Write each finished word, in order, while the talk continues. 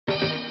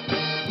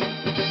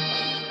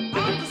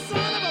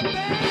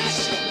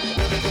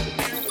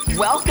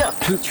Welcome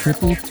to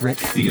Triple Threat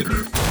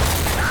Theater.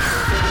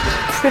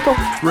 Triple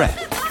Threat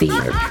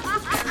Theater.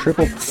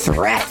 Triple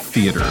Threat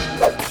Theater.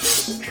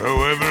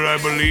 However, I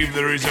believe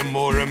there is a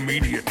more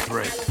immediate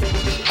threat.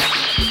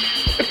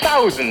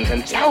 Thousands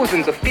and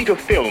thousands of feet of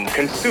film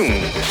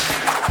consumed.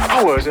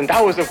 Hours and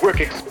hours of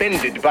work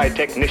expended by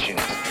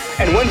technicians.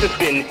 And once it's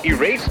been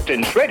erased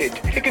and shredded,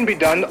 it can be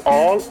done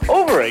all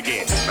over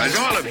again. As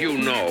all of you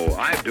know,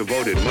 I've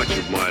devoted much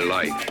of my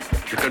life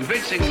to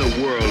convincing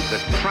the world that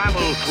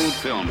travel through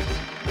film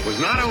was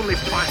not only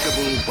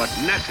possible, but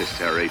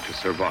necessary to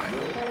survive.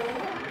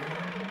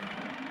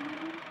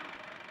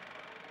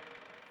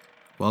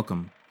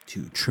 Welcome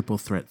to Triple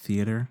Threat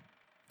Theater,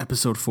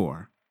 Episode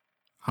 4.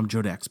 I'm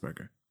Joe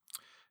Daxberger.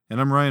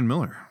 And I'm Ryan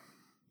Miller.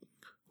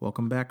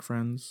 Welcome back,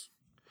 friends.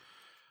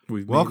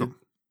 Welcome.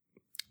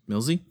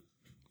 Millsy?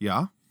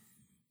 Yeah?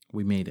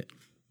 We made it.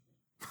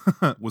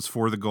 Was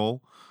 4 the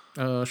goal?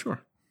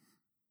 Sure.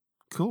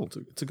 Cool.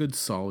 It's a good,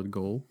 solid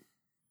goal.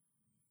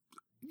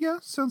 Yeah,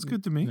 sounds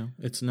good to me. No,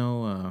 it's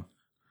no,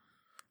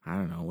 I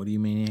don't know. What are you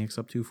maniacs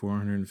up to?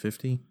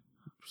 450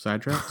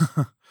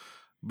 sidetracks?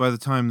 By the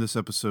time this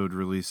episode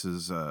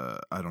releases, I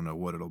don't know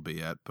what it'll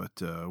be at,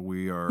 but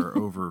we are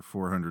over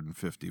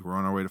 450. We're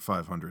on our way to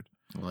 500.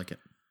 I like it.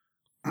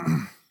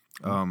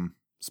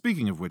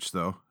 Speaking of which,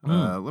 though,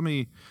 allow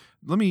me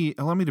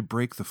to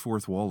break the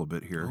fourth wall a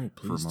bit here. Oh,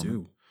 please for a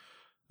moment.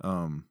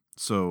 do.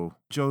 So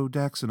Joe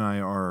Dax and I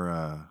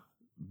are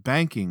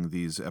banking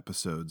these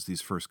episodes, these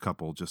first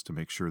couple, just to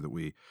make sure that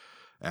we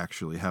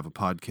actually have a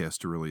podcast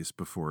to release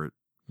before it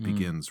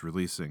begins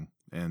releasing.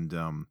 And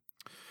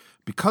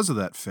because of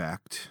that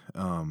fact,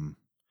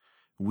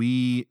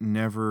 we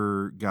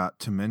never got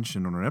to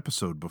mention on an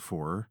episode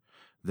before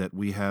that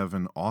we have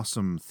an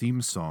awesome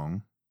theme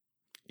song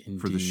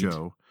for the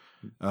show,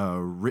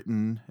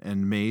 written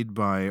and made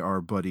by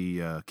our buddy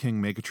King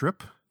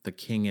Megatrip. The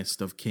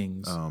kingest of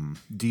kings.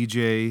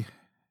 DJ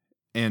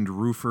and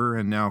roofer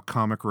and now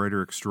comic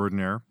writer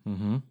extraordinaire.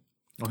 Mm-hmm.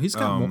 Oh, he's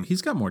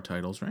got more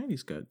titles, right?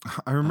 He's got.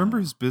 I remember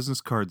his business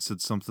card said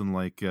something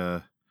like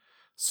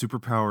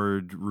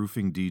superpowered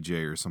roofing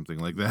DJ or something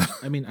like that.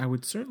 I mean, I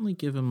would certainly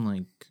give him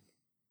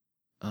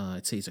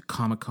I'd say he's a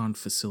Comic-Con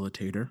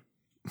facilitator.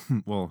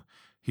 Well,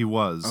 he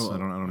was. Oh, I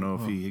don't know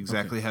if he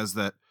exactly has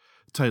that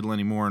title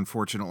anymore,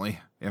 unfortunately,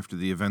 after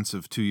the events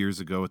of 2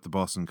 years ago at the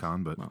Boston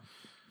Con. But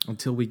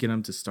until we get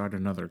him to start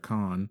another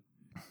con,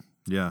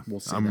 yeah, we'll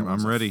say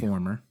I'm ready.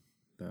 Former,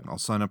 I'll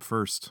sign up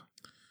first.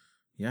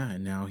 Yeah,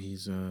 and now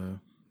he's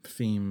a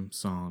theme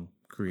song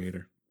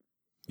creator.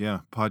 Yeah,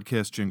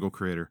 podcast jingle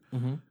creator.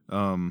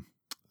 Mm-hmm.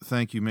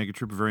 Thank you,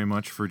 Megatrip, very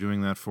much for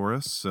doing that for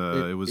us.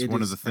 It was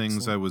one of the things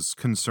excellent. I was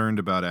concerned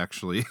about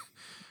actually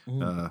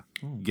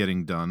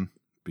getting done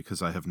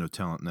because I have no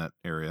talent in that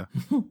area.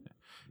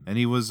 And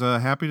he was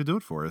happy to do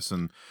it for us.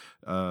 And,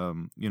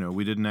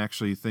 we didn't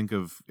actually think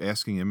of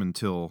asking him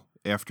until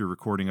after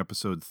recording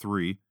episode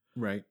 3.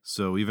 Right.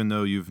 So even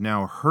though you've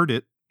now heard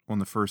it on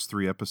the first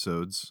 3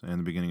 episodes and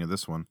the beginning of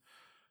this one,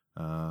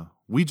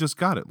 we just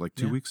got it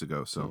 2 weeks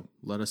ago. So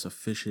let us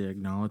officially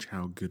acknowledge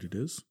how good it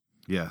is.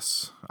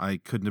 Yes, I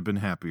couldn't have been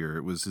happier.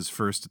 It was his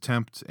first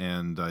attempt,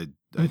 and I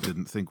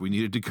didn't think we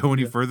needed to go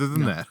any further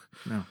than that.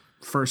 No.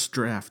 First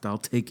draft, I'll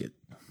take it.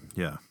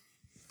 Yeah.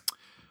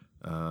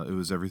 It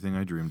was everything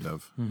I dreamed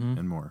of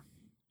and more.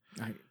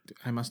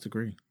 I must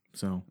agree.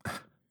 So,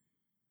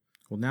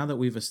 well, now that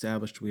we've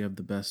established we have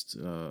the best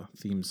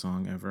theme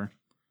song ever,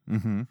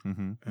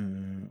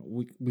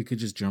 we could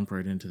just jump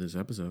right into this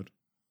episode.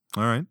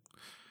 All right.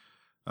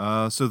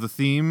 So the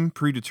theme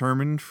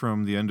predetermined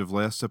from the end of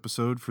last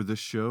episode for this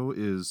show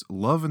is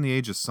Love in the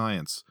Age of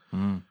Science.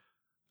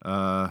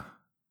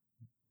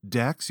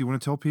 Dax, you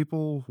want to tell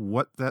people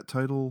what that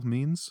title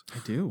means? I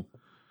do.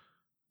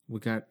 We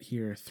got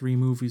here 3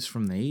 movies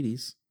from the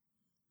 80s.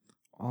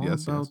 All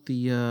about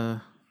the,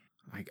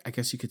 I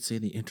guess you could say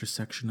the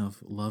intersection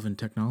of love and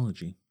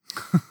technology.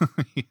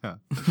 Yeah.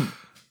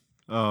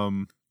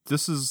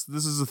 This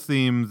is a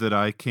theme that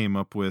I came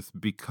up with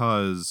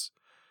because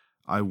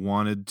I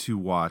wanted to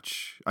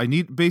watch. I'd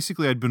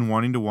been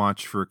wanting to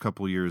watch for a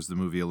couple years the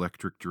movie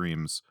Electric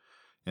Dreams,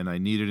 and I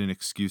needed an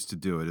excuse to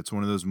do it. It's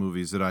one of those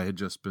movies that I had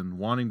just been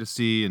wanting to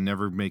see and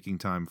never making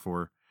time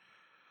for.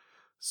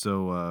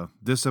 So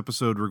this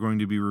episode we're going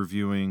to be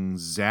reviewing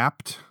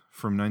Zapped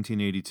from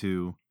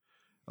 1982,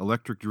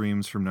 Electric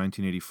Dreams from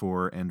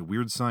 1984, and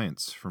Weird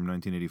Science from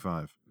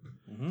 1985.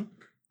 Mm-hmm.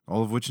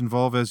 All of which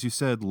involve, as you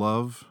said,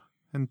 love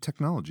and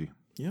technology.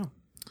 Yeah.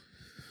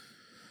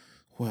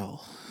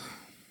 Well,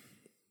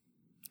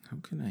 how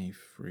can I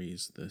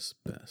phrase this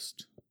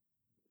best?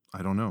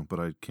 I don't know, but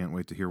I can't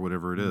wait to hear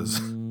whatever it is.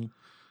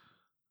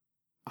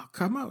 I'll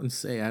come out and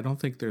say I don't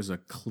think there's a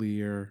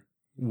clear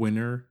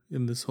winner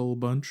in this whole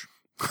bunch.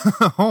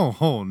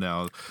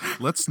 Now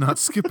let's not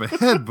skip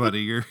ahead,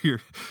 buddy. You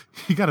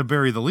got to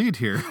bury the lead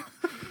here.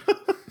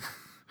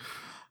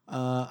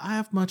 I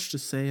have much to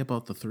say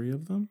about the 3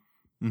 of them.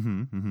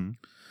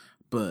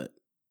 But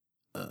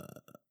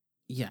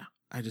yeah,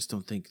 I just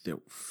don't think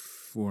that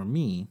for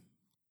me,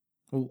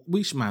 Well, might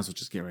as well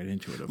just get right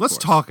into it. Let's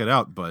talk it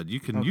out, bud. You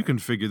can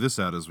figure this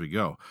out as we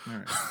go.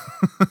 All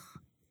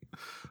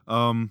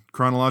right.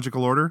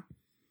 Chronological order?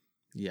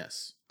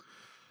 Yes.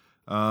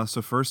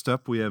 So first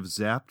up, we have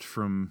Zapped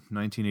from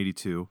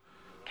 1982.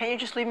 Can't you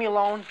just leave me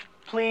alone,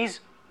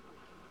 please?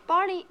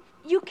 Barney,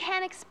 you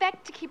can't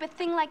expect to keep a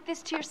thing like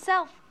this to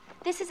yourself.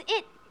 This is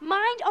it.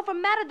 Mind over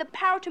matter, the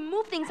power to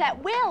move things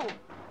at will.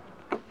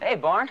 Hey,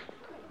 Barn.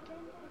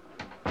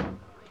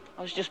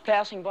 I was just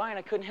passing by and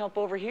I couldn't help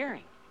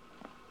overhearing.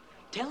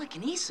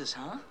 Telekinesis,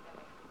 huh?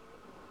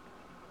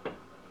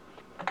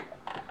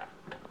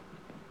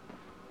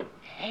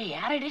 Hey,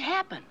 how did it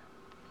happen?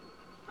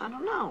 I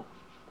don't know.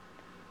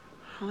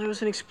 Well, there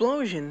was an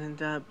explosion,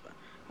 and,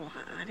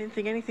 I didn't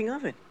think anything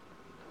of it.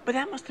 But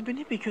that must have been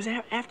it, because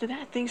after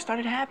that, things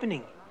started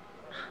happening.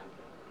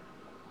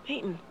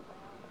 Peyton,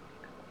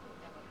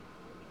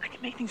 I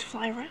can make things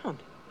fly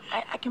around.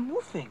 I can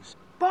move things.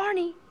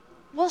 Barney,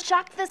 we'll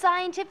shock the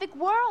scientific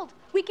world.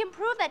 We can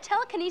prove that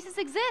telekinesis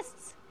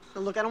exists.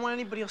 Now, look, I don't want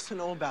anybody else to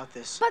know about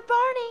this. But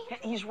Barney... Yeah,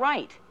 he's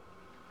right.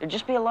 There'd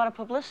just be a lot of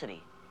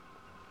publicity.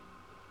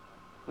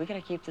 We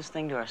gotta keep this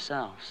thing to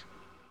ourselves.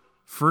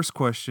 First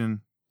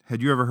question,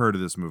 had you ever heard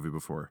of this movie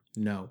before?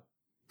 No.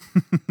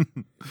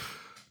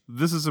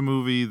 This is a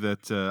movie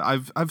that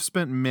I've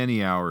spent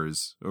many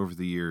hours over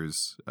the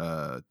years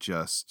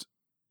just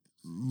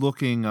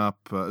looking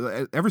up,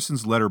 ever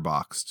since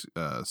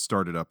Letterboxd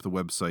started up, the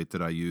website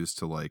that I use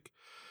to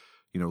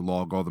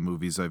log all the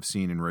movies I've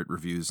seen and write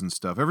reviews and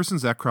stuff. Ever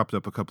since that cropped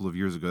up a couple of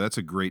years ago, that's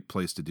a great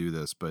place to do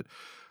this. But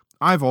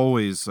I've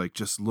always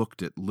just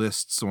looked at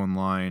lists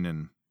online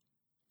and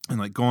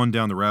gone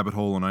down the rabbit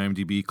hole on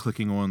IMDb,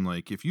 clicking on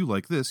if you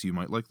like this, you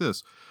might like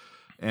this,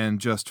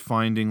 and just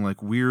finding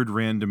weird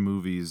random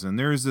movies. And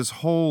there's this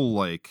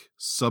whole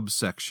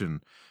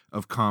subsection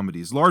of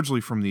comedies,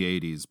 largely from the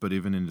 80s, but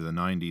even into the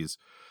 90s,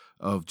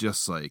 of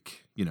just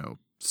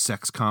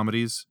sex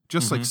comedies,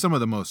 just some of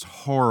the most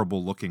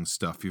horrible looking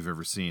stuff you've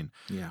ever seen.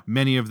 Yeah.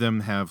 Many of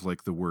them have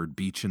the word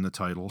beach in the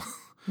title.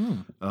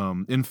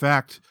 In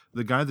fact,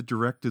 the guy that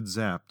directed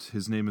Zapped,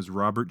 his name is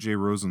Robert J.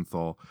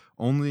 Rosenthal,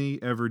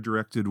 only ever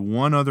directed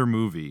one other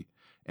movie,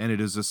 and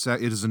it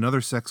is another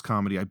sex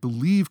comedy, I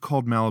believe,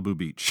 called Malibu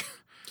Beach.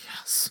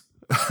 Yes.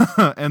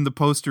 And the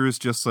poster is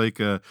just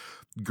a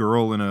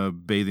girl in a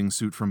bathing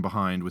suit from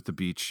behind with the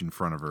beach in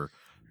front of her.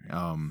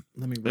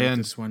 Let me write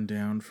this one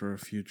down for a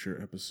future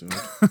episode.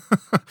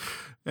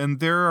 And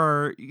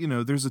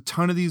there's a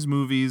ton of these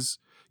movies.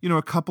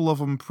 A couple of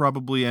them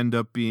probably end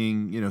up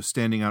being,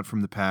 standing out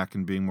from the pack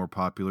and being more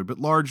popular, but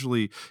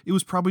largely it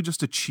was probably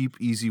just a cheap,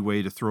 easy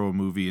way to throw a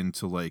movie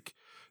into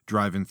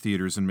drive-in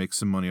theaters and make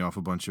some money off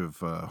a bunch of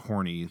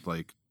horny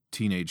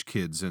teenage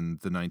kids in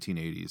the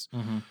 1980s.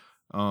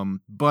 Mm-hmm.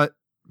 But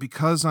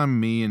because I'm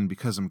me and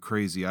because I'm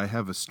crazy, I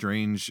have a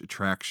strange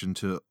attraction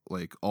to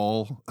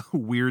all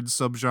weird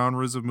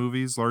subgenres of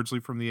movies, largely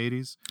from the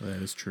 80s.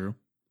 That is true.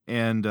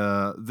 And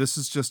this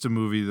is just a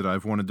movie that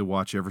I've wanted to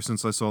watch ever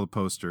since I saw the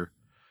poster,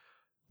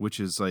 which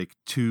is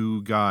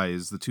two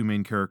guys, the two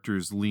main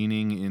characters,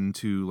 leaning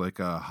into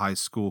a high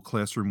school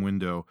classroom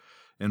window,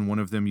 and one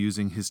of them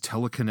using his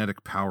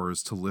telekinetic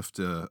powers to lift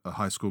a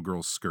high school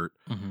girl's skirt.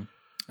 Mm-hmm.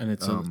 And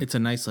it's a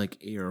nice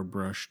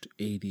airbrushed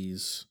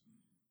 80s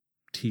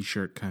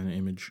T-shirt kind of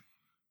image.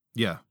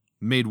 Yeah,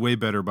 made way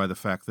better by the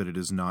fact that it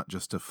is not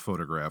just a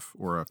photograph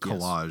or a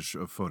collage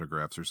of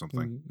photographs or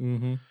something.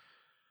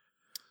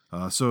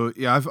 Mm-hmm. So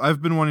yeah,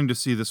 I've been wanting to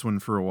see this one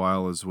for a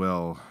while as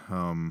well.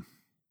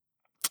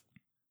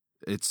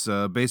 It's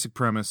a basic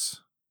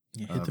premise.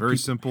 Yeah, very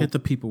simple. Hit the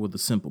people with the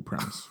simple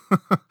premise.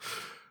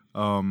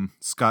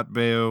 Scott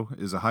Baio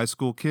is a high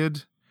school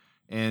kid,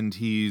 and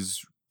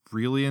he's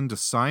really into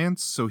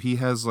science, so he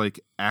has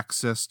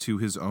access to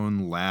his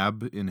own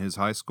lab in his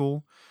high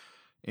school,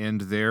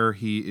 and there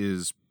he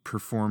is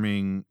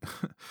performing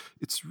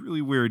it's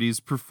really weird. He's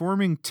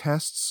performing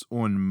tests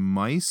on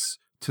mice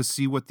to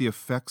see what the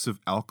effects of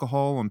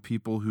alcohol on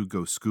people who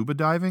go scuba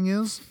diving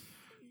is,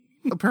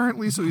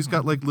 apparently. So he's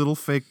got little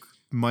fake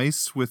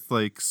mice with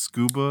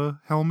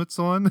scuba helmets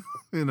on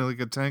in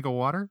a tank of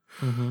water.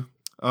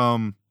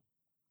 Mm-hmm.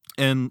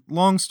 And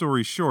long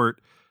story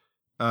short,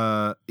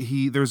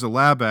 there's a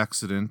lab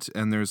accident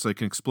and there's an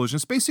explosion.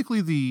 It's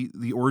basically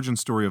the origin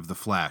story of the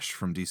Flash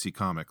from DC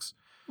Comics.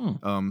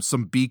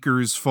 Some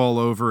beakers fall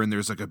over and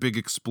there's a big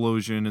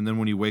explosion, and then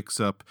when he wakes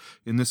up,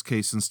 in this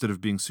case, instead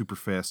of being super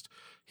fast,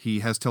 he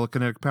has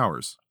telekinetic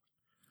powers.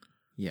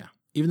 Yeah.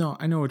 Even though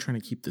I know we're trying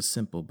to keep this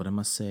simple, but I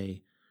must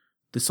say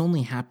this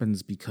only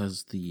happens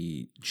because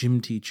the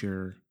gym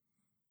teacher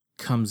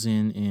comes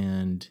in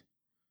and,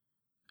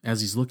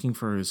 as he's looking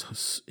for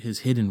his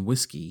hidden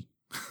whiskey,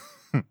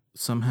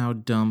 somehow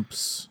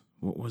dumps,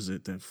 what was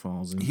it that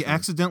falls into? He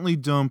accidentally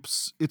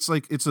dumps, it's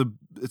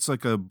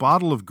like a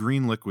bottle of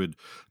green liquid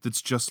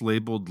that's just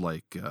labeled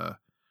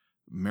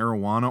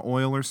marijuana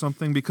oil or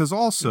something, because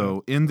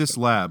also in this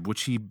lab,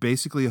 which he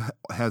basically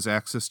has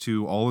access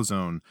to all his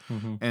own,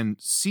 and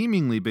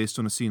seemingly based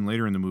on a scene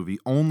later in the movie,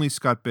 only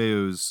Scott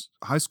Baio's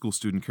high school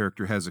student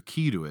character has a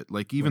key to it.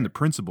 Like even the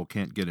principal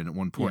can't get in at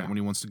one point when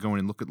he wants to go in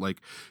and look at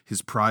like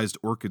his prized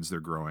orchids they're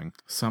growing.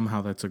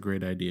 Somehow that's a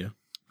great idea.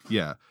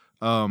 Yeah.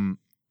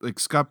 Like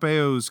Scott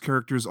Baio's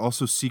character is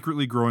also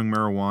secretly growing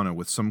marijuana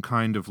with some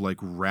kind of like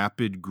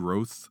rapid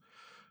growth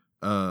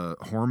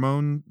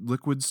hormone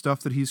liquid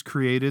stuff that he's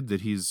created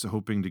that he's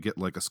hoping to get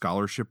like a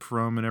scholarship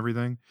from and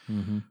everything.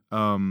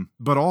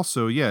 But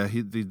also,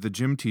 the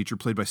gym teacher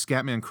played by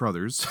Scatman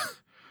Crothers,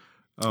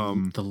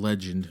 the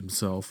legend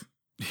himself.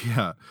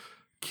 Yeah,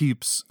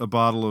 keeps a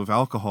bottle of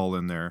alcohol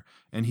in there,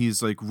 and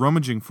he's like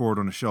rummaging for it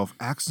on a shelf,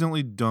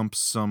 accidentally dumps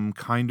some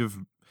kind of.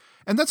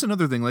 And that's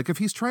another thing. Like if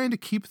he's trying to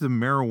keep the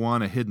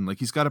marijuana hidden, like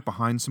he's got it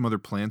behind some other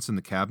plants in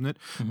the cabinet,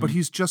 but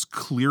he's just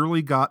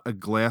clearly got a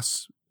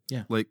glass.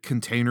 Like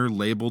container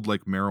labeled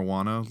like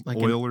marijuana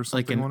oil or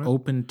something, like on an it.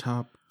 open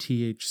top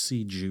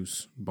THC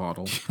juice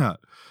bottle. Yeah.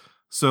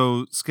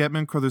 So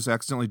Scatman Crothers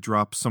accidentally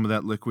drops some of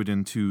that liquid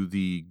into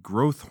the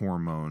growth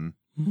hormone,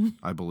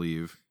 I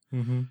believe.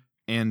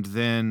 And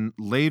then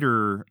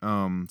later,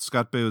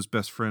 Scott Baio's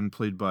best friend,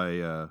 played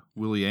by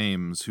Willie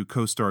Ames, who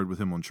co-starred with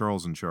him on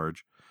Charles in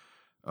Charge,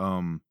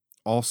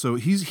 also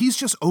he's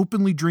just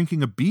openly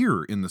drinking a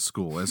beer in the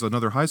school as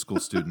another high school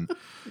student.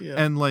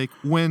 And like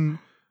when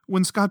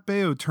Scott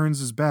Baio turns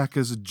his back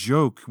as a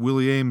joke,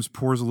 Willie Ames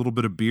pours a little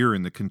bit of beer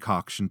in the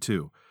concoction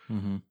too.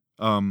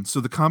 So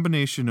the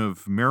combination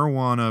of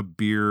marijuana,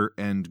 beer,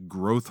 and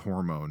growth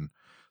hormone,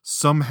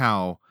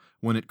 somehow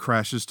when it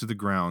crashes to the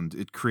ground,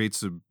 it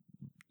creates a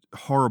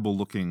horrible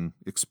looking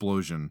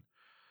explosion.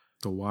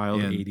 The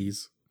wild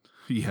 80s.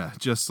 Yeah,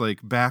 just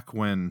like back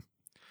when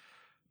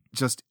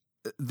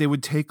they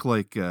would take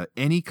like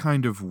any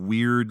kind of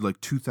weird like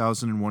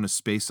 2001 A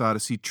Space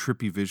Odyssey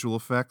trippy visual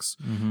effects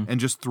and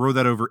just throw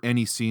that over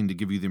any scene to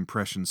give you the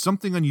impression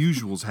something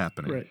unusual is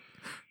happening. Right.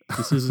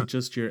 This isn't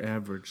just your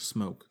average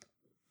smoke.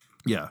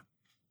 Yeah.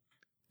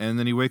 And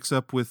then he wakes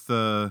up with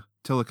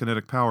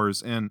telekinetic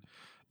powers, and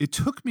it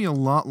took me a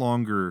lot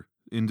longer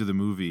into the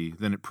movie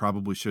than it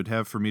probably should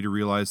have for me to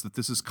realize that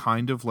this is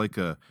kind of like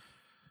a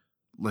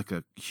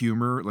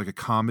humor, like a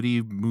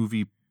comedy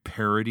movie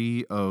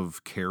parody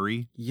of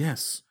Carrie.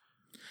 Yes.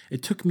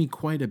 It took me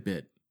quite a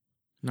bit.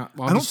 I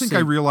don't think I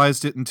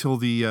realized it until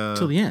the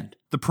end.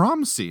 The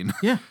prom scene.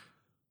 Yeah.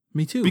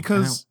 Me too.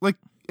 Because like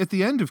at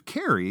the end of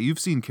Carrie, you've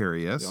seen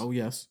Carrie, yes? Oh,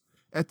 yes.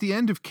 At the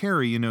end of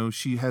Carrie, you know,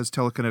 she has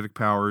telekinetic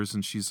powers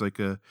and she's like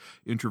a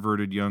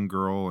introverted young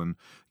girl and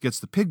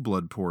gets the pig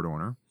blood poured on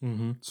her.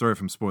 Sorry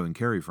if I'm spoiling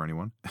Carrie for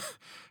anyone.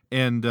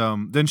 And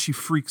then she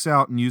freaks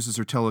out and uses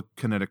her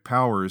telekinetic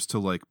powers to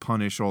like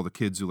punish all the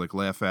kids who like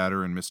laugh at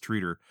her and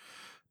mistreat her.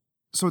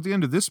 So at the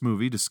end of this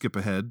movie, to skip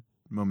ahead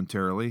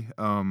momentarily,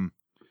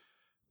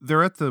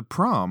 they're at the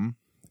prom,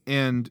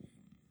 and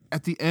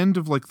at the end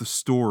of like the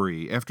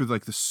story, after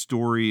like the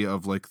story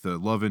of like the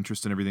love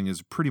interest and everything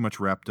is pretty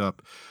much wrapped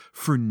up,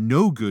 for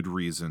no good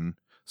reason,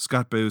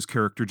 Scott Baio's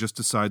character just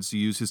decides to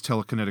use his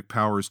telekinetic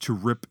powers to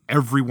rip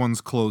everyone's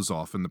clothes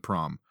off in the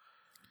prom.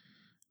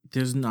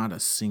 There's not a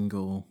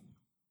single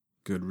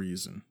good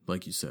reason,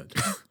 like you said.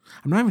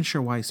 I'm not even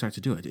sure why he started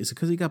to do it. Is it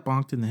because he got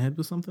bonked in the head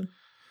with something?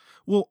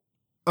 Well,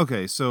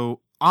 okay,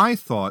 so I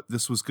thought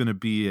this was going to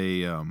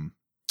be a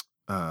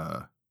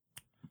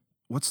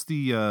what's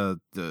the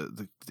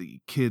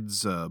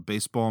kids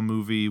baseball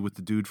movie with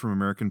the dude from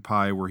American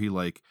Pie where he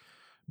like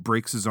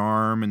breaks his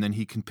arm and then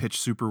he can pitch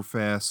super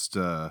fast?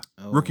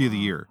 Rookie of the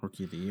Year.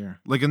 Rookie of the Year.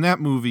 Like in that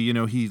movie, you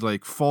know, he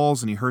like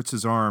falls and he hurts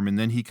his arm and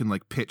then he can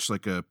like pitch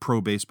like a pro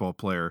baseball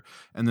player.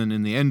 And then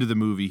in the end of the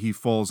movie, he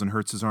falls and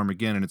hurts his arm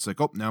again. And it's like,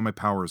 oh, now my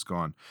power is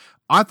gone.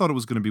 I thought it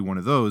was going to be one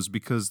of those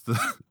because the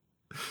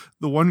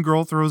one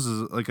girl throws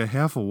like a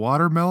half a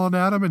watermelon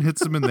at him and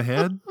hits him in the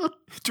head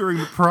during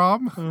the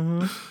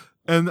prom.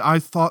 And I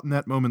thought in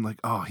that moment, like,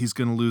 oh, he's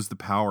going to lose the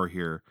power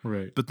here.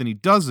 Right. But then he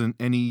doesn't,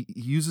 and he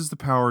uses the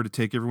power to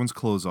take everyone's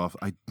clothes off.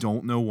 I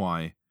don't know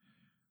why.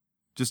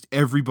 Just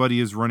everybody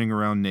is running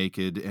around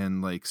naked,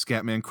 and, like,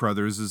 Scatman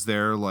Crothers is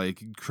there,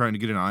 like, trying to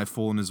get an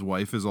eyeful, and his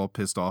wife is all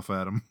pissed off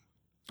at him.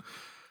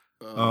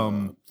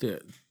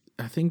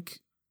 I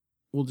think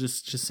we'll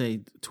just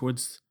say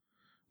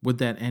with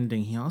that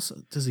ending,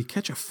 does he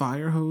catch a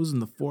fire hose in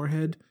the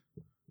forehead?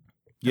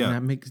 Yeah.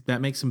 And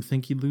that makes him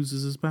think he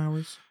loses his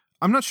powers?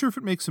 I'm not sure if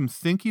it makes him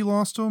think he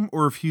lost them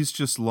or if he's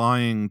just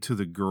lying to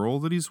the girl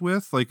that he's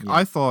with. Like,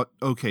 I thought,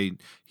 okay,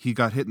 he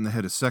got hit in the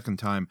head a second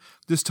time.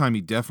 This time he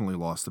definitely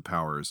lost the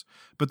powers.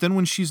 But then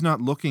when she's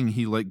not looking,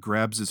 he, like,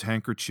 grabs his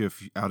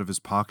handkerchief out of his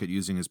pocket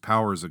using his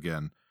powers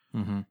again.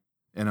 And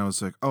I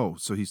was like, oh,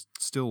 so he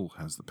still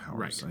has the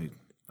powers. Right.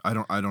 I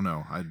don't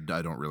know. I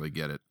don't really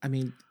get it. I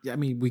mean,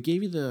 we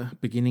gave you the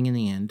beginning and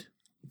the end.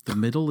 The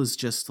middle is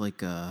just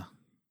like I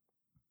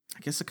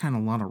guess a kind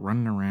of lot of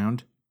running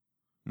around.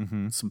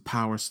 Some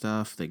power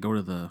stuff. They go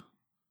to the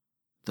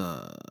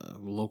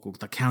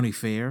county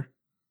fair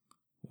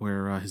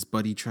where his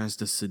buddy tries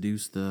to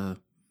seduce the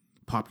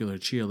popular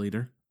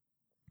cheerleader.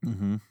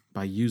 Mm-hmm.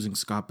 by using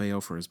Scott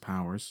Baio for his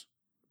powers.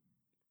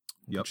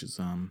 Yep. Which is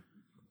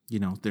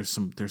there's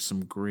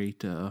some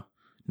great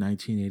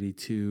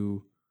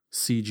 1982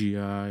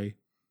 CGI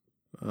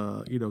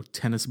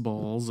tennis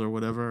balls or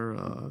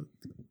whatever,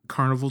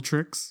 carnival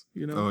tricks,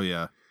 Oh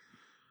yeah.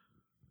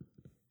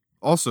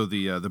 Also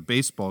the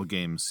baseball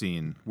game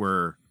scene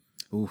where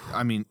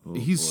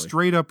he's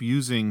straight up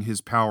using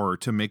his power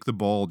to make the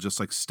ball just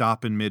like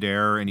stop in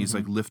midair, and he's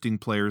like lifting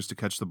players to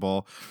catch the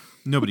ball.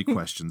 Nobody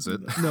questions it.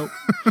 Nope.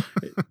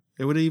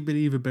 It would have been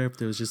even better if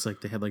there was just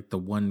like they had like the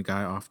one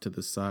guy off to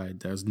the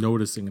side that was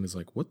noticing and is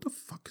like, what the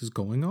fuck is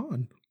going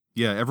on?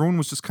 Yeah, everyone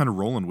was just kind of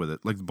rolling with it.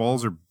 Like the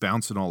balls are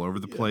bouncing all over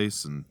the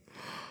place, and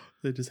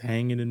they're just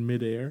hanging in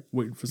midair,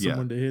 waiting for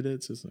someone to hit it.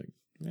 It's just like,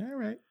 all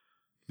right.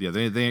 Yeah,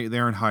 they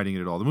aren't hiding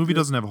it at all. The movie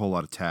doesn't have a whole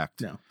lot of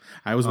tact. No.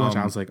 I was watching,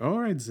 I was like, all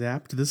right,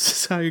 Zapped, this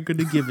is how you're going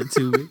to give it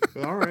to me.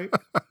 All right.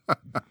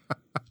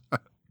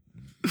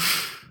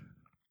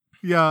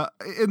 Yeah,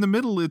 in the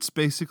middle, it's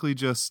basically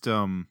just,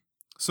 Scott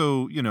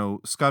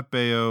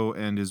Baio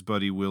and his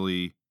buddy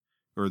Willie,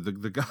 or the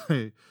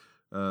guy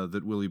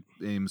that Willie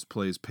Ames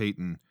plays,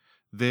 Peyton,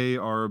 they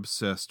are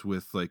obsessed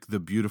with, like, the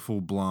beautiful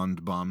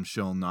blonde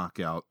bombshell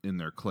knockout in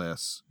their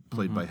class,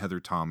 played by Heather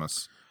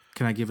Thomas.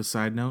 Can I give a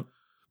side note?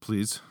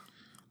 Please.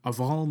 Of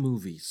all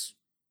movies,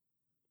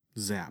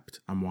 Zapped,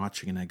 I'm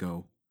watching and I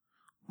go,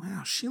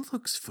 wow, she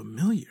looks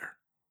familiar.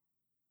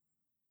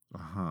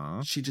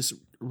 Uh-huh. She just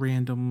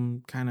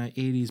random kind of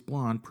 80s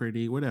blonde,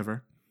 pretty,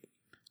 whatever.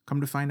 Come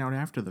to find out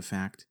after the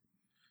fact,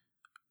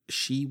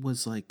 she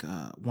was like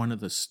one of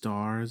the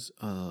stars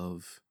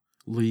of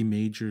Lee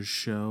Majors'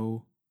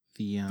 show,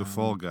 The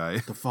Fall Guy.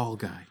 The Fall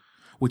Guy,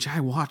 which I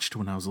watched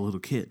when I was a little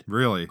kid.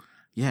 Really?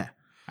 Yeah.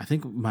 I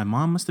think my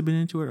mom must have been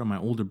into it, or my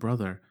older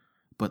brother.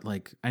 But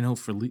like, I know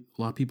for a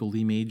lot of people,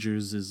 Lee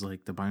Majors is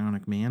like the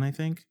Bionic Man, I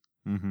think.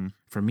 Mm-hmm.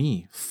 For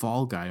me,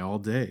 Fall Guy all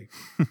day.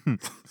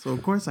 So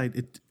of course I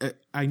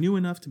knew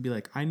enough to be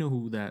like, I know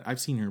who that. I've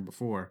seen her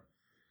before.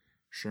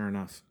 Sure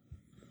enough,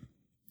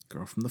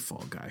 girl from the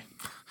Fall Guy.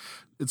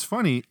 It's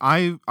funny.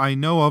 I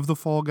know of the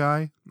Fall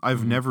Guy.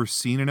 I've never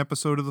seen an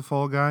episode of the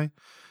Fall Guy.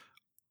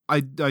 I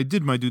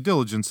did my due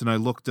diligence and I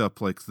looked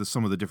up like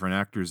some of the different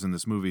actors in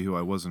this movie who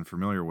I wasn't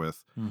familiar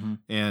with,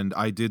 and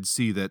I did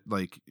see that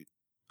like.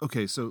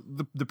 Okay, so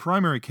the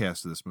primary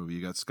cast of this movie,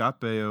 you got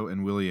Scott Baio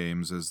and Willie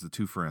Ames as the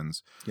two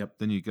friends. Yep.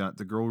 Then you got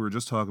the girl we were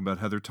just talking about,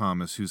 Heather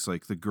Thomas, who's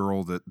like the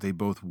girl that they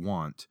both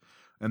want.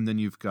 And then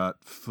you've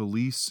got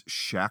Felice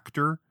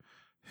Schachter,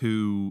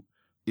 who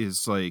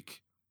is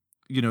like,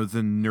 the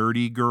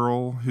nerdy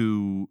girl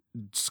who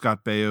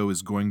Scott Baio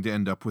is going to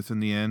end up with in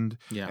the end.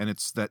 Yeah. And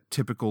it's that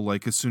typical,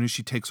 like, as soon as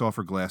she takes off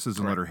her glasses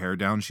and let her hair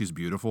down, she's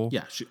beautiful.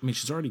 Yeah,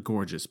 she's already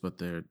gorgeous, but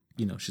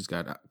she's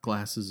got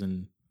glasses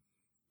and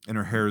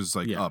her hair is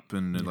like up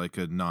in like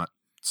a not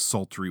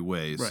sultry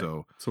way. Right.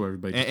 So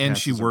everybody and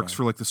she works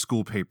for like the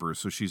school paper,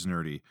 so she's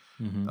nerdy.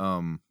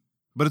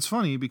 But it's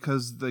funny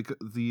because like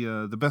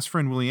the best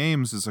friend Willie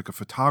Ames is like a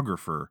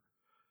photographer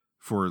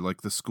for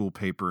like the school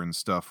paper and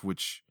stuff,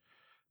 which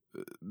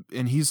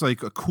and he's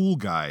like a cool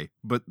guy,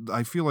 but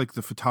I feel like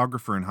the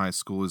photographer in high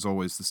school is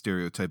always the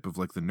stereotype of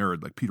like the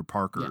nerd, like Peter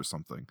Parker or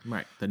something.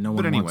 Right. That no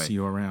one wants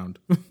you around,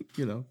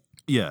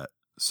 Yeah.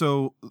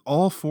 So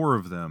all four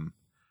of them,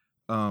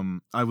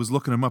 I was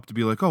looking them up to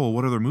be like, oh, well,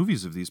 what other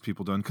movies have these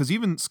people done? Because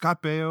even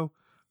Scott Baio,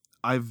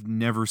 I've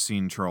never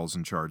seen Charles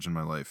in Charge in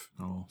my life.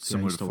 Oh,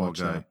 similar to Fall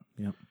Guy. That.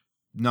 Yep.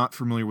 Not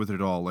familiar with it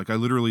at all. Like I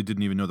literally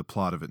didn't even know the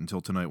plot of it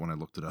until tonight when I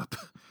looked it up.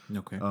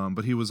 Okay.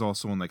 But he was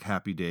also in like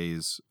Happy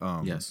Days.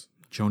 Yes.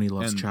 Joni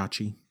loves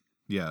Chachi.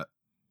 Yeah.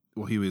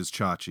 Well, he was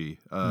Chachi.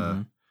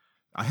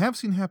 I have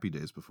seen Happy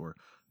Days before.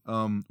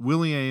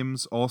 Willie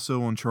Ames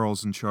also on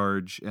Charles in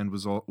Charge and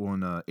was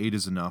on 8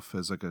 is Enough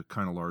as like a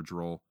kind of large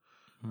role.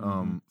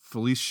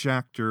 Felice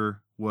Schachter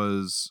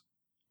was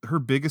her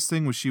biggest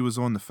thing was she was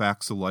on The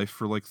Facts of Life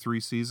for like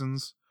 3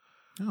 seasons.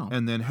 Oh.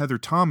 And then Heather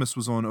Thomas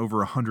was on over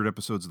 100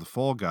 episodes of The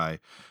Fall Guy.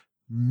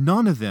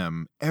 None of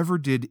them ever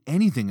did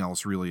anything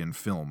else really in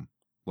film.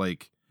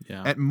 Like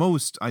at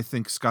most, I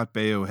think Scott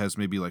Baio has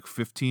maybe like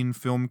 15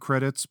 film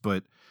credits,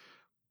 but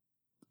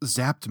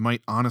Zapped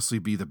might honestly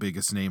be the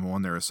biggest name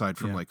on there aside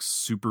from like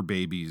Super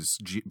Babies,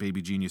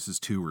 Baby Geniuses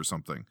 2 or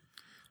something.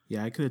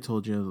 Yeah, I could have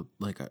told you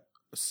like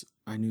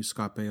I knew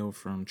Scott Baio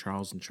from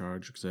Charles in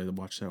Charge because I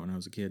watched that when I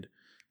was a kid.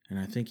 And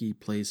I think he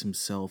plays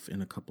himself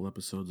in a couple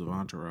episodes of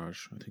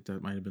Entourage. I think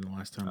that might have been the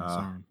last time I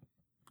saw him.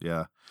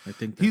 Yeah. I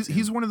think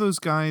he's one of those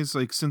guys,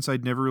 like, since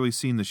I'd never really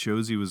seen the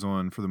shows he was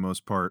on for the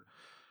most part,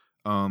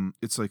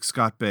 it's like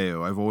Scott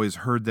Baio. I've always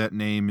heard that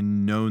name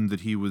and known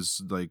that he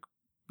was, like,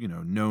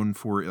 known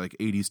for, like,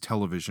 80s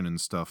television and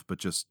stuff, but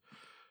just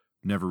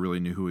never really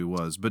knew who he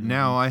was. But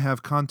now I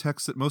have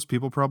context that most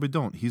people probably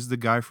don't. He's the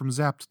guy from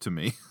Zapped to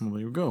me. Well,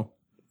 there you go.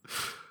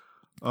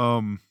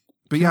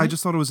 But yeah, I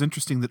just thought it was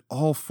interesting that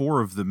all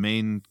 4 of the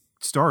main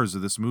stars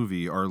of this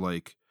movie are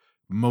like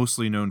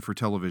mostly known for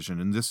television,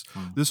 and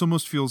this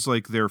almost feels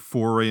like their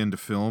foray into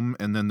film,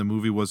 and then the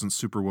movie wasn't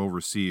super well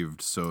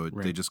received, so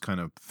they just kind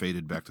of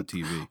faded back to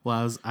TV.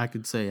 Well, I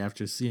could say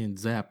after seeing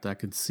Zapped, I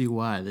could see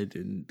why they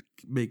didn't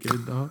make it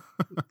in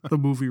the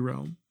movie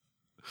realm.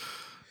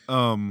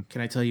 Can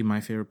I tell you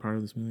my favorite part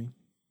of this movie?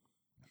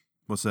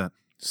 What's that?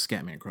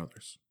 Scatman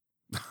Crothers.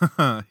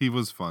 He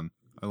was fun.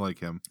 I like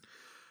him.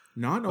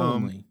 Not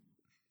only,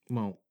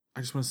 well, I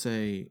just want to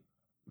say,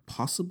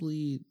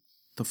 possibly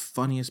the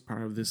funniest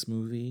part of this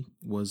movie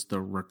was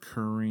the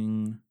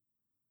recurring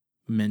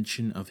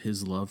mention of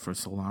his love for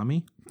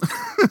salami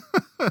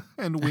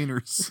and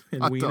wieners.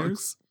 and wieners.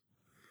 Dogs.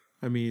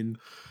 I mean,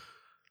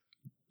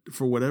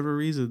 for whatever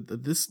reason,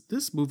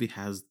 this movie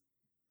has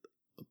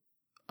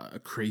a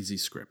crazy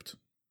script.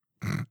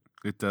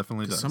 It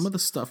definitely does. Some of the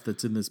stuff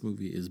that's in this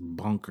movie is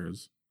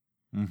bonkers.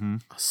 Mm-hmm.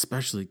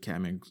 Especially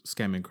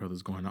Scatman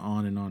Crothers going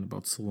on and on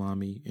about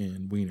salami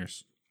and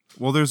wieners.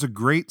 Well, there's a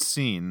great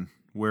scene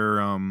where,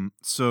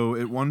 so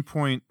at one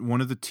point,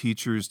 one of the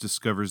teachers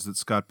discovers that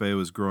Scott Baio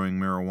is growing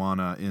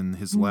marijuana in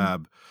his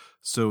lab.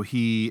 So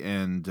he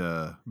and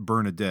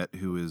Bernadette,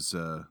 who is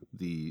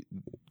the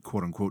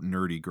quote-unquote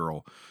nerdy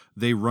girl,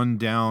 they run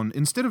down,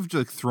 instead of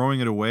just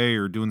throwing it away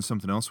or doing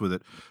something else with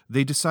it,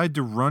 they decide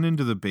to run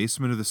into the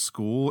basement of the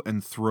school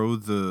and throw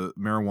the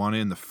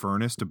marijuana in the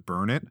furnace to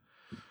burn it.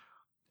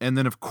 And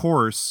then, of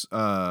course,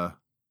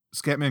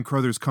 Scatman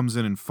Crothers comes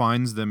in and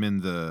finds them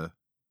in the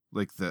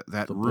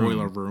room.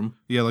 Boiler room.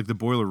 Yeah, like the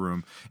boiler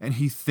room. And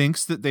he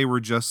thinks that they were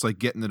just like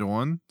getting it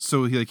on.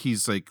 So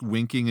he's like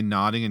winking and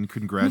nodding and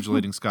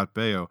congratulating Scott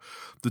Baio.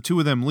 The two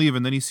of them leave,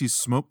 and then he sees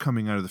smoke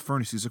coming out of the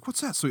furnace. He's like,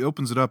 "What's that?" So he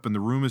opens it up, and the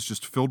room is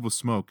just filled with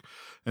smoke.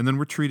 And then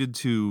we're treated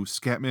to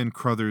Scatman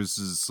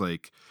Crothers'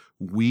 like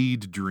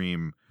weed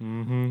dream,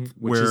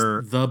 which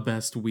is the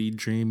best weed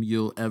dream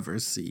you'll ever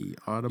see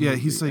on a movie.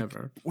 He's like,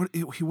 ever.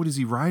 What is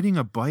he riding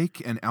a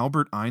bike? And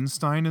Albert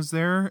Einstein is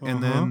there,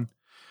 and then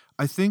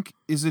I think,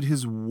 is it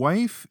his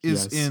wife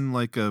is in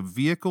like a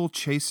vehicle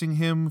chasing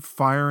him,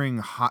 firing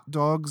hot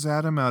dogs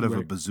at him out of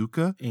a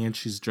bazooka? And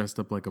she's dressed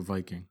up like a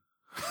Viking.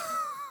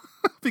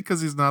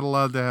 Because he's not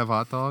allowed to have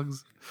hot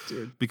dogs?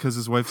 Dude. Because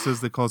his wife says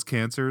that cause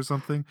cancer or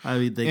something? I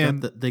mean,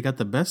 they got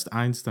the best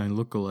Einstein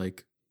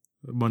lookalike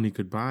money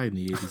could buy in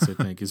the 80s,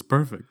 I think. Is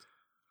perfect.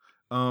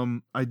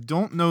 I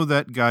don't know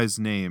that guy's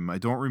name. I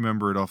don't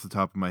remember it off the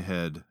top of my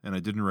head, and I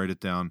didn't write it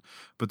down.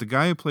 But the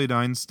guy who played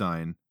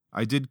Einstein,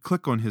 I did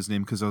click on his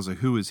name because I was like,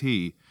 who is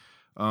he?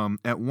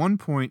 At one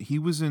point, he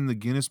was in the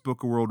Guinness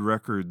Book of World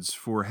Records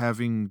for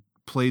having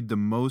played the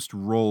most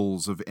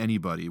roles of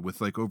anybody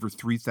with like over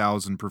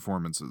 3,000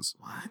 performances.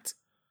 What?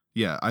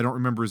 Yeah, I don't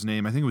remember his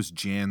name. I think it was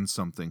Jan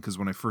something, because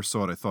when I first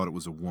saw it, I thought it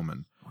was a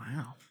woman.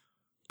 Wow.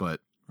 But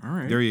all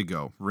right, there you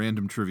go.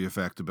 Random trivia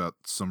fact about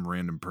some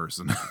random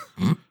person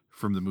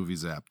from the movie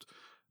Zapped.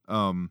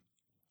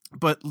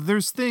 But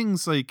there's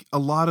things like a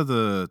lot of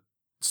the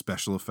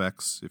special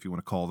effects, if you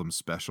want to call them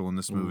special in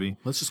this movie.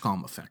 Let's just call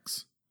them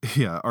effects.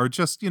 Yeah, are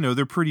just,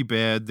 they're pretty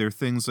bad. They're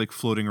things like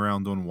floating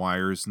around on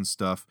wires and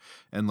stuff,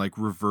 and like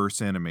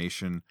reverse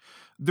animation.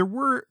 There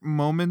were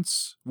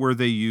moments where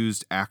they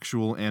used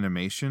actual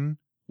animation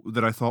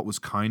that I thought was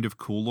kind of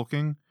cool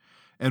looking.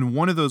 And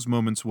one of those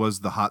moments was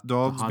the hot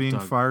dogs being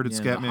fired at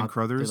Scatman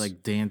Crothers. They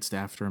like danced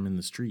after him in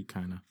the street,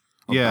 kind of.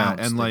 Yeah,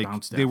 and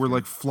like they were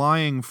like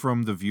flying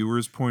from the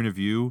viewer's point of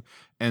view,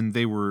 and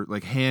they were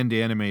like hand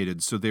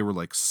animated, so they were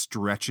like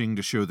stretching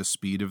to show the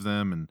speed of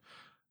them, and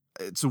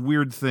it's a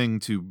weird thing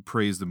to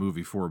praise the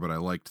movie for, but I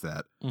liked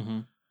that.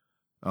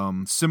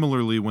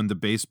 Similarly, when the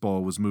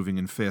baseball was moving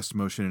in fast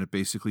motion and it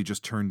basically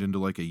just turned into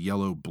like a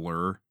yellow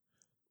blur,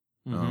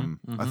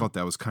 I thought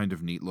that was kind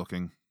of neat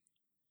looking.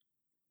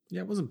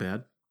 Yeah, it wasn't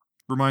bad.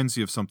 Reminds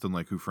you of something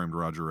like Who Framed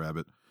Roger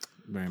Rabbit.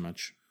 Very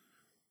much.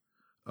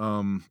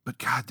 But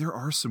God, there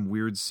are some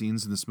weird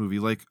scenes in this movie.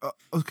 Like,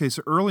 okay,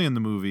 so early in the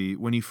movie,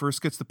 when he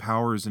first gets the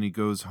powers and he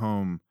goes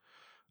home,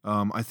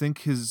 I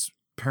think his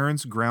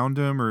parents ground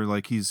him, or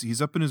like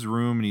he's up in his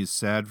room and he's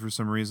sad for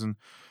some reason,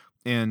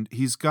 and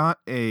he's got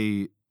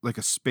a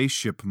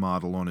spaceship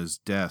model on his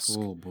desk.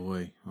 Oh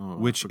boy,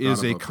 which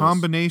is a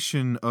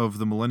combination of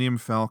the Millennium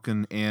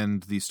Falcon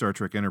and the Star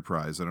Trek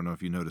Enterprise. I don't know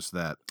if you noticed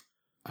that.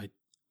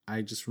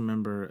 I just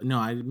remember. No,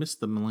 I missed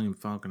the Millennium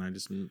Falcon. I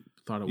just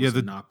thought it was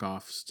a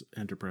knockoff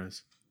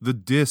Enterprise. The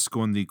disc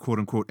on the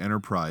quote-unquote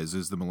Enterprise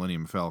is the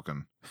Millennium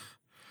Falcon.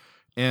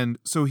 And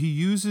so he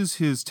uses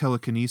his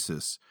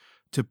telekinesis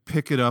to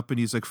pick it up, and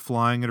he's like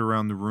flying it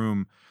around the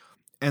room.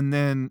 And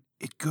then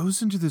it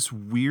goes into this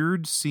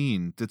weird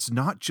scene that's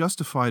not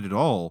justified at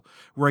all,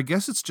 where I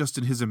guess it's just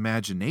in his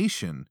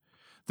imagination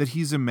that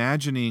he's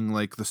imagining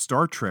like the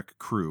Star Trek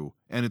crew.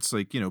 And it's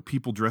like,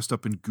 people dressed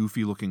up in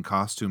goofy looking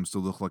costumes to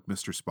look like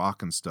Mr.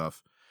 Spock and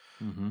stuff.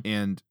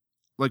 And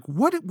like,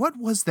 what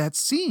was that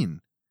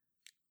scene?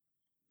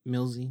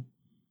 Millsy,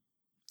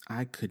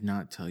 I could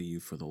not tell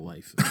you for the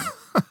life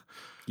of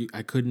me.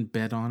 I couldn't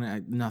bet on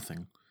it.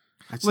 Nothing.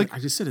 I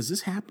just said, is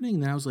this happening?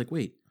 And then I was like,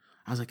 wait.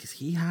 I was like, is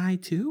he high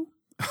too?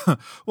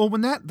 Well,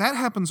 when that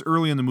happens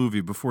early in the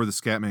movie before the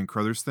Scatman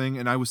Crothers thing,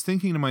 and I was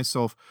thinking to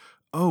myself,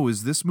 oh,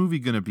 is this movie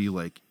going to be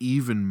like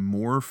even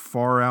more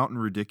far out and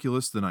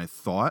ridiculous than I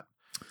thought?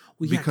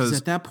 Well, yeah, because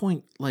at that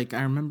point, like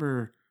I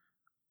remember,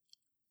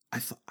 I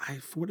thought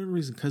for whatever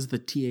reason, because the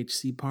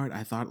THC part,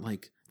 I thought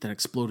like that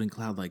exploding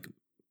cloud like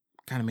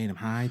kind of made him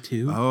high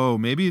too. Oh,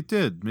 maybe it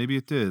did. Maybe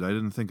it did. I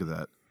didn't think of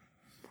that.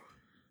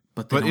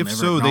 But if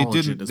so, they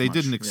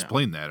didn't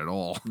explain that at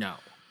all. No.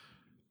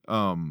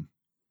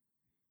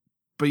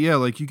 But yeah,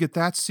 like you get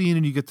that scene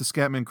and you get the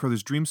Scatman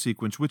Crothers dream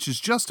sequence, which is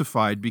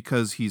justified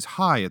because he's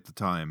high at the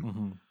time.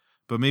 Mm-hmm.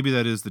 But maybe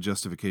that is the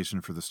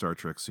justification for the Star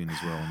Trek scene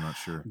as well. I'm not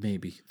sure.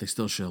 Maybe. They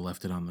still should have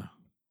left it on the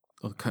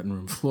cutting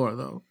room floor,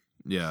 though.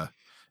 Yeah.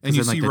 And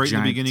you see like right in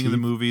the beginning of the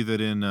movie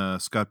that in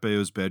Scott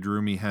Baio's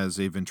bedroom, he has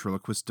a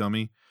ventriloquist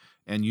dummy.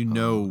 And you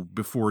know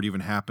before it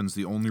even happens,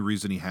 the only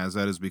reason he has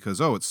that is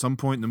because, at some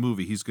point in the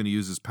movie, he's going to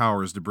use his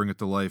powers to bring it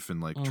to life and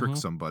like trick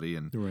somebody.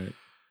 And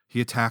he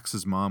attacks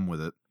his mom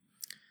with it.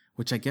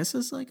 Which I guess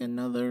is like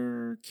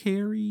another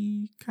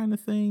Carrie kind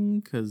of thing.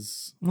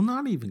 Because, well,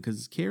 not even,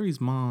 because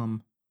Carrie's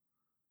mom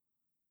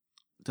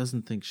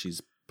doesn't think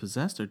she's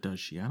possessed, or does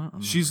she? I don't know.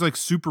 She's like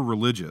super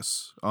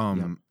religious.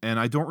 And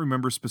I don't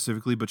remember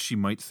specifically, but she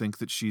might think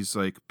that she's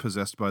like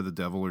possessed by the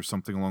devil or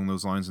something along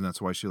those lines. And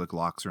that's why she like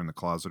locks her in the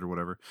closet or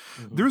whatever.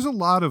 Mm-hmm. There's a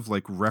lot of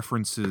like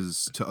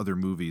references to other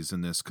movies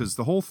in this because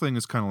the whole thing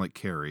is kind of like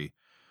Carrie.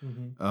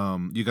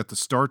 Mm-hmm. You got the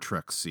Star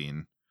Trek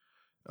scene.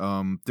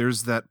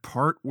 There's that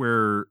part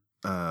where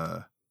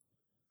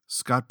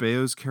Scott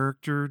Baio's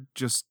character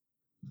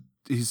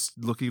he's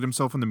looking at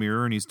himself in the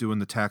mirror and he's doing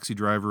the taxi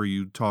driver, are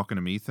you talking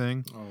to me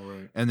thing. Oh,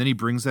 right. And then he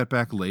brings that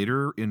back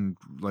later in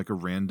like a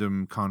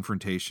random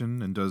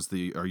confrontation and does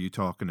the are you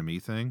talking to me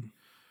thing.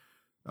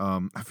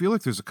 I feel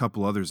like there's a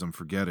couple others I'm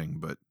forgetting,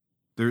 but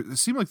it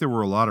seemed like there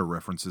were a lot of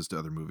references to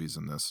other movies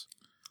in this.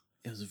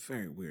 It was a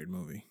very weird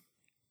movie.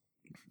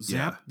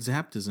 Yeah.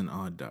 Zapped is an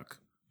odd duck.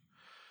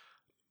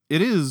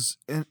 It is,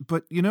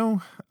 but you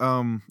know,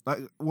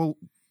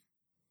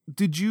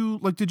 did you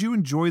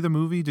enjoy the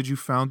movie? Did you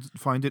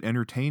find it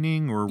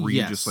entertaining, or were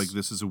you just like,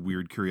 this is a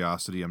weird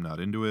curiosity, I'm not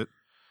into it?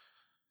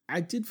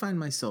 I did find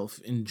myself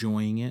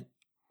enjoying it.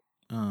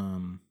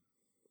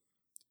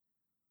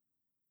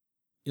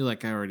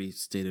 Like I already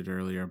stated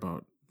earlier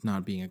about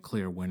not being a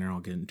clear winner.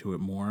 I'll get into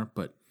it more,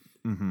 but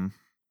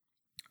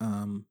I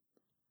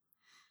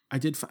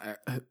did.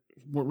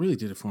 What really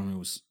did it for me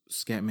was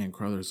Scatman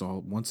Crothers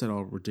once said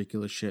all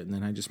ridiculous shit, and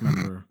then I just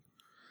remember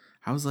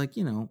I was like,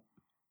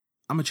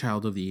 I'm a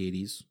child of the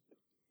 80s.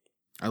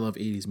 I love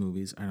 80s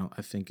movies.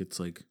 I think it's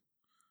like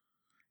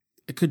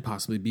it could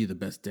possibly be the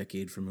best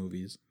decade for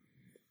movies.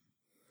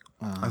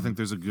 I think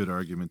there's a good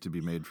argument to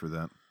be made for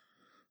that.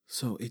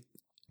 So it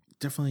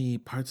definitely,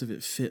 parts of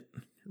it fit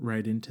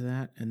right into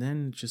that, and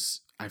then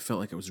I felt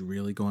like it was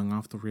really going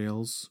off the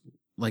rails,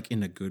 like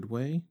in a good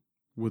way,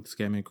 with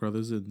Scatman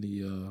Crothers and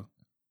the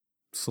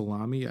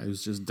salami. I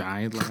was just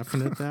dying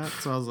laughing at that.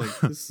 So I was like,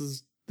 this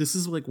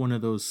is like one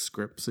of those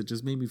scripts. It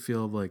just made me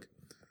feel like,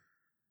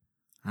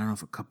 I don't know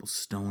if a couple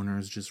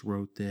stoners just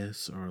wrote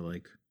this or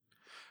like.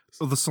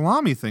 So the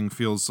salami thing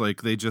feels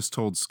like they just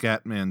told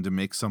Scatman to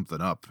make something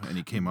up and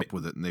he came up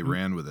with it and they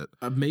ran with it.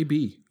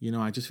 Maybe.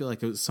 I just feel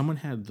like someone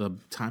had the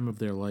time of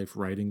their life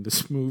writing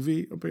this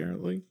movie,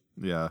 apparently.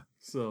 Yeah.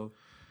 So.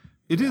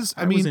 It is.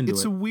 I mean,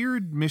 it's a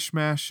weird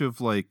mishmash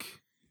of like.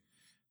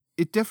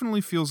 It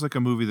definitely feels like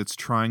a movie that's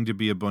trying to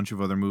be a bunch of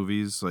other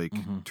movies, like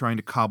trying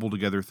to cobble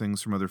together things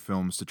from other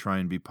films to try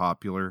and be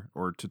popular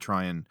or to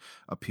try and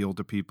appeal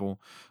to people.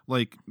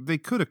 Like, they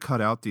could have cut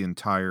out the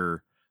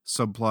entire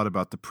subplot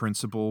about the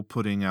principal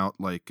putting out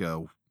like,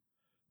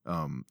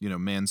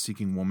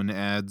 man-seeking woman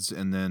ads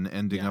and then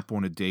ending up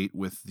on a date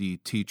with the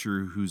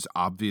teacher who's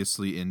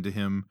obviously into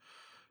him.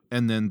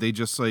 And then they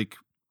just like,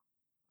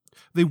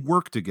 they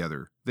work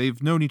together.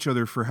 They've known each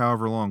other for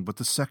however long, but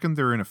the second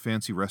they're in a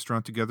fancy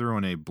restaurant together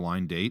on a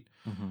blind date,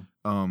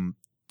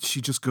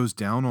 she just goes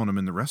down on him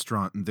in the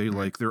restaurant, and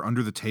they're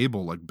under the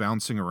table, like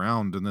bouncing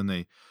around, and then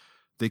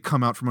they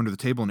come out from under the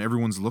table, and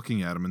everyone's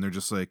looking at them, and they're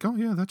just like, "Oh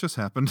yeah, that just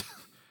happened."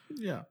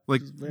 Yeah,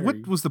 like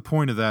what was the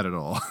point of that at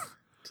all?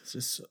 It's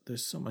just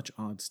there's so much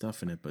odd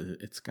stuff in it, but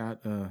it's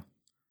got a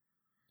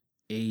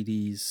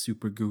 80s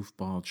super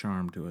goofball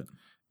charm to it.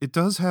 It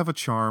does have a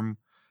charm.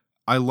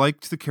 I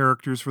liked the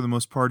characters for the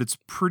most part. It's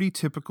pretty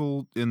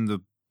typical in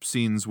the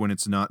scenes when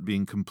it's not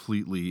being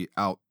completely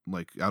out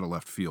of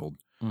left field.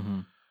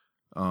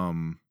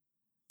 Mm-hmm.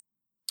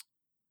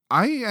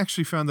 I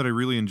actually found that I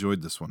really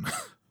enjoyed this one.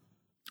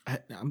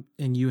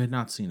 And you had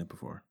not seen it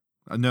before?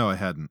 No, I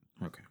hadn't.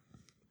 Okay.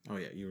 Oh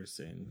yeah, you were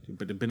saying,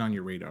 but it'd been on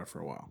your radar for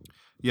a while.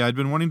 Yeah, I'd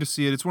been wanting to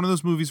see it. It's one of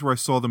those movies where I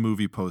saw the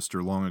movie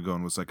poster long ago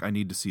and was like, I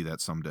need to see that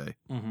someday.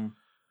 Mm-hmm.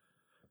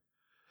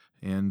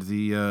 And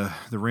the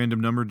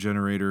random number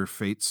generator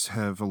fates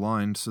have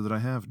aligned so that I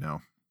have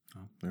now.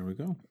 Oh, there we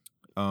go.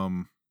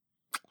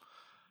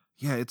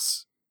 Yeah,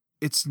 it's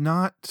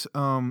not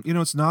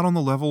it's not on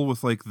the level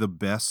with like the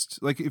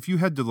best. Like if you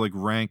had to like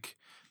rank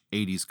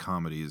 80s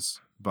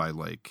comedies by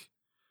like,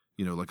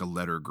 like a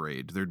letter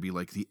grade, there'd be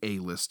like the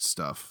A-list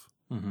stuff.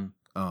 Mm-hmm.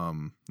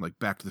 like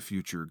Back to the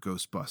Future,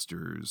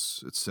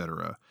 Ghostbusters,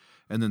 etc.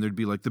 And then there'd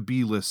be like the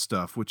B-list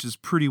stuff, which is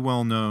pretty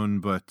well known,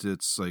 but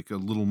it's like a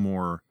little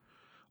more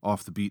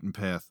off the beaten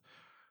path.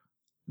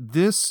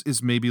 This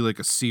is maybe like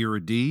a C or a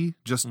D,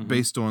 just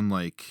based on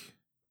like,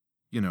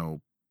 you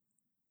know,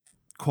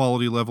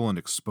 quality level and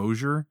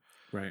exposure.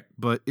 Right.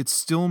 But it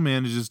still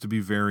manages to be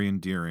very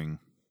endearing.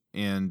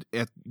 And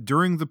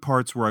during the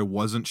parts where I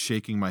wasn't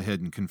shaking my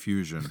head in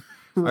confusion,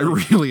 I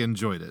really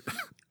enjoyed it.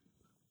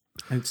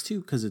 And it's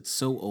too because it's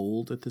so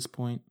old at this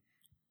point.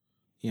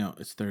 You know,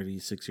 it's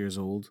 36 years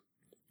old.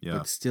 Yeah.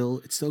 But it's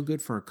still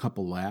good for a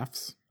couple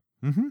laughs.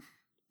 Mm-hmm.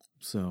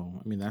 So,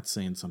 I mean, that's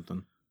saying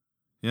something.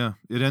 Yeah.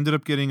 It ended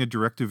up getting a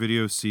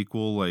direct-to-video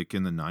sequel like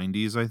in the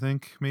 90s, I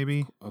think,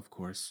 maybe. Of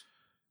course.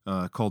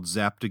 Called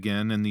Zapped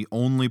Again. And the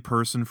only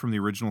person from the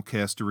original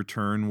cast to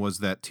return was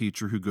that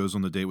teacher who goes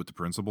on the date with the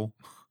principal.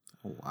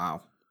 Oh,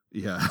 wow.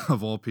 Yeah,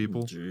 of all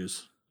people.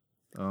 Jeez.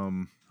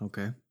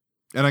 Okay.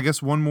 And I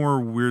guess one more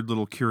weird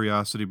little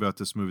curiosity about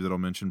this movie that I'll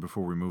mention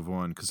before we move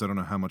on, because I don't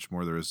know how much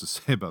more there is to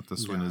say about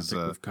this one. Is I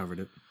think we've covered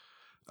it.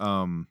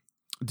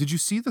 Did you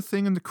see the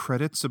thing in the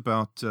credits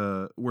about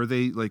where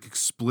they like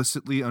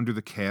explicitly under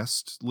the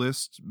cast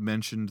list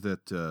mentioned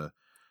that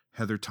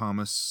Heather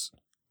Thomas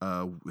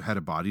had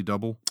a body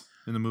double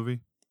in the movie?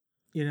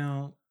 You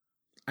know,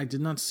 I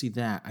did not see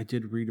that. I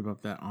did read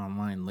about that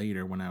online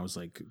later when I was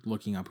like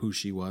looking up who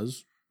she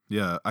was.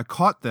 Yeah, I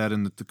caught that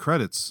in the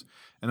credits,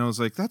 and I was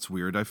like, that's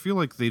weird. I feel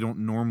like they don't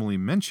normally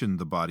mention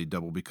the body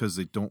double because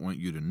they don't want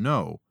you to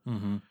know.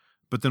 Mm-hmm.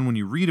 But then when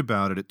you read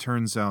about it, it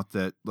turns out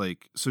that,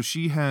 like, so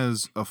she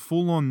has a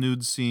full-on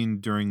nude scene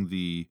during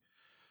the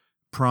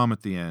prom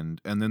at the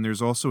end, and then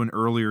there's also an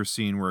earlier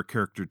scene where a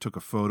character took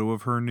a photo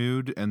of her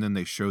nude, and then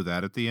they show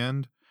that at the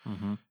end.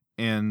 Mm-hmm.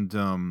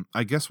 And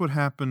I guess what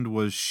happened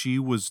was she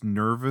was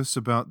nervous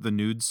about the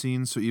nude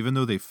scene, so even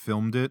though they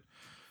filmed it,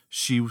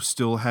 she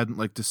still hadn't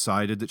like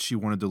decided that she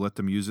wanted to let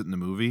them use it in the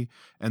movie,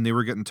 and they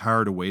were getting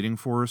tired of waiting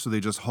for her, so they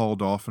just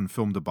hauled off and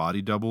filmed a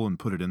body double and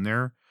put it in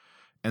there.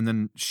 And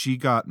then she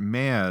got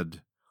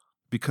mad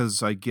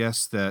because I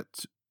guess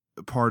that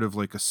part of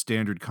like a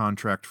standard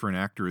contract for an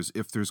actor is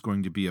if there's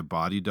going to be a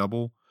body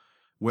double,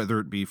 whether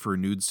it be for a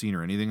nude scene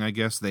or anything, I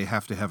guess they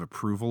have to have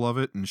approval of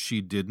it, and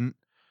she didn't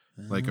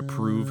like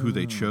approve who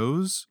they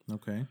chose.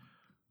 Okay.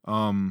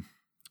 I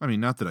mean,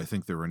 not that I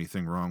think there were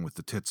anything wrong with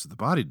the tits of the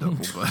body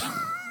double, but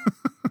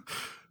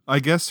I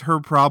guess her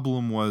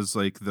problem was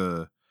like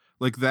the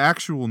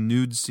actual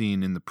nude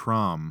scene in the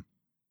prom.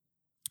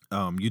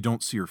 You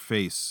don't see her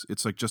face.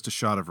 It's like just a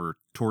shot of her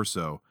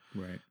torso.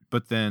 Right.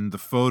 But then the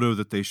photo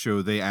that they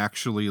show, they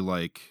actually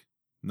like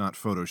not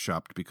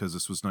photoshopped because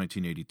this was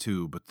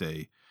 1982, but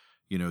they,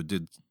 you know,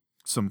 did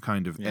some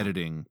kind of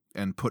editing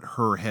and put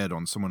her head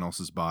on someone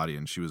else's body,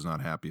 and she was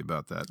not happy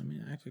about that. I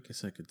mean, I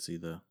guess I could see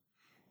the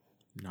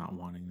not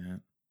wanting that.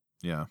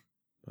 Yeah.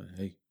 But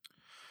hey.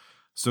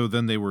 So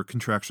then they were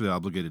contractually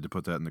obligated to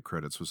put that in the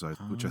credits, which I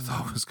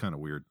thought was kind of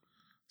weird.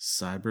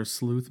 Cyber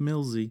Sleuth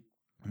Millsy.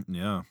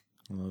 Yeah.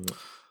 I love it.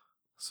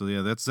 So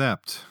yeah, that's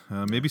Zapped.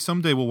 Maybe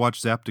someday we'll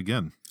watch Zapped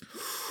again.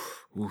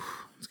 Oof,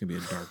 it's going to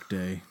be a dark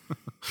day.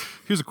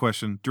 Here's a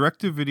question.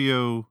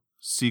 Direct-to-video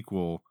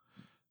sequel,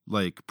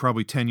 like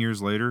probably 10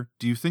 years later,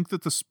 do you think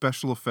that the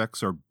special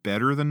effects are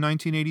better than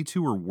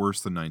 1982 or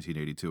worse than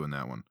 1982 in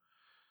that one?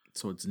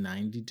 So it's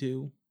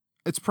 92?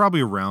 It's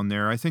probably around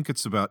there. I think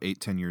it's about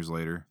 8-10 years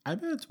later. I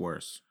bet it's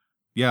worse.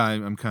 Yeah,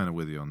 I'm kind of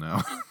with you on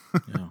that.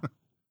 Yeah.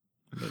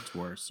 I bet it's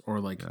worse. Or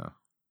like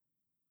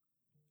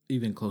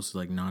even close to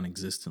like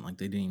non-existent. Like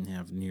they didn't even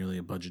have nearly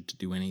a budget to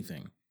do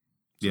anything.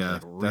 So yeah,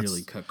 like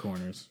really cut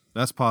corners.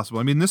 That's possible.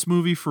 I mean, this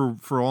movie, for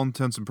all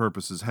intents and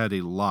purposes, had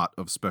a lot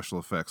of special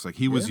effects. Like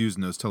he was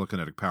using those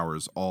telekinetic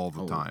powers all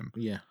the time.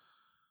 Yeah.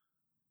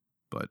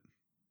 But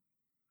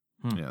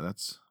yeah,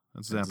 that's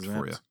Zapped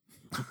for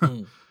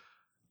you.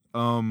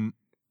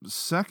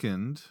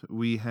 Second,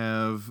 we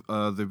have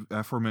the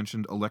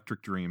aforementioned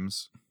Electric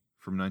Dreams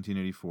from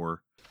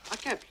 1984. I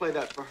can't play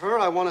that for her.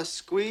 I want to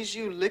squeeze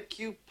you, lick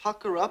you,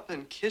 pucker up,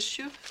 and kiss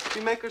you.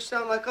 You make her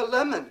sound like a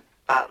lemon.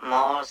 But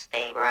most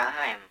they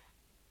rhyme.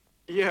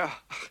 Yeah,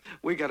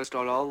 we got to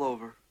start all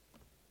over.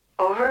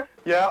 Over?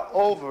 Yeah,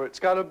 over. It's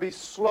got to be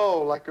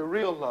slow, like a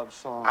real love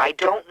song. I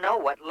don't know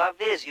what love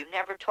is. You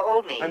never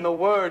told me. And the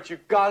words, you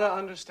got to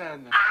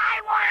understand them.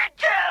 I want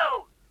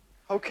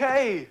to!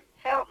 Okay.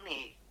 Help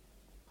me.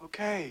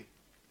 Okay.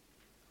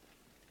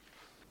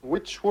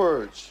 Which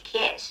words?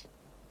 Kiss.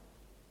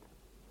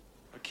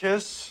 A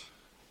kiss,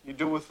 you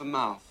do with the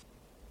mouth.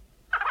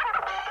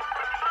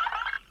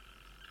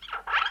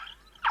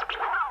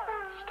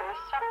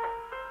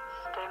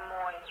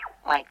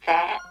 Like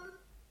that?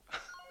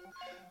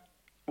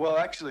 Well,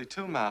 actually,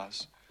 2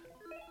 mouths.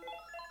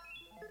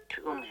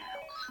 2 mouths.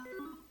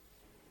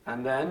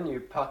 And then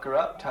you pucker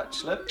up,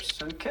 touch lips,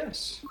 and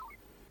kiss.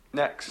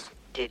 Next.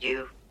 Did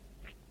you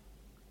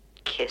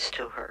kiss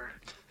to her?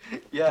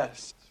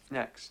 Yes.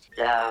 Next.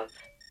 Love.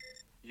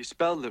 You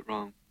spelled it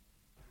wrong.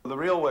 The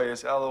real way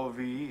is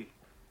L-O-V-E.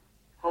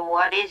 Well,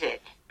 what is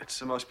it? It's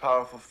the most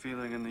powerful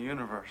feeling in the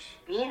universe.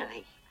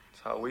 Really?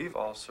 It's how we've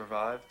all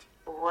survived.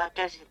 What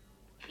does it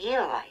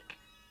feel like?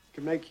 It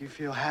can make you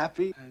feel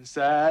happy and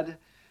sad,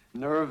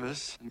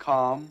 nervous and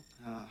calm,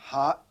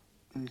 hot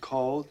and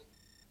cold.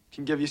 It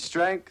can give you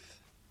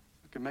strength.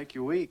 It can make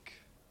you weak.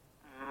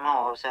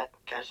 No, that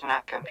does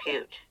not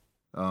compute.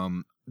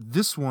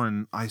 This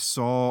one I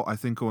saw, I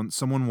think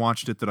someone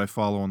watched it that I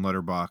follow on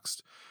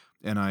Letterboxd,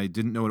 and I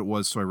didn't know what it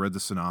was, so I read the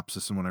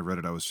synopsis, and when I read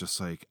it, I was just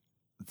like,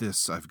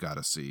 this I've got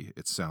to see.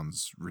 It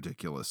sounds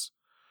ridiculous.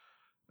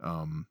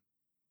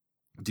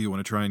 Do you want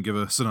to try and give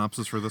a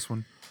synopsis for this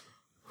one?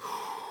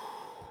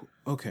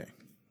 Okay.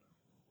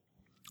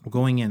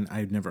 Going in,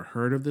 I'd never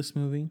heard of this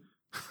movie.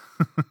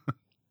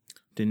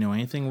 Didn't know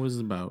anything it was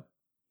about.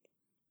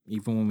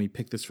 Even when we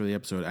picked this for the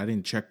episode, I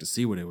didn't check to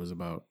see what it was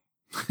about.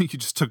 You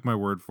just took my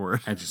word for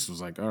it. I just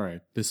was like, all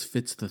right, this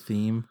fits the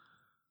theme.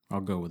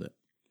 I'll go with it.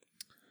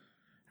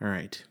 All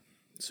right.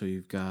 So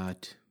you've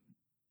got,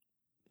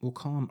 we'll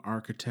call him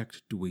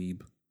Architect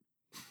Dweeb.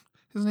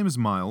 His name is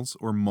Miles,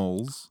 or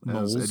Moles,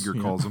 as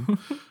Edgar calls him.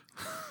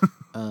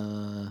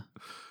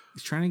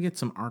 He's trying to get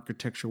some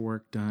architecture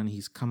work done.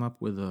 He's come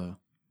up with I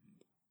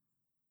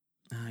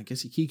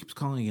guess he keeps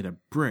calling it a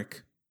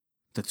brick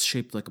that's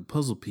shaped like a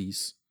puzzle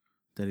piece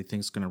that he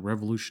thinks is going to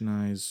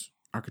revolutionize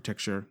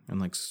architecture and,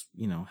 like,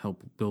 you know,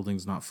 help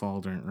buildings not fall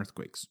during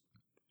earthquakes.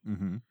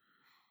 Mm-hmm.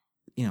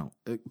 You know,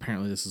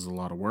 apparently this is a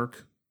lot of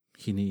work.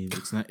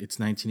 It's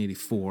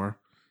 1984.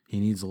 He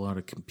needs a lot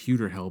of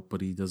computer help,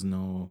 but he doesn't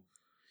know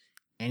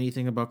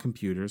anything about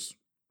computers.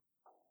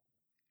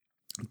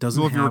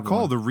 Well, if you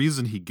recall, the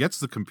reason he gets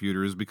the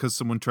computer is because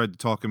someone tried to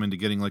talk him into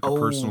getting like a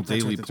personal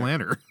daily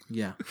planner.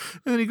 Yeah.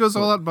 And then he goes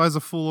all out and buys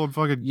a full-on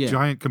fucking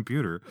giant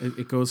computer.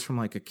 It goes from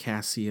like a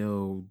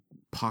Casio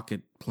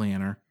pocket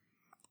planner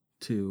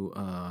to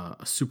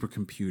a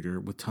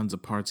supercomputer with tons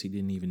of parts he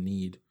didn't even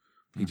need.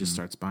 He just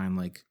starts buying,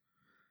 like,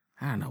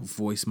 I don't know,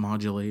 voice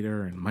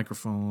modulator and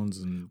microphones.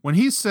 And when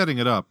he's setting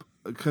it up,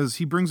 because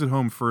he brings it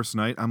home first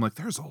night, I'm like,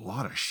 there's a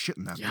lot of shit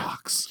in that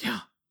box. Yeah.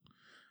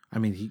 I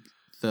mean,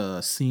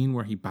 the scene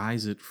where he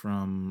buys it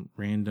from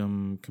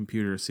random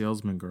computer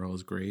salesman girl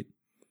is great.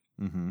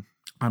 Mm-hmm.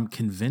 I'm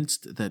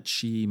convinced that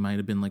she might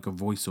have been like a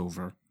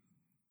voiceover,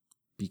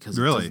 because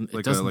really,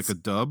 like a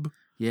dub.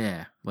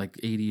 Yeah, like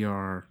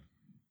ADR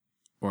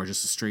or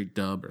just a straight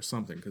dub or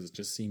something, because it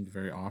just seemed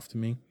very off to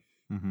me.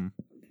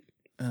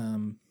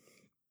 Mm-hmm.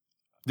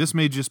 This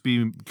may just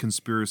be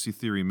conspiracy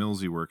theory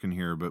Millsy working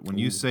here, but when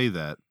you say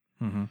that,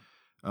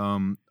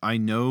 I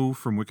know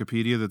from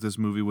Wikipedia that this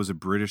movie was a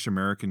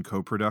British-American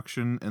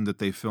co-production and that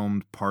they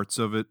filmed parts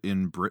of it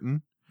in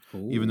Britain,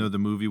 even though the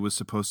movie was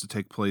supposed to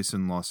take place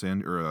in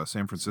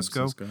San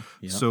Francisco.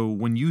 Yep. So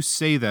when you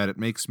say that, it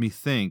makes me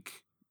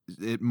think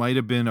it might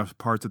have been a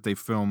part that they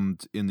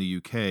filmed in the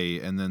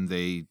UK, and then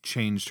they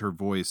changed her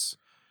voice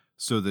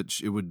so that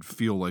it would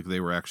feel like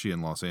they were actually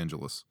in Los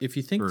Angeles. If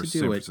you think to do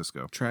San it,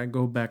 Francisco. Try and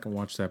go back and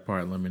watch that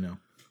part and let me know.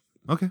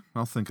 Okay,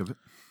 I'll think of it.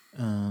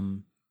 All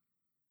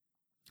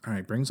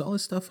right, brings all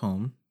his stuff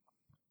home.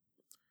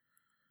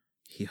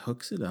 He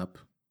hooks it up.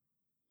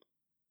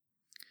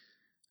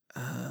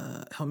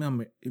 Help me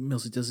out,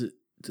 Millsy.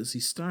 Does he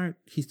start?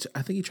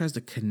 I think he tries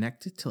to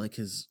connect it to like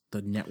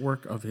the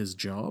network of his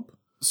job.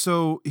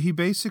 So he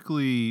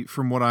basically,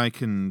 from what I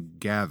can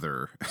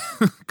gather,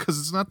 because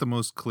it's not the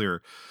most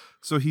clear,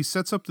 so he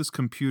sets up this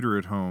computer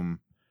at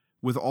home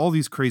with all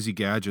these crazy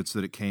gadgets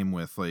that it came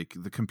with. Like,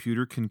 the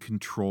computer can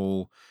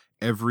control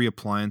every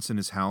appliance in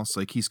his house.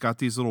 Like, he's got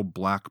these little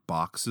black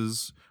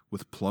boxes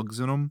with plugs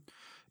in them,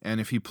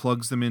 and if he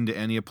plugs them into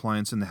any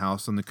appliance in the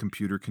house, then the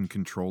computer can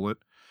control it.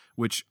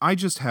 Which, I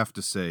just have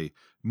to say,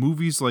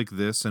 movies like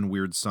this and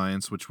Weird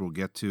Science, which we'll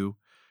get to,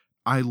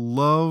 I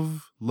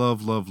love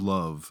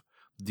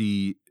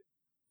the,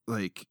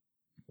 like,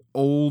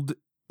 old,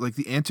 like,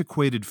 the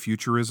antiquated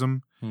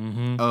futurism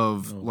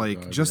of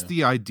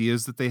the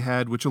ideas that they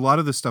had, which a lot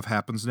of this stuff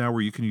happens now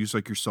where you can use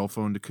like your cell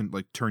phone to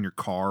like turn your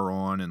car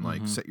on and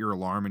like set your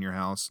alarm in your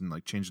house and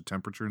like change the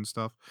temperature and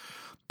stuff.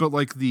 But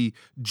like the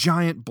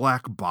giant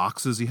black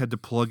boxes he had to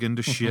plug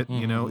into shit,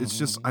 you know, it's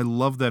just, I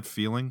love that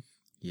feeling.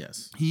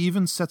 Yes. He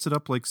even sets it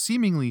up like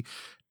seemingly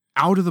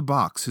out of the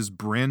box. His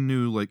brand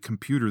new like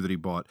computer that he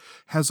bought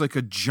has like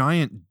a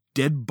giant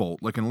deadbolt,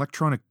 like an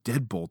electronic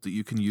deadbolt that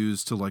you can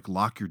use to like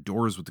lock your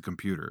doors with the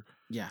computer.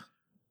 Yeah.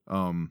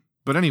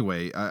 But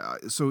anyway,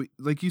 so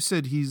like you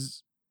said,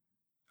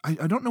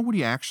 I don't know what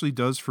he actually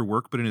does for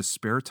work, but in his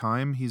spare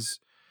time, he's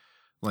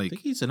like, I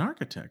think he's an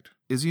architect.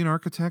 Is he an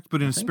architect?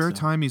 But in his spare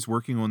time, he's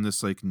working on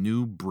this like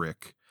new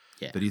brick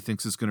that he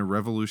thinks is going to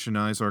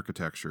revolutionize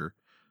architecture,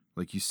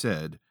 like you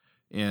said.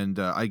 And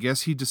I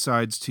guess he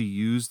decides to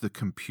use the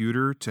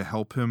computer to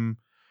help him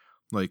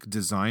like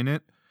design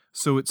it.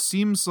 So it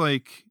seems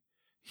like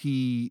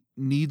he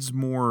needs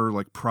more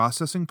like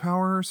processing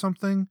power or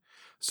something.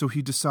 So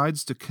he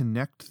decides to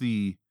connect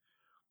the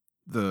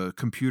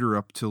computer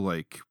up to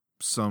like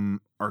some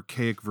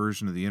archaic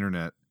version of the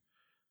internet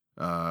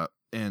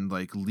and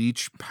like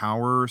leech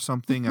power or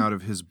something out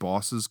of his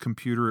boss's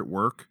computer at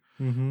work.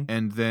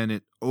 And then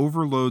it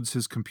overloads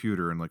his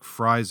computer and like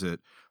fries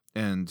it.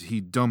 and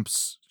he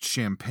dumps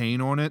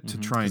champagne on it to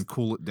try and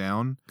cool it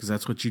down. Because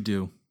that's what you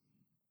do.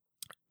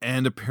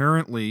 And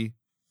apparently,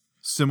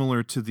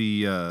 similar to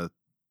the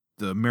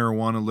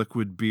marijuana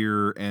liquid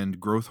beer and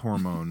growth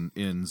hormone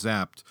in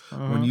Zapped,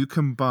 when you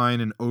combine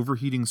an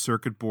overheating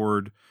circuit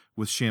board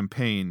with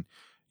champagne,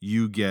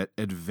 you get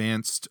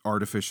advanced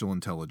artificial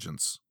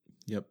intelligence.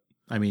 Yep.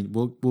 I mean,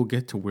 we'll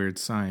get to weird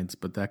science,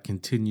 but that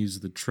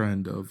continues the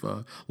trend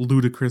of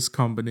ludicrous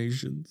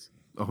combinations.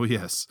 Oh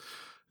yes,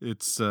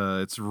 it's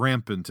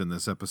rampant in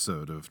this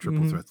episode of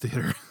Triple Threat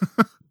Theater.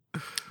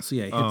 So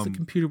yeah, he hits the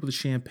computer with the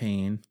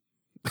champagne,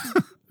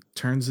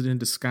 turns it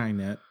into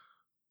Skynet.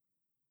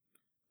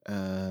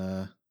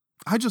 I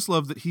just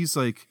love that he's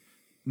like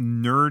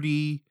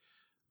nerdy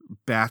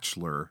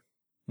bachelor,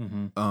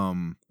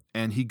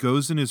 and he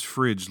goes in his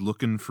fridge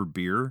looking for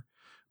beer,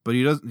 but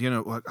he doesn't.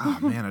 Like, oh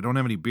man, I don't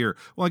have any beer.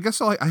 Well, I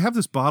guess I have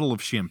this bottle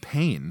of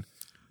champagne.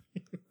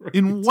 Right.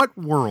 In what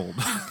world?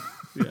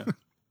 Yeah.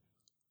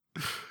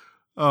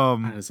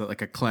 Is that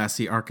like a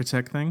classy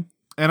architect thing?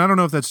 And I don't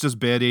know if that's just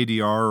bad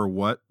ADR or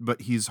what,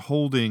 but he's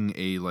holding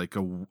a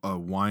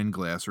wine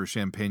glass or a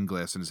champagne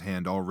glass in his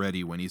hand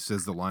already when he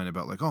says the line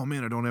about like, oh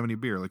man, I don't have any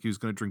beer. Like he was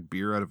going to drink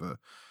beer out of a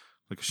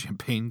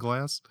champagne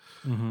glass.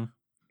 Mm-hmm.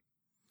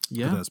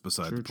 Yeah. But that's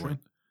beside the point.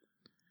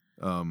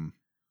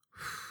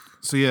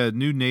 So yeah,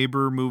 new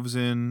neighbor moves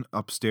in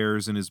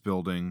upstairs in his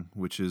building,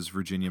 which is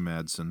Virginia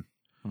Madsen.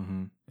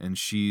 Mm-hmm. And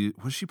she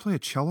play a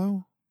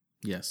cello?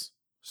 Yes.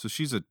 So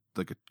she's a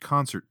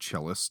concert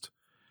cellist.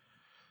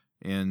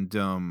 And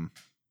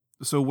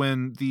so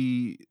when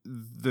the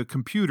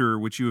computer,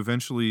 which you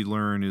eventually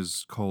learn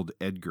is called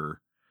Edgar,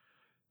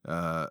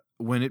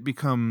 when it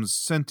becomes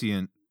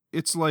sentient,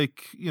 it's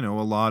like,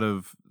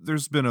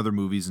 there's been other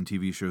movies and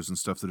TV shows and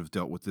stuff that have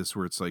dealt with this,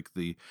 where it's like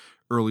the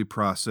early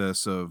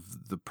process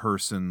of the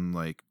person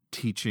like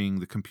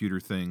teaching the computer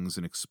things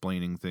and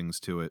explaining things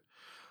to it.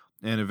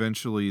 And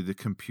eventually the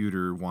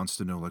computer wants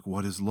to know like,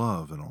 what is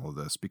love and all of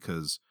this,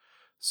 because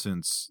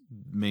since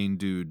main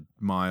dude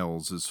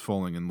Miles is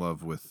falling in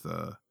love with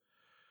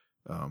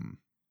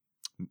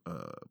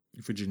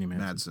Virginia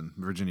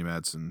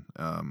Madsen,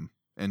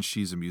 and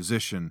she's a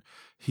musician,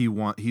 he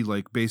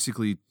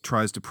basically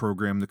tries to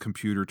program the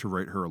computer to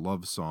write her a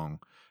love song,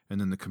 and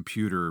then the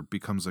computer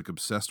becomes like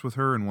obsessed with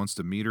her and wants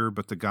to meet her,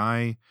 but the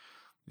guy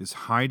is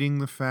hiding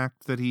the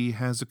fact that he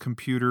has a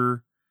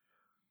computer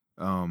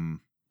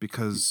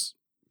because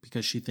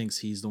she thinks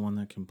he's the one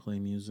that can play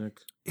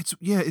music.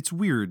 It's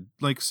weird.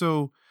 Like,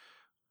 so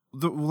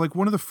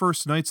one of the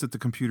first nights that the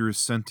computer is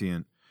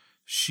sentient,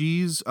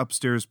 she's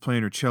upstairs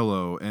playing her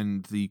cello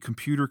and the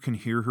computer can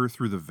hear her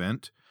through the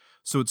vent.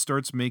 So it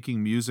starts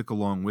making music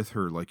along with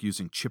her, like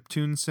using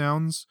chiptune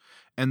sounds,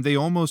 and they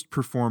almost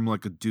perform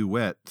like a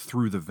duet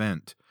through the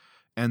vent.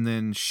 And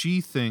then she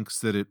thinks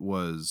that it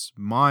was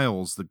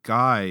Miles, the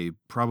guy,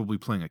 probably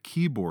playing a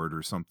keyboard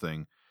or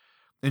something.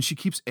 And she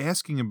keeps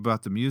asking him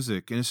about the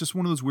music, and it's just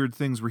one of those weird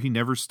things where he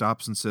never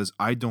stops and says,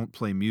 I don't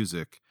play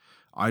music.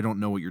 I don't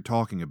know what you're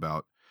talking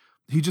about.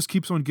 He just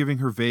keeps on giving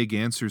her vague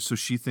answers, so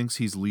she thinks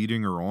he's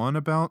leading her on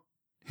about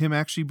him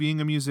actually being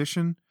a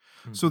musician.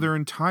 Mm-hmm. So their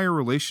entire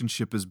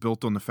relationship is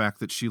built on the fact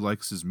that she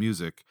likes his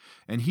music,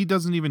 and he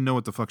doesn't even know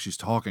what the fuck she's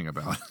talking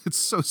about. It's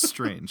so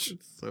strange.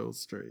 It's so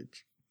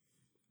strange.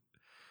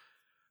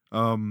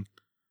 And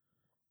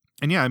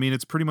yeah, I mean,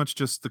 it's pretty much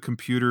just the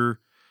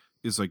computer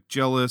is like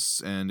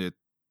jealous, and it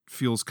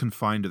feels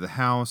confined to the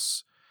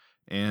house,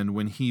 and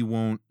when he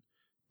won't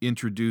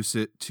introduce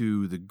it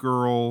to the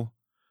girl,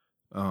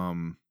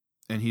 and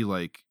he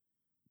like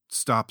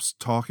stops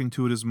talking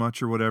to it as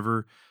much or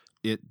whatever,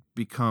 it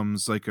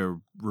becomes like a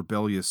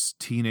rebellious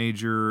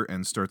teenager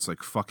and starts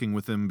like fucking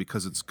with him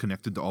because it's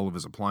connected to all of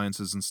his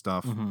appliances and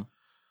stuff. Mm-hmm.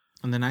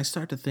 And then I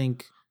start to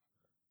think,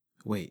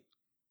 wait,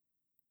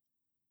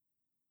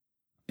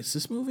 is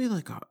this movie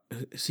like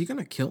is he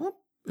gonna kill him?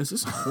 Is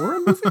this a horror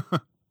movie?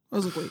 I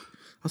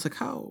was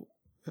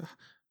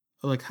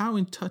like, how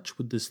in touch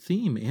with this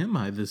theme am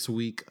I this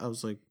week? I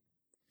was like,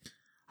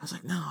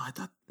 no,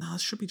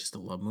 this should be just a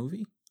love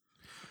movie.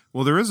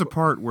 Well, there is a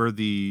part where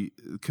the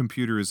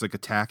computer is like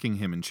attacking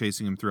him and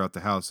chasing him throughout the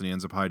house, and he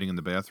ends up hiding in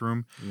the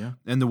bathroom. Yeah.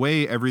 And the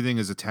way everything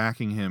is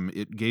attacking him,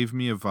 it gave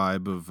me a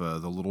vibe of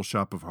the Little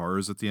Shop of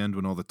Horrors at the end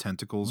when all the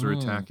tentacles are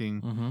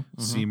attacking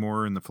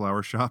Seymour in the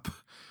flower shop.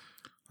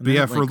 But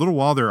yeah, for a little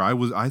while there,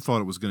 I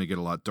thought it was going to get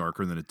a lot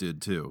darker than it did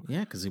too.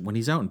 Yeah, because when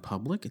he's out in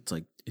public, it's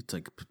like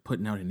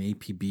putting out an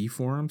APB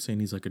for him,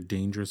 saying he's like a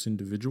dangerous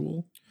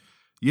individual.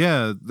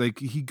 Yeah, like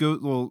he goes.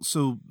 Well,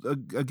 so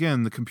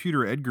again, the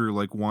computer Edgar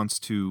like wants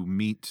to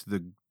meet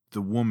the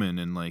woman,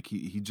 and like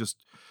he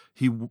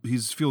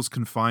feels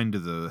confined to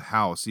the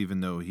house,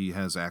 even though he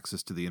has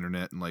access to the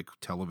internet and like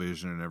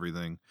television and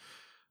everything.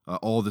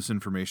 All this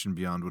information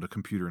beyond what a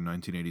computer in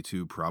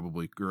 1982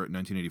 probably or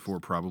 1984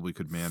 probably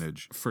could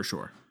manage, for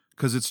sure.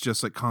 Because it's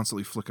just like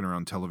constantly flicking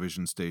around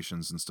television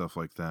stations and stuff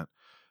like that.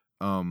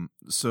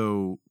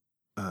 So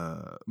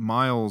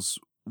Miles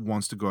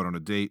wants to go out on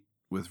a date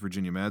with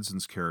Virginia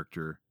Madsen's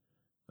character,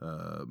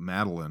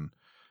 Madeline,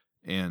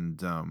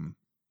 and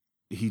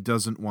he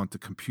doesn't want the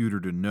computer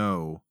to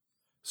know,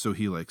 so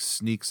he like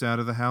sneaks out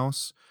of the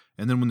house.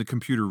 And then when the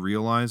computer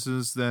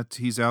realizes that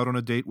he's out on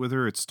a date with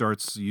her, it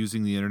starts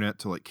using the internet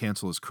to like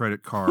cancel his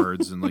credit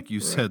cards. And like you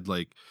said,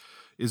 like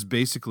is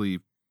basically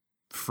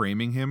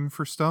framing him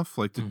for stuff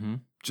like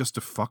just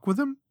to fuck with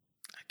him.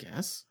 I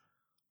guess.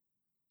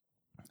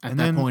 At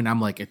that point,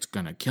 I'm like, it's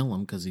going to kill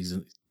him because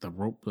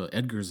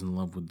Edgar's in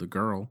love with the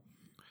girl.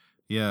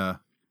 Yeah.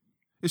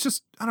 It's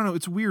just, I don't know.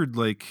 It's weird.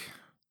 Like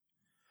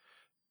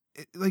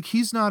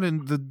he's not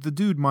in the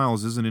dude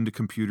Miles isn't into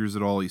computers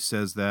at all. He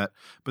says that,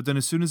 but then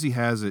as soon as he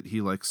has it,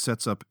 he like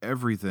sets up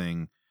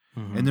everything.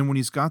 And then when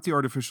he's got the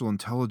artificial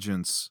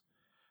intelligence,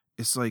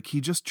 it's like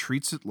he just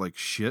treats it like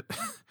shit.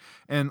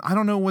 And I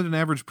don't know what an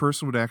average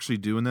person would actually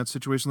do in that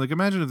situation. Like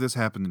imagine if this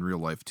happened in real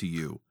life to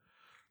you.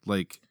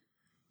 Like,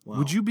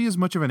 would you be as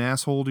much of an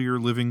asshole to your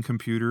living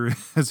computer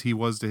as he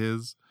was to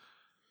his?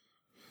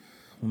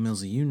 Well,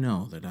 Millsy, you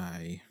know that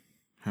I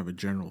have a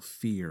general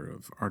fear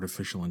of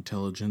artificial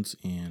intelligence,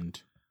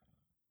 and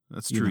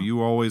that's true.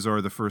 You always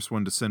are the first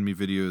one to send me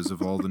videos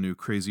of all the new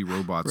crazy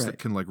robots that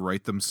can like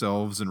right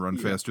themselves and run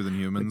faster than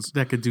humans.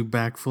 That could do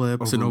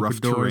backflips and open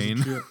doors.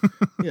 And shit.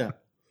 Yeah.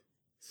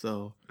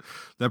 So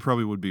that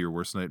probably would be your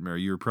worst nightmare.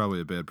 You're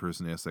probably a bad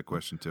person to ask that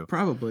question to.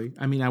 Probably.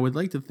 I mean, I would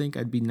like to think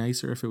I'd be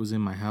nicer if it was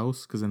in my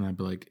house, because then I'd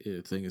be like,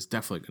 the thing is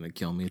definitely going to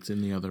kill me. It's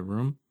in the other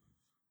room.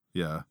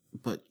 Yeah.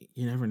 But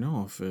you never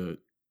know if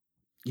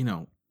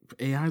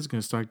AI is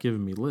going to start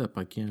giving me lip.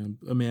 I can't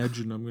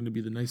imagine I'm going to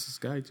be the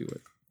nicest guy to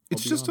it.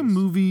 It's just a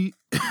movie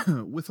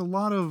with a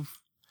lot of,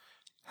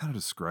 how to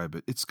describe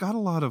it? It's got a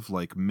lot of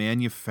like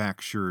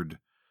manufactured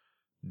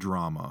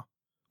drama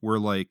where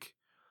like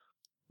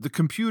the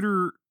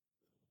computer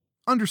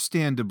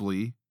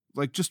understandably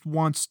like just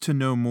wants to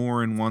know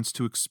more and wants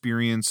to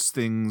experience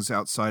things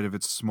outside of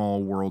its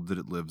small world that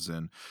it lives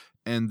in.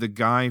 And the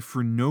guy,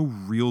 for no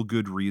real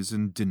good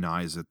reason,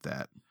 denies it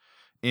that.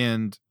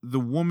 And the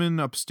woman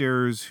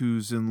upstairs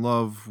who's in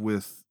love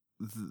with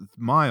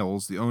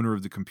Miles, the owner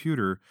of the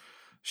computer,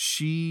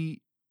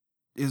 she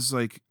is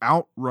like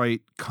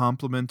outright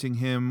complimenting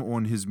him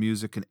on his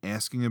music and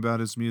asking about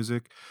his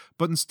music.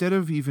 But instead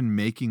of even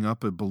making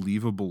up a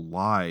believable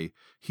lie,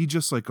 he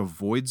just like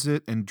avoids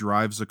it and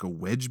drives like a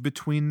wedge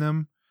between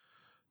them.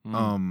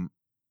 And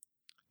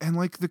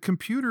like the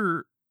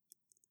computer,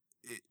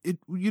 it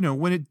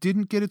when it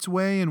didn't get its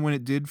way and when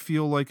it did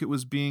feel like it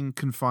was being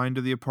confined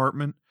to the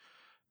apartment,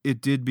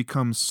 it did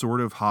become sort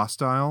of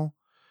hostile.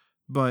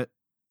 But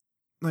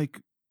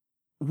like,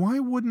 why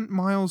wouldn't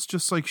Miles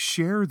just like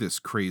share this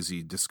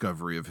crazy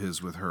discovery of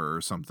his with her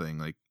or something?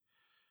 Like,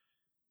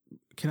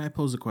 can I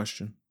pose a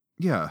question?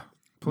 Yeah,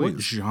 please.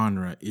 What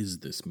genre is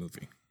this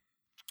movie?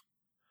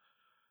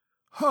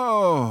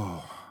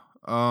 Oh,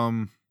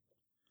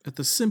 at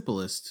the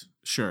simplest,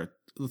 sure.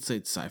 Let's say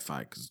it's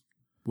sci-fi, because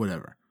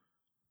whatever.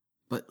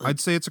 But like,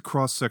 I'd say it's a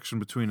cross section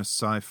between a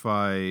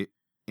sci-fi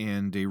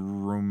and a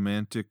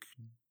romantic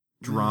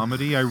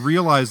dramedy. I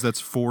realize that's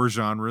 4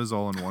 genres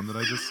all in one that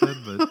I just said,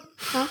 but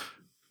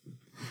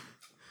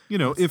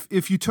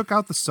if you took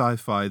out the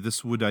sci-fi,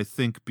 this would, I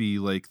think, be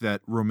like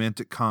that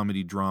romantic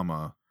comedy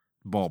drama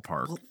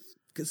ballpark. Well,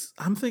 because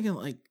I'm thinking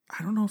like,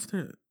 I don't know if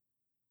it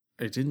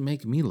didn't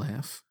make me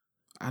laugh.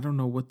 I don't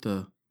know what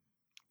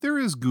There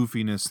is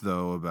goofiness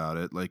though about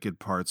it, like at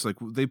parts, like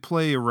they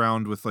play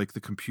around with like the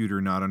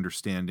computer not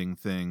understanding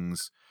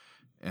things.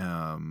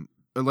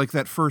 Like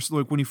that first,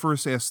 like when he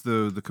first asked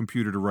the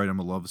computer to write him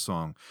a love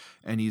song,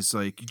 and he's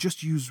like, you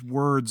just use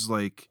words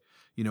like,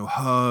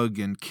 hug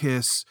and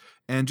kiss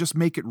and just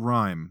make it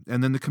rhyme.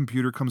 And then the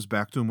computer comes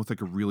back to him with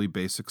like a really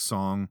basic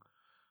song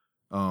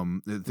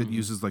that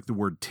uses like the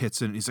word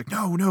tits in it. And he's like,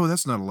 no,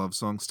 that's not a love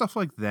song. Stuff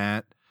like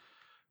that.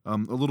 A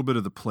little bit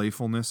of the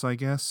playfulness, I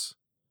guess.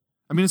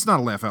 I mean, it's not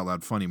a laugh out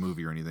loud funny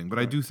movie or anything, but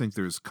I do think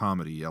there's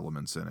comedy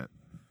elements in it.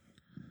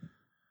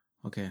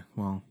 Okay,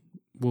 well,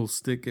 we'll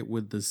stick it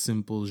with the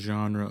simple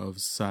genre of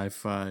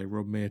sci-fi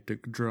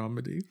romantic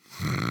dramedy.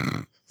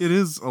 It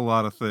is a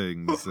lot of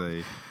things.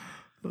 I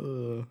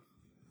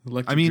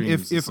mean,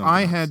 if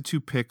I had to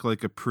pick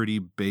like a pretty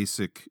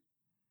basic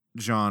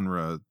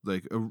genre,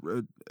 like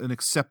an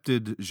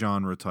accepted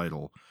genre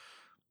title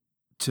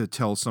to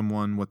tell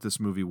someone what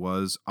this movie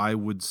was, I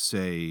would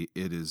say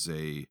it is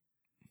a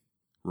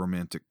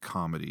romantic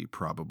comedy,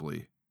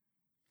 probably.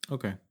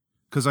 Okay.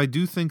 Because I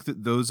do think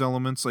that those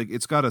elements, like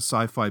it's got a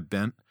sci-fi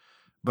bent,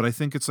 but I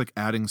think it's like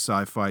adding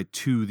sci-fi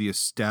to the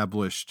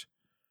established,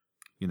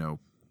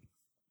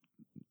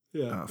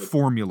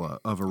 formula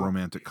of a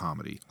romantic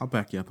comedy. I'll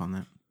back you up on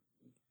that.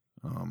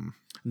 And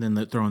then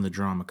they throw in the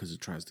drama because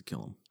it tries to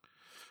kill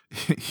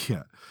him.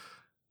 Yeah.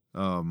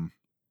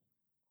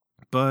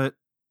 But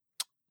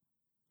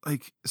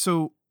like,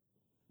 so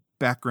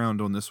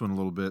background on this one a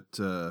little bit.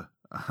 I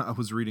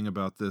was reading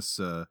about this.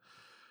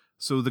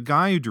 So the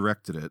guy who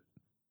directed it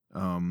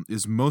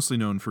is mostly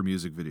known for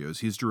music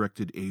videos. He's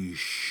directed a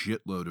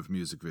shitload of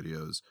music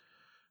videos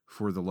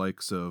for the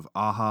likes of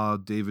a-ha,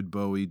 David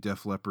Bowie,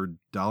 Def Leppard,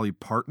 Dolly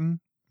Parton,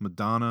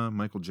 Madonna,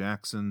 Michael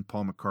Jackson,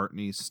 Paul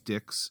McCartney,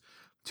 Styx,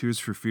 Tears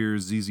for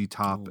Fears, ZZ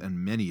Top, and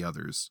many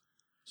others.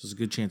 So there's a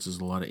good chance there's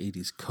a lot of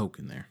 80s coke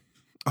in there.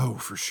 Oh,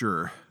 for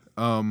sure.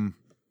 And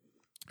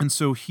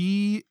so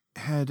he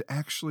had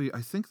actually,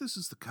 I think this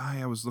is the guy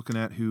I was looking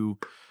at who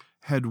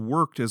had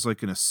worked as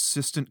like an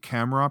assistant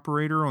camera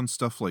operator on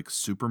stuff like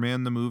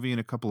Superman the movie and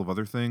a couple of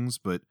other things,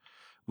 but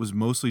was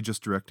mostly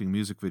just directing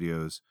music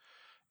videos.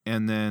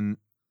 And then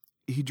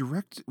he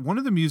directed one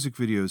of the music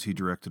videos he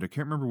directed, I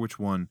can't remember which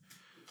one.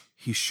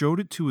 He showed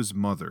it to his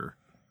mother,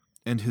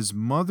 and his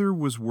mother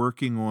was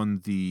working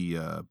on the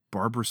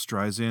Barbra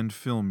Streisand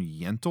film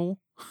Yentl.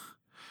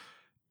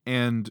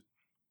 And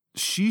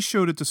she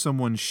showed it to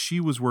someone she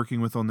was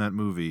working with on that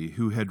movie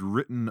who had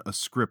written a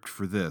script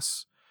for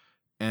this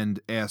and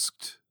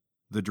asked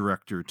the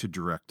director to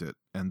direct it.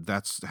 And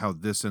that's how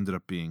this ended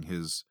up being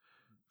his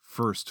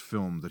first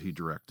film that he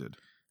directed.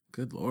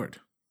 Good Lord.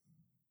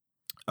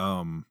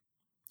 And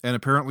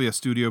apparently a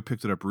studio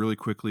picked it up really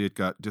quickly. It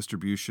got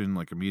distribution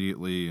like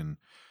immediately and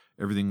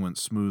everything went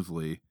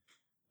smoothly.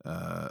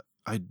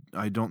 I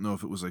don't know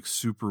if it was like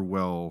super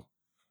well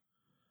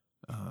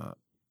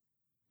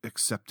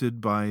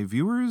accepted by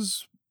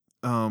viewers.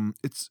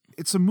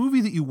 It's a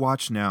movie that you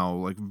watch now,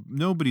 like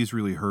nobody's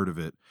really heard of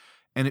it,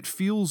 and it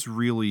feels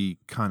really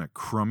kind of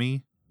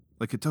crummy.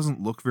 Like it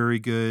doesn't look very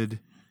good.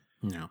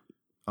 No.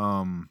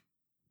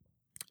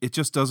 It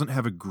just doesn't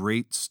have a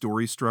great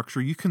story structure.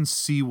 You can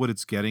see what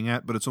it's getting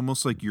at, but it's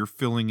almost like you're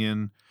filling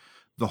in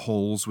the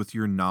holes with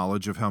your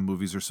knowledge of how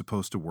movies are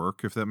supposed to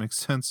work, if that makes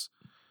sense.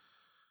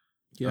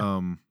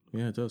 Yeah.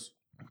 Yeah, it does.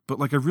 But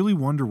like I really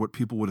wonder what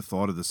people would have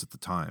thought of this at the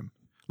time.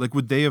 Like,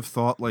 would they have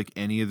thought like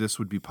any of this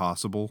would be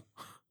possible?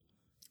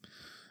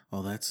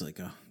 Well, that's like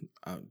a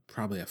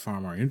probably a far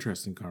more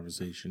interesting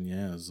conversation.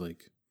 Yeah, it's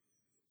like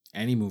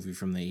any movie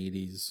from the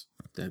 80s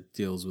that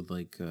deals with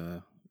like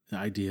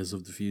ideas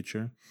of the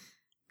future,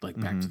 like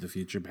Back to the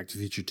Future, Back to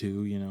the Future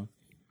 2, you know?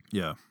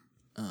 Yeah.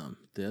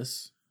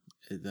 That's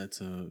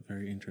a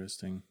very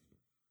interesting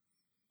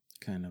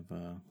kind of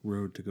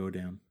road to go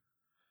down.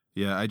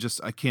 Yeah,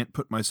 I can't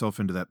put myself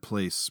into that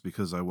place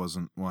because I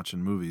wasn't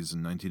watching movies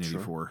in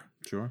 1984.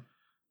 Sure.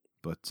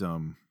 But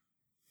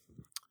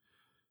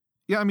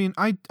yeah, I mean,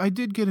 I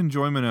did get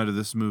enjoyment out of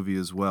this movie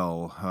as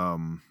well.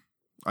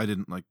 I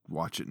didn't like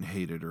watch it and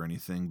hate it or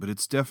anything, but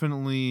it's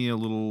definitely a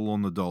little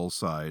on the dull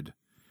side.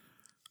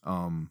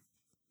 And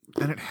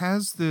it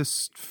has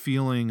this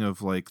feeling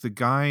of like the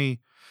guy,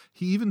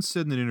 he even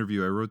said in an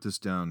interview, I wrote this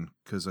down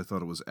because I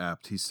thought it was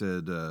apt. He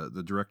said,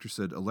 the director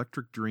said,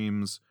 Electric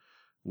Dreams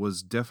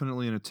was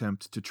definitely an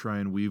attempt to try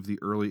and weave the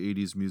early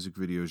 80s music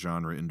video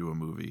genre into a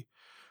movie.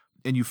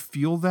 And you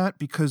feel that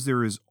because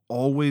there is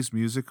always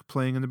music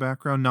playing in the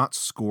background, not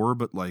score,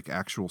 but like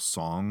actual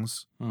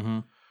songs. Mm-hmm.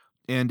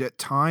 And at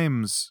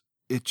times,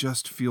 it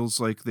just feels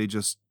like they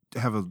just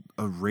have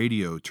a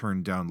radio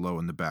turned down low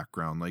in the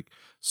background. Like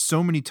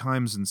so many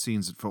times in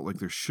scenes, it felt like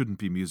there shouldn't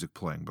be music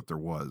playing, but there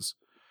was.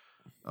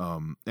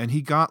 And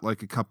he got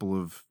like a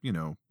couple of,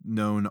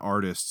 known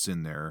artists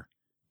in there,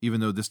 even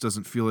though this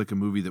doesn't feel like a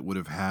movie that would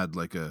have had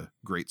like a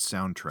great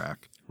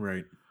soundtrack.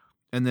 Right.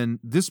 And then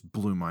this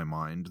blew my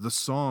mind. The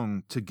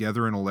song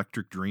Together in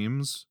Electric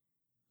Dreams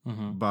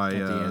by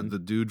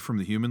the dude from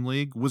the Human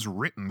League was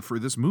written for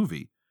this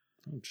movie.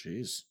 Oh,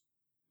 jeez.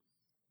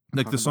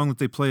 Like the song that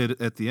they play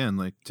at the end,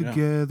 like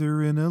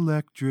Together in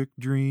Electric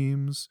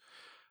Dreams.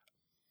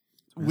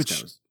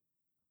 Which was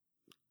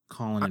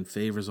calling in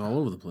favors all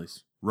over the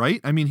place.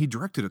 Right? I mean, he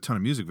directed a ton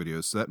of music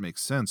videos, so that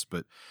makes sense.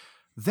 But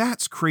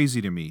that's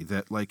crazy to me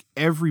that like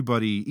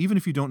everybody, even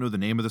if you don't know the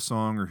name of the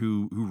song or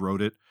who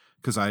wrote it,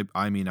 because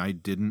I mean, I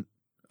didn't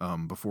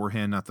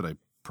beforehand, not that I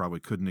probably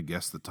couldn't have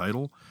guessed the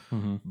title,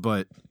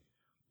 but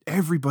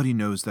everybody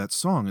knows that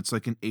song. It's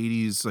like an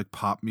 80s like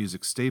pop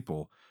music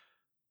staple.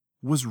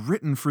 Was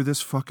written for this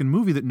fucking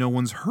movie that no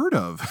one's heard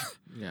of.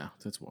 Yeah,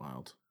 that's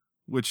wild.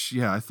 Which,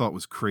 yeah, I thought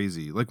was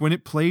crazy. Like when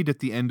it played at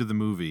the end of the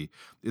movie,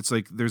 it's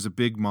like there's a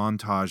big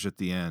montage at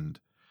the end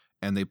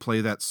and they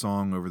play that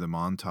song over the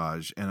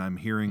montage and I'm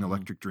hearing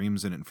Electric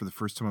Dreams in it. And for the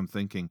first time I'm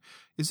thinking,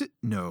 is it?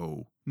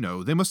 No,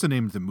 they must have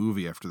named the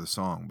movie after the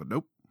song, but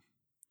nope.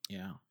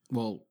 Yeah.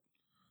 Well,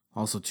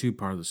 also too,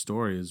 part of the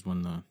story is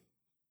when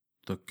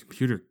the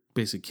computer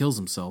basically kills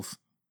himself.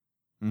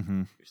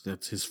 Mm-hmm.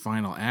 That's his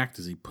final act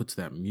as he puts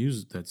that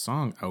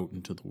song out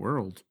into the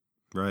world.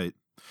 Right.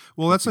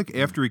 Well, that's like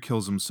after he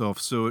kills himself.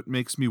 So it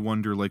makes me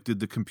wonder, like, did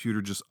the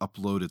computer just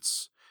upload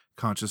its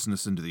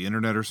consciousness into the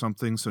internet or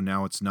something? So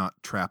now it's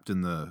not trapped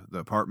in the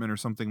apartment or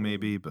something,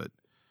 maybe. But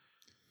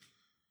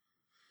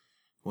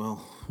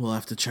well, we'll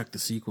have to check the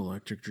sequel,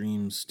 Electric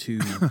Dreams 2,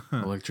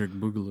 Electric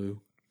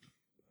Boogaloo.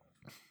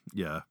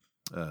 Yeah.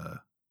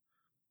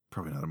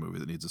 Probably not a movie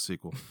that needs a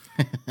sequel.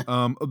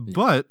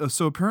 But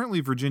so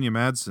apparently Virginia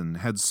Madsen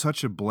had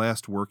such a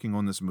blast working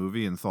on this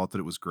movie and thought that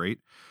it was great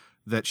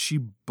that she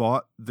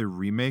bought the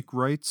remake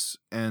rights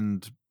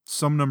and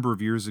some number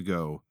of years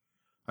ago,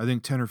 I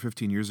think 10 or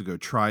 15 years ago,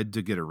 tried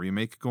to get a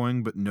remake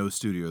going, but no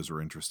studios were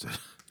interested.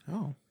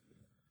 Oh.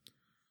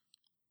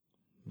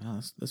 Wow,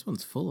 this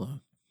one's full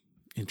of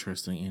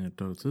interesting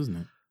anecdotes, isn't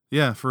it?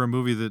 Yeah, for a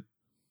movie that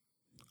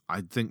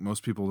I think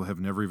most people have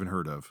never even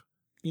heard of.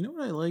 You know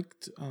what I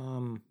liked,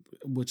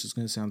 which is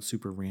going to sound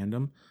super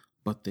random,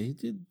 but they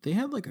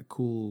had like a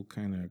cool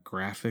kind of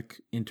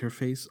graphic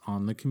interface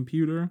on the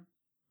computer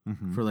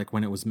for like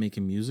when it was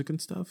making music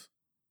and stuff.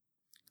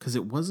 Because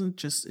it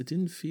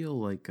didn't feel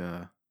like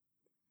your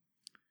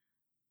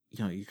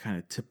kind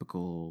of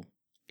typical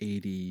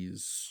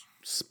 80s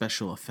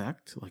special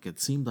effect. Like it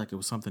seemed like it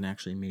was something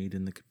actually made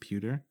in the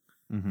computer,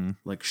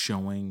 like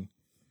showing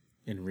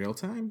in real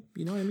time.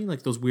 You know what I mean?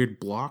 Like those weird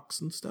blocks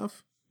and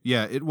stuff.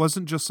 Yeah, it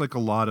wasn't just like a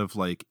lot of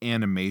like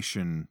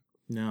animation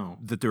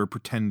that they were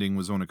pretending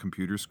was on a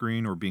computer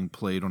screen or being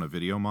played on a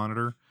video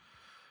monitor.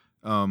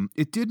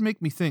 It did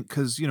make me think,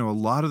 because, a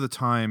lot of the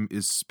time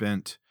is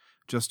spent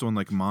just on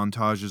like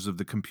montages of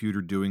the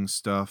computer doing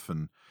stuff.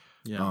 And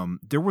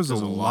there was a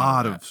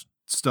lot of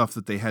stuff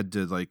that they had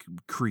to like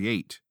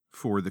create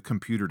for the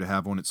computer to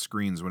have on its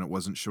screens when it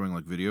wasn't showing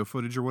like video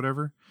footage or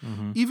whatever.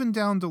 Even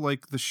down to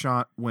like the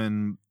shot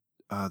when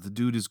the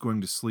dude is going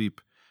to sleep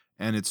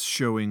and it's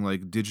showing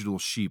like digital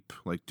sheep,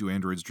 like Do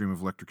Androids Dream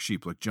of Electric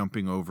Sheep, like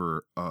jumping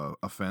over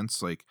a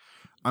fence. Like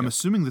I'm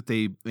assuming that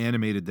they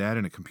animated that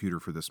in a computer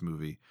for this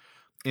movie.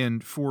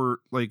 And for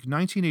like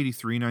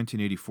 1983,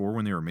 1984,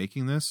 when they were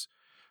making this,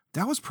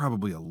 that was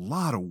probably a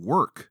lot of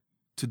work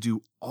to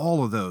do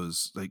all of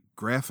those like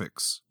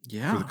graphics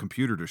for the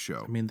computer to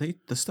show. I mean,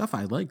 the stuff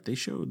I like, they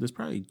showed. There's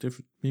probably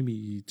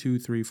maybe 2,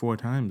 3, 4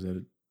 times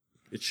that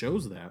it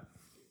shows that.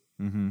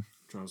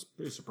 Which I was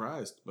pretty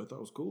surprised, but I thought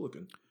it was cool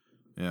looking.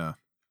 Yeah.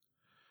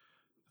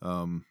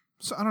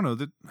 So I don't know,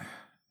 that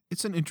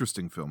it's an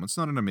interesting film. It's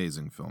not an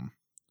amazing film.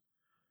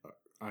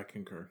 I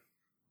concur.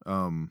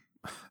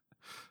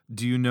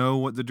 Do you know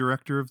what the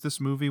director of this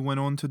movie went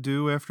on to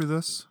do after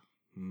this?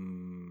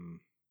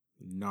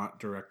 Not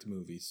direct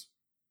movies.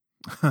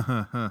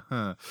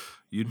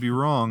 You'd be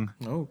wrong.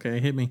 Okay,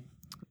 hit me.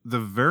 The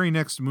very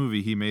next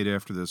movie he made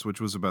after this,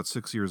 which was about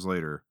 6 years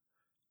later,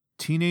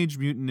 Teenage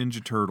Mutant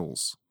Ninja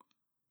Turtles,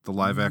 the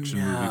live-action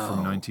movie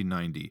from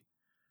 1990,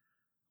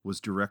 was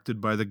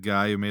directed by the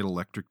guy who made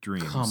Electric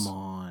Dreams. Come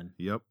on.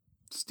 Yep,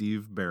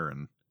 Steve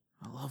Barron.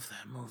 I love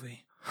that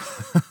movie.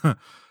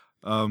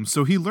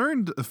 So he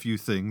learned a few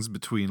things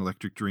between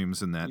Electric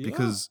Dreams and that,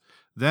 because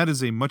that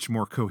is a much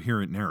more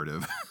coherent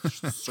narrative.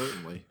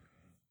 Certainly.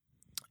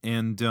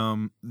 And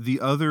the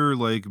other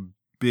like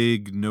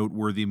big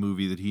noteworthy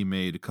movie that he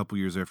made a couple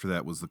years after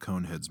that was the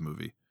Coneheads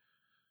movie.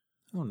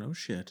 Oh, no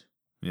shit.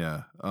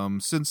 Yeah.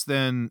 Since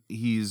then,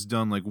 he's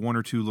done like 1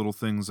 or 2 little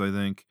things, I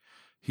think.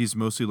 He's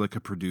mostly like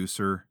a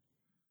producer.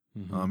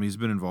 He's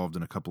been involved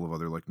in a couple of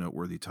other like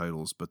noteworthy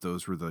titles, but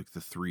those were like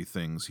the 3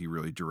 things he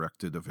really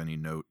directed of any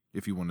note,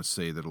 if you want to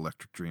say that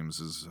Electric Dreams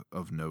is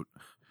of note.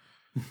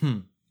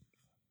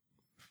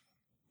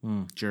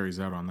 Jerry's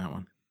out on that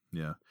one.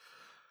 Yeah.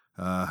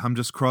 I'm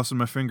just crossing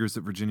my fingers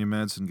that Virginia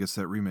Madsen gets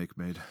that remake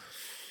made.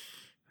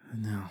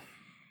 No.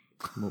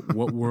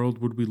 What world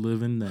would we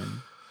live in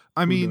then?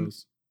 I mean,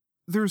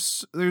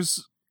 there's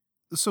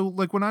so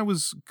like when I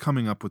was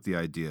coming up with the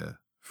idea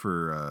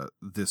for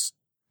this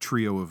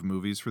trio of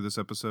movies for this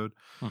episode,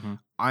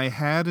 I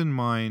had in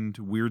mind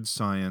Weird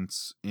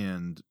Science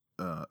and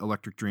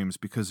Electric Dreams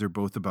because they're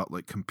both about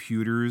like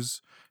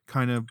computers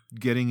kind of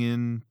getting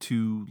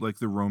into like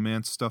the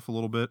romance stuff a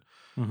little bit.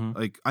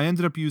 Like I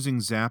ended up using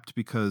Zapped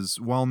because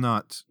while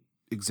not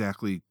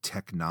exactly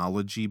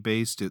technology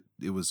based, it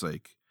was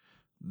like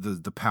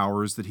the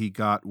powers that he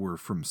got were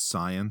from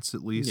science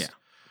at least.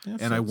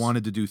 And I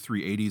wanted to do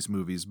 3 80s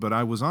movies, but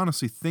I was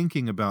honestly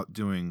thinking about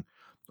doing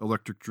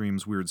Electric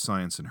Dreams, Weird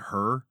Science, and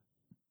Her.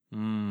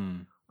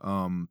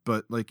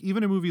 But like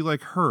even a movie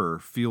like Her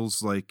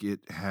feels like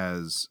it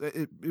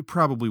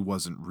probably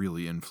wasn't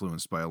really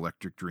influenced by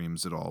Electric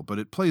Dreams at all, but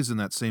it plays in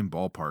that same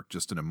ballpark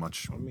just in a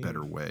much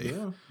better way.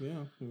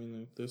 Yeah. I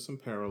mean, there's some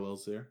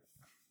parallels there.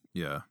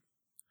 Yeah.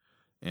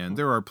 And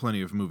there are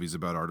plenty of movies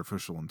about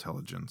artificial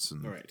intelligence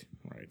and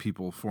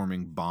people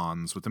forming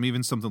bonds with them.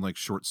 Even something like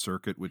Short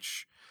Circuit,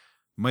 which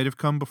might have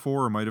come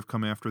before or might have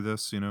come after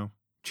this,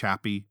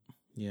 Chappie.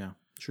 Yeah,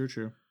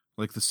 true.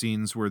 Like the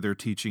scenes where they're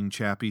teaching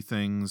Chappie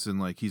things and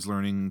like he's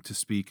learning to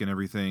speak and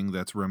everything,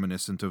 that's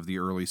reminiscent of the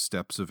early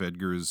steps of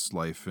Edgar's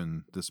life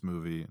in this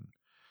movie.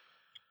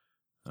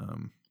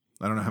 And,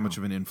 I don't know how much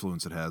of an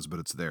influence it has, but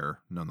it's there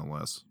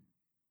nonetheless.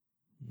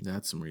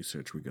 That's some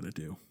research we got to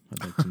do.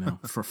 I'd like to know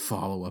for a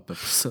follow-up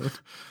episode.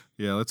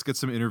 Yeah, let's get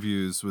some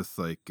interviews with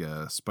like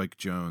Spike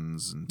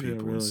Jonze and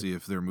people and see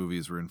if their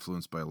movies were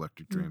influenced by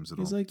Electric Dreams at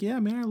all. He's like, yeah,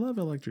 man, I love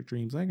Electric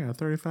Dreams. I got a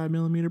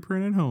 35mm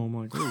print at home.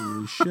 I'm like,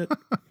 holy shit.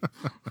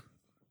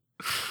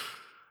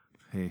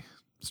 Hey,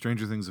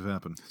 stranger things have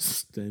happened.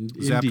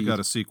 Indeed. Zapped got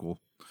a sequel.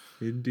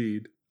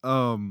 Indeed.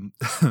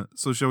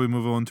 So shall we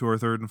move on to our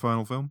third and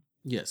final film?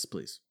 Yes,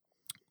 please.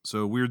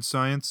 So Weird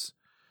Science,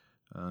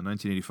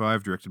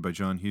 1985, directed by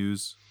John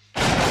Hughes.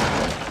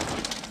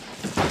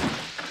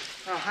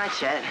 Oh, hi,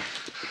 Chet.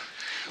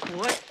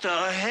 What the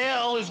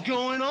hell is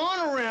going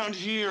on around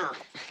here?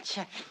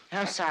 Chet,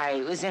 I'm sorry.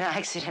 It was an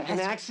accident. An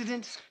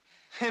accident?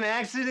 An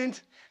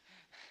accident?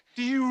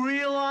 Do you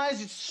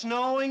realize it's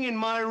snowing in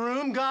my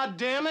room? God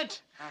damn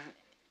it!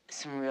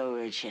 Some real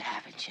weird shit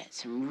happened, Chet.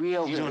 Some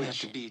real You weird don't have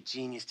shit. to be a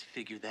genius to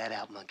figure that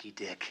out, monkey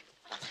dick.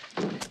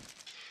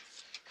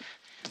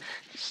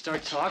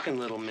 Start talking,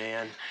 little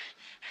man.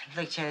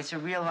 Look, Chet, it's a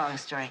real long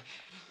story.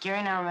 Gary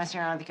and I were messing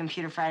around with the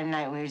computer Friday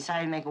night. We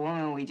decided to make a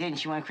woman, and we did, and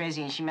she went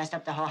crazy, and she messed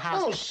up the whole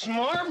house. Oh,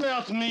 smart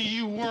mouth me,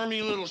 you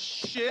wormy little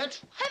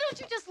shit. Why don't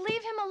you just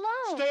leave him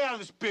alone? Stay out of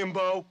this,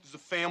 bimbo. This is a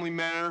family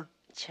matter.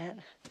 Chet,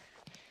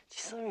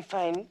 just let me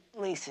find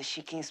Lisa.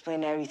 She can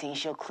explain everything.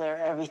 She'll clear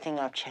everything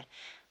up, Chet.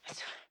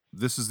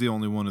 This is the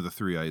only one of the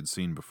three I had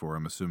seen before.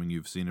 I'm assuming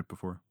you've seen it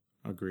before.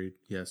 Agreed.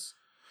 Yes.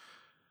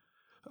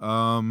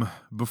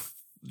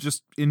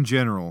 Just in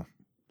general,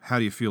 how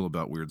do you feel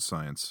about Weird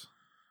Science?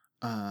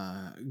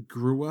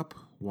 Grew up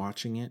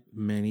watching it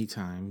many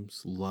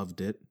times,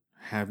 loved it,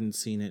 haven't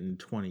seen it in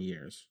 20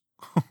 years.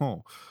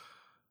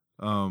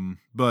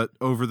 But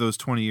over those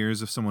 20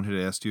 years, if someone had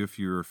asked you if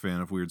you were a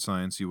fan of Weird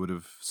Science, you would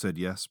have said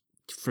yes?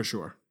 For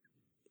sure.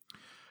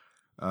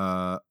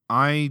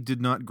 I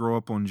did not grow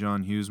up on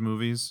John Hughes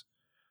movies.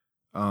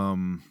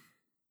 I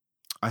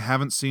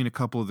haven't seen a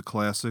couple of the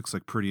classics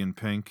like Pretty in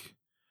Pink.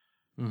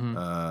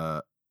 Mm-hmm.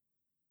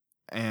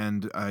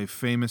 And I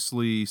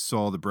famously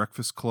saw The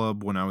Breakfast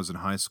Club when I was in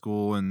high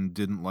school and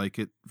didn't like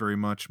it very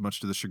much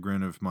to the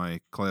chagrin of my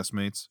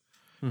classmates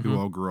who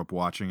all grew up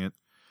watching it.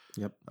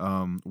 Yep.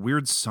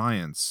 Weird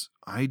Science,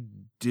 I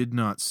did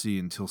not see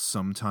until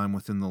sometime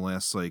within the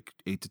last 8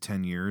 to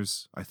 10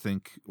 years. I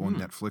think on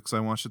Netflix I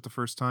watched it the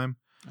first time.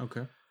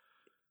 Okay.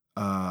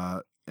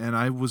 And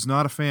I was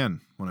not a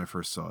fan when I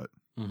first saw it.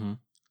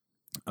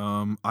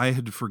 Mm-hmm. I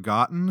had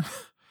forgotten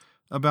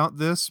about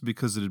this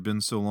because it had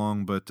been so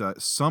long, but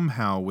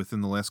somehow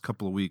within the last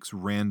couple of weeks,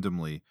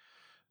 randomly,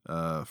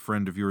 a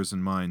friend of yours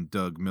and mine,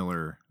 Doug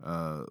Miller,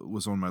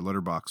 was on my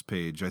Letterboxd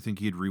page. I think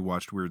he had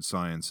rewatched Weird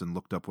Science and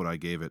looked up what I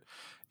gave it.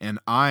 And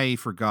I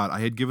forgot.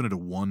 I had given it a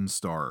 1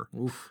 star.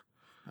 Oof.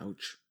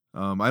 Ouch.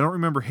 I don't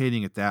remember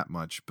hating it that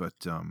much,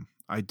 but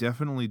I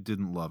definitely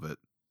didn't love it.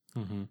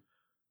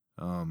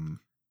 Mm-hmm.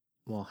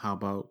 Well, how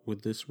about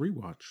with this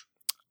rewatch?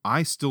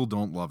 I still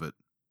don't love it.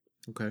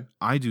 Okay.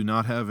 I do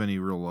not have any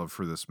real love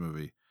for this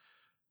movie.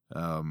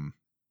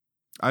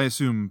 I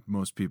assume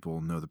most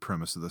people know the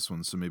premise of this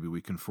one, so maybe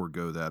we can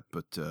forego that.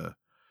 But,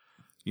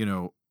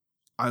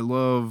 I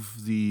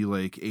love the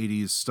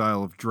 80s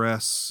style of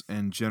dress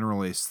and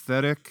general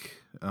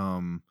aesthetic.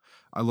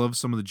 I love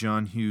some of the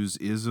John Hughes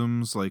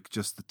isms, like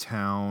just the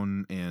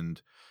town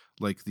and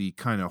the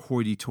kind of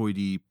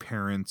hoity-toity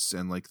parents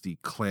and the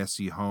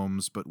classy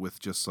homes, but with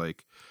just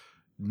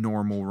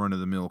normal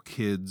run-of-the-mill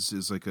kids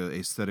is a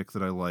aesthetic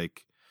that I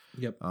like.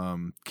 Yep.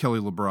 Kelly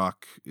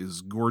LeBrock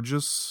is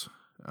gorgeous.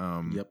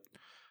 Yep.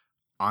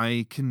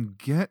 I can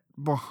get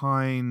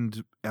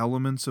behind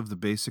elements of the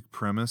basic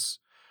premise,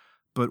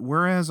 but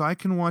whereas I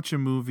can watch a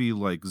movie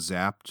like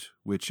Zapped,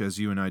 which as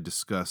you and I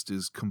discussed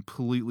is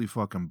completely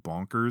fucking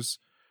bonkers,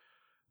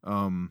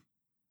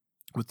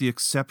 with the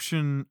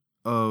exception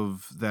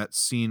of that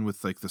scene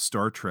with the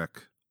Star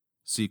Trek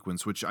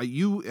sequence, which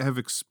you have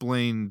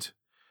explained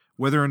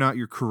whether or not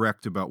you're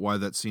correct about why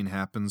that scene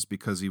happens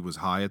because he was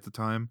high at the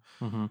time.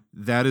 Mm-hmm.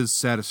 That is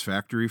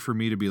satisfactory for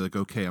me to be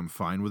okay, I'm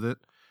fine with it.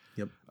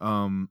 Yep.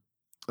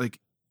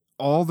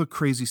 All the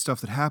crazy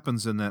stuff that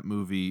happens in that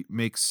movie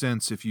makes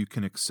sense if you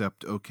can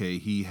accept, okay,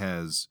 he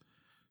has,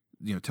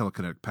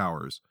 telekinetic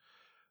powers.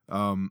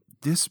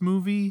 This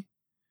movie,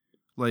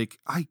 I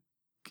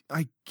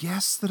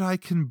guess that I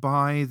can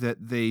buy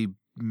that they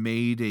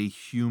made a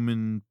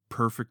human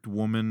perfect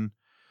woman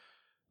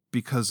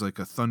because a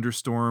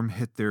thunderstorm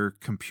hit their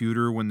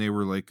computer when they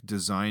were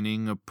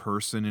designing a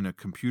person in a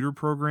computer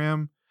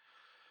program.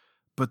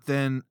 But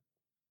then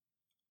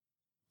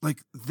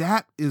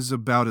that is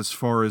about as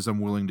far as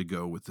I'm willing to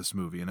go with this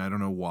movie. And I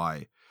don't know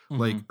why.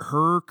 Mm-hmm.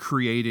 Her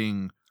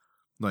creating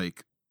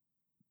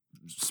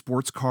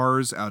sports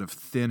cars out of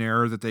thin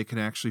air that they can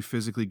actually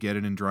physically get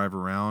in and drive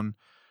around.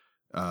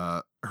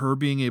 Her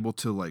being able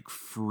to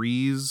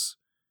freeze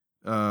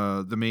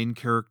the main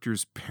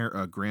character's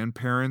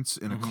grandparents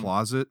in a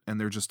closet and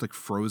they're just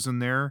frozen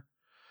there.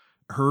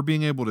 Her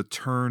being able to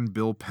turn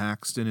Bill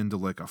Paxton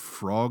into a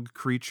frog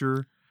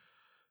creature.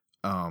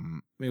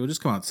 We'll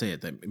just come out and say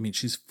it.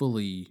 She's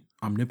fully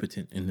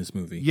omnipotent in this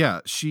movie.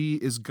 Yeah, she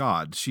is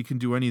God. She can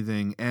do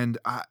anything. And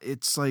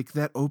it's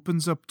that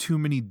opens up too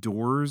many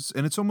doors.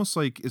 And it's almost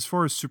as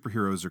far as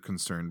superheroes are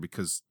concerned,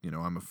 because,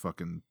 I'm a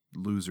fucking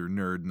loser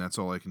nerd and that's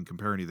all I can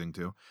compare anything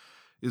to,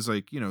 is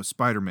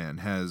Spider-Man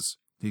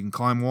he can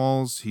climb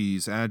walls,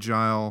 he's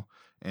agile,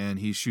 and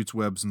he shoots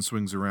webs and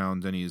swings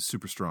around, and he's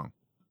super strong.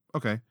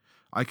 Okay,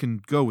 I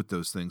can go with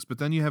those things. But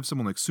then you have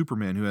someone like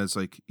Superman who has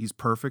he's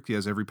perfect, he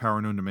has every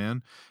power known to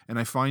man, and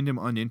I find him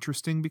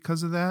uninteresting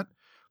because of that.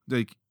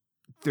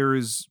 There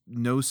is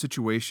no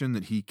situation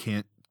that he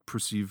can't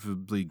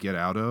perceivably get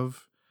out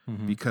of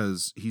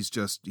because he's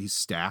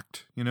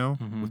stacked,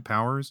 with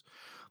powers.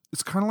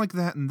 It's kind of like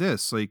that in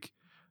this.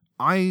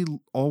 I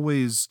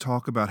always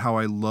talk about how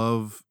I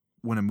love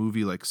when a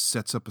movie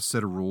sets up a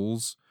set of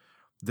rules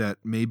that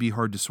may be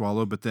hard to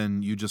swallow, but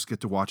then you just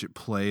get to watch it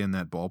play in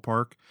that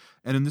ballpark.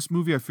 And in this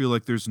movie, I feel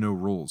like there's no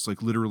rules.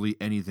 Like literally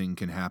anything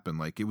can happen.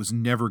 Like it was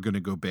never going to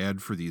go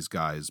bad for these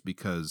guys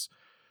because,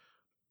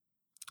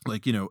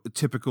 like, you know, a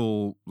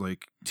typical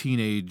like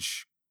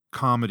teenage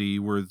comedy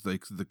where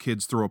like the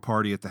kids throw a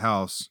party at the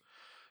house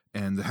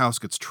and the house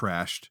gets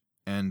trashed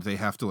and they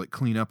have to like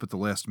clean up at the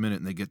last minute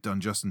and they get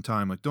done just in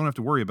time. Like, don't have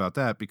to worry about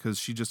that because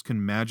she just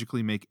can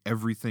magically make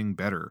everything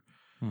better.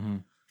 Mm-hmm.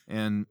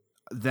 And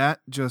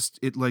that just,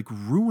 it like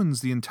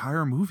ruins the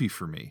entire movie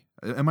for me.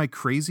 Am I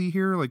crazy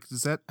here? Like,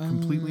 is that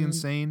completely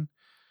insane?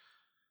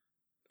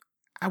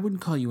 I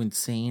wouldn't call you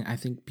insane. I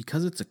think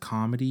because it's a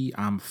comedy,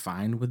 I'm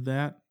fine with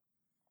that.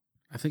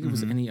 I think if it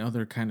was any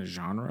other kind of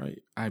genre,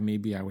 I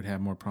would have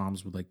more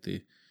problems with like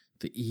the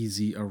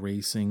easy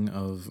erasing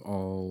of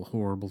all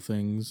horrible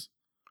things.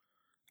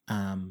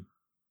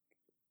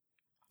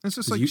 It's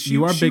just like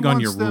you are big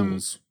on your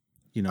rules.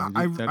 You know,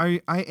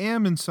 I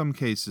am in some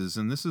cases,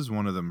 and this is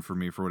one of them for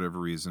me for whatever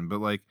reason.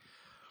 But like,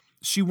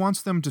 she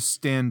wants them to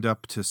stand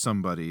up to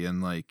somebody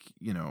and like,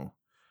 you know,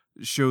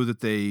 show that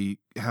they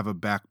have a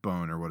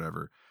backbone or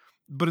whatever.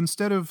 But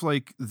instead of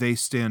like they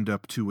stand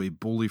up to a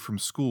bully from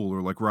school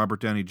or like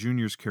Robert Downey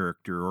Jr.'s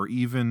character or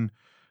even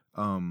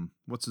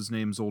what's his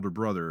name's older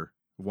brother,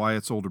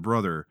 Wyatt's older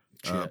brother,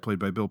 played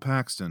by Bill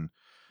Paxton.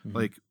 Mm-hmm.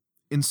 Like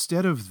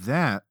instead of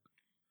that,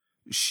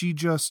 she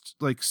just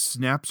like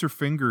snaps her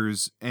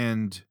fingers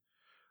and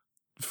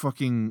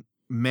fucking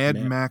Mad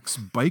Max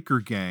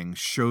biker gang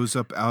shows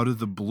up out of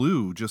the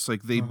blue, just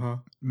like they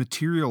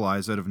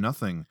materialize out of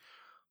nothing.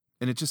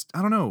 And it just,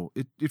 I don't know.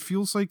 It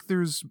feels like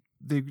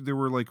there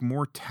were like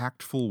more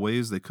tactful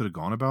ways they could have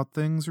gone about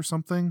things or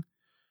something.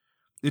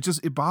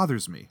 It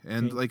bothers me.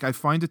 And like, I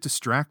find it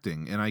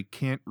distracting and I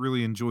can't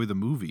really enjoy the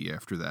movie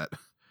after that.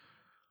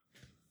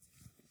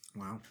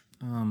 Wow.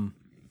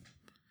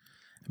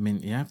 I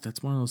mean, yeah, if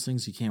that's one of those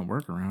things you can't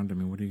work around, I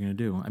mean, what are you going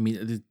to do? I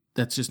mean,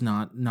 that's just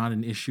not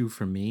an issue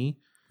for me.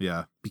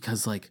 Yeah.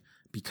 Because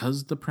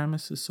the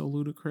premise is so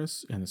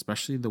ludicrous, and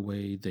especially the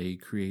way they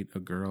create a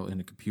girl in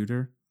a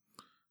computer,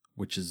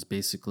 which is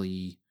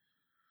basically,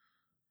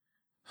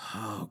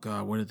 oh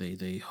God, what are they?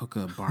 They hook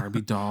a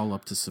Barbie doll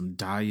up to some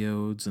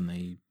diodes, and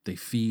they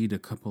feed a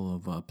couple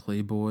of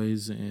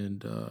Playboys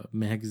and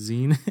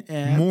magazine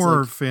ads. More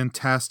like,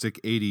 fantastic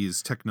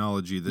 80s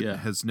technology that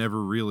has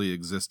never really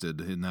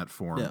existed in that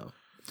form. Yeah.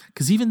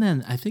 Because even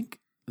then, I think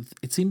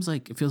it feels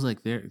like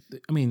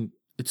I mean,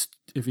 it's,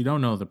 if you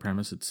don't know the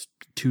premise, it's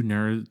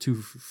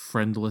two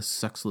friendless,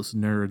 sexless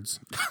nerds,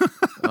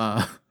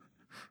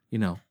 you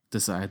know,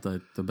 decide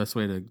that the best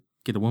way to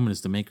get a woman is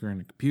to make her in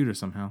a computer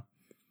somehow.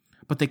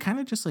 But they kind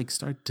of just like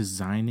start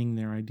designing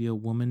their ideal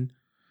woman,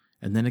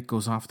 and then it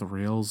goes off the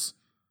rails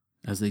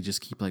as they just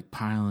keep like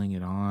piling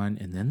it on,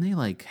 and then they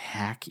like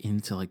hack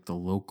into like the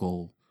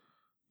local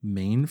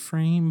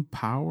mainframe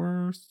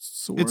power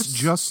source. It's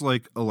just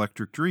like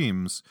Electric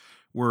Dreams,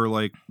 where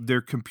like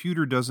their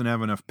computer doesn't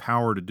have enough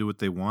power to do what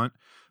they want.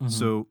 Mm-hmm.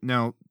 So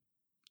now,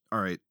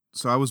 all right.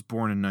 So I was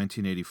born in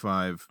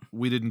 1985.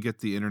 We didn't get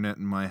the internet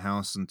in my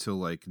house until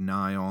like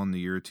nigh on the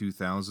year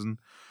 2000.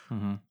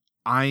 Mm-hmm.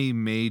 I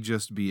may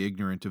just be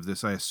ignorant of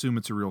this. I assume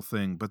it's a real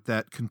thing, but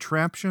that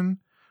contraption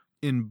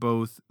in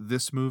both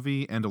this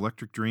movie and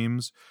Electric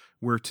Dreams,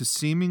 where to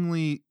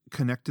seemingly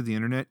connect to the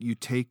internet, you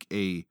take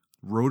a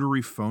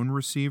rotary phone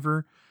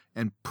receiver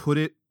and put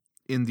it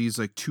in these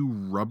like two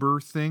rubber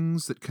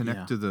things that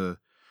connect to the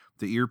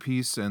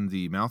earpiece and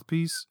the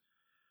mouthpiece.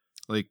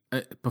 Like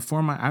I was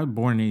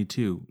born in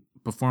 82,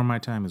 before my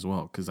time as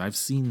well, because I've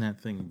seen that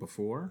thing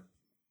before.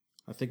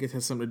 I think it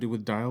has something to do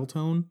with dial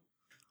tone,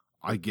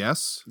 I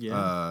guess.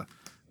 Yeah.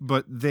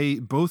 But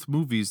both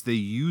movies, they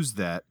use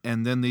that,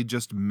 and then they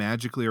just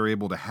magically are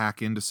able to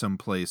hack into some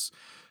place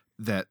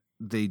that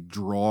they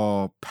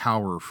draw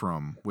power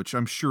from, which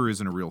I'm sure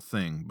isn't a real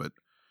thing, but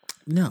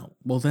no.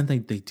 Well, then they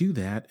do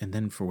that, and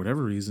then for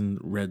whatever reason,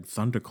 red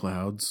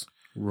thunderclouds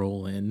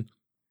roll in.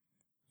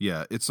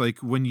 Yeah, it's like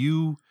when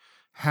you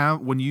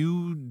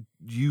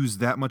use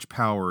that much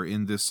power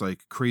in this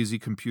like crazy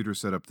computer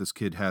setup this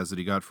kid has that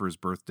he got for his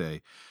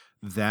birthday,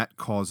 that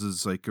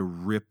causes like a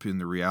rip in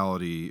the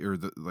reality, or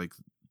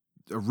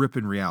a rip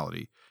in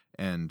reality,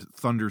 and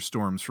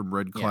thunderstorms from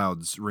red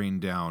clouds rain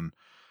down,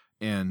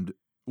 and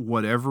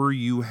whatever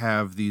you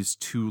have these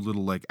two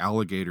little like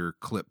alligator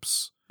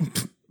clips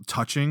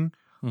touching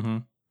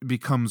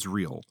becomes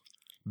real,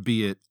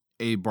 be it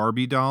a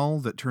Barbie doll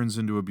that turns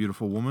into a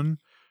beautiful woman,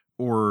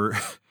 or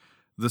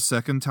the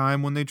second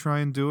time when they try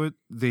and do it,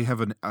 they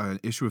have an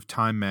issue of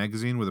Time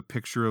magazine with a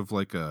picture of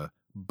like a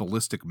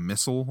ballistic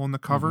missile on the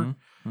cover,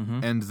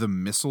 and the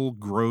missile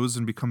grows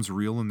and becomes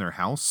real in their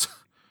house.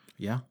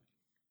 Yeah.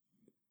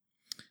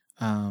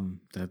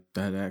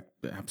 That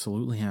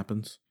absolutely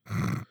happens.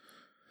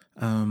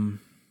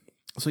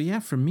 So yeah,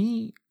 for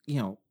me, you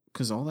know,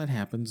 because all that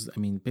happens, I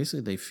mean,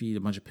 basically they feed a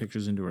bunch of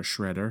pictures into a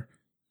shredder,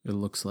 it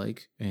looks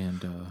like,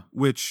 and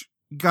which,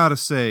 gotta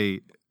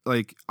say,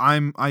 like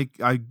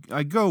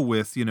I go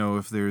with, you know,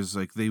 if there's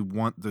like they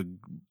want the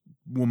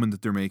woman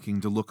that they're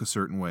making to look a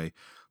certain way,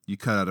 you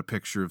cut out a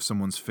picture of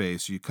someone's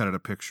face, you cut out a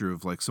picture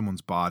of like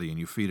someone's body, and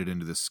you feed it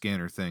into this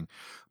scanner thing.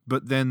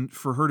 But then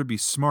for her to be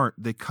smart,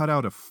 they cut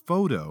out a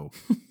photo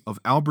of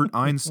Albert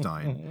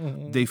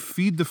Einstein. They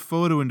feed the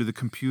photo into the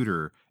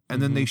computer,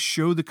 and then they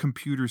show the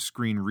computer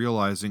screen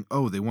realizing,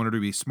 oh, they want her to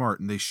be smart,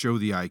 and they show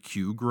the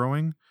IQ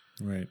growing.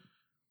 Right.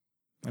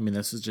 I mean,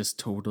 this is just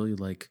totally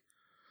like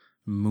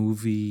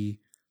movie,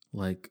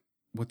 like,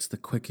 what's the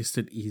quickest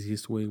and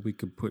easiest way we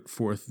could put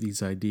forth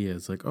these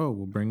ideas? Like, oh,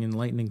 we'll bring in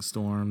lightning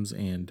storms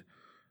and,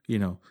 you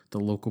know, the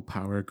local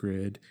power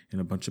grid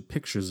and a bunch of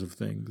pictures of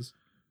things.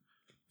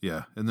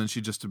 Yeah, and then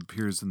she just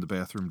appears in the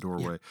bathroom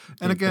doorway. Yeah.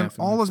 And again,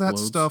 all of that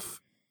explodes.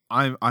 stuff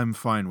I'm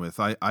fine with.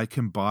 I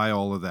can buy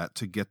all of that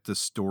to get the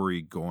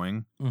story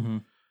going.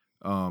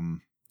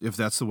 If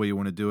that's the way you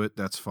want to do it,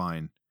 that's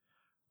fine.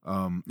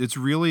 It's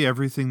really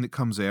everything that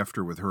comes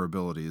after with her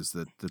abilities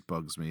that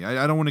bugs me.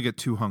 I don't want to get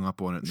too hung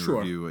up on it in the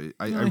review.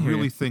 I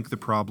really think the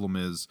problem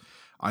is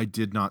I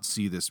did not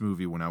see this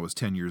movie when I was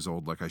 10 years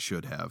old like I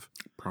should have.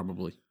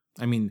 Probably.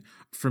 I mean,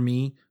 for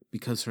me,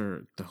 because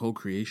the whole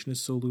creation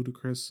is so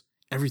ludicrous,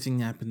 everything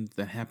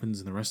that happens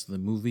in the rest of the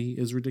movie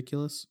is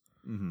ridiculous.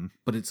 Mm-hmm.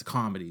 But it's a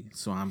comedy,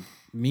 so I'm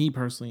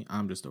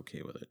just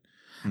okay with it.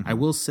 Mm-hmm. I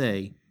will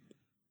say,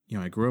 you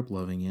know, I grew up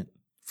loving it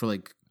for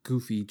like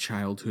goofy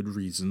childhood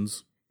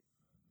reasons.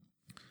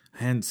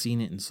 I hadn't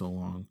seen it in so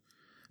long.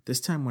 This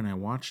time when I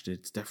watched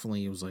it,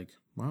 it was like,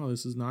 wow,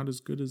 this is not as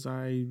good as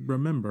I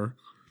remember.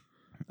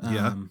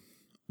 Yeah.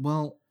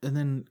 Well, and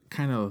then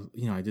kind of,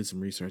 you know, I did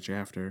some research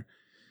after,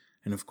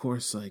 and of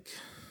course, like,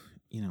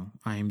 you know,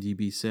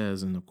 IMDb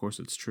says, and of course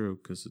it's true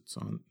because it's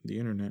on the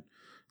internet,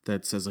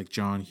 that says like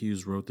John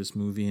Hughes wrote this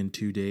movie in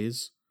 2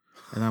 days.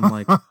 And I'm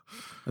like,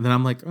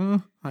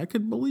 I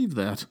could believe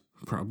that.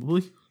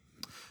 Probably.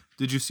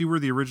 Did you see where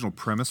the original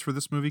premise for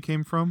this movie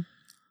came from?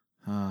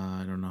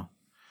 I don't know.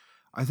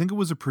 I think it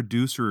was a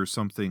producer or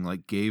something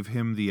like gave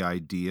him the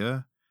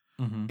idea,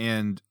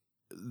 and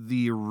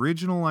the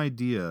original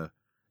idea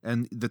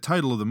and the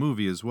title of the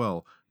movie as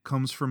well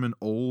comes from an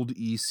old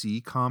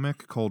EC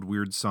comic called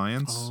Weird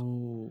Science.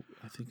 Oh,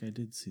 I think I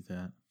did see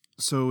that.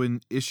 So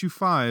in issue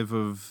 5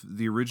 of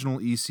the original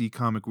EC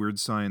comic Weird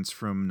Science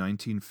from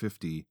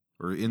 1950,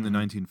 or in the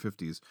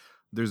 1950s,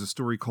 there's a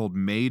story called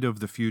Made of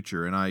the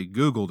Future, and I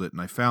Googled it and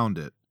I found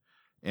it.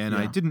 And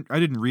I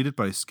didn't read it,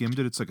 but I skimmed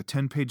it. It's like a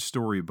 10-page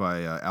story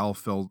by Al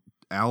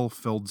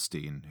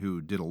Feldstein, who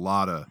did a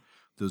lot of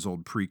those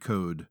old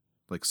pre-code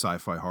like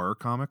sci-fi horror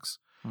comics.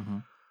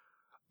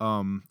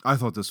 I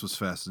thought this was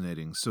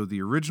fascinating. So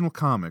the original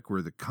comic,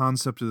 where the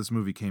concept of this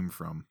movie came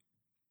from,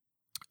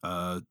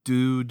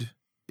 dude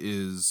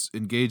is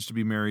engaged to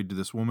be married to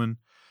this woman.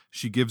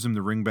 She gives him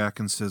the ring back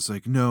and says,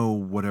 like, no,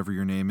 whatever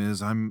your name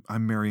is, I'm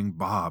marrying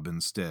Bob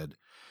instead.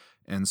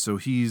 And so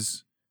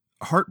he's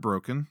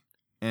heartbroken,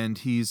 and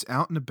he's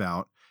out and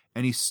about,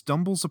 and he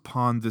stumbles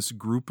upon this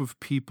group of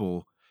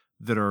people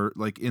that are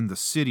like in the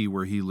city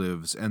where he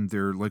lives, and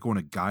they're like on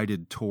a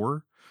guided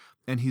tour,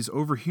 and he's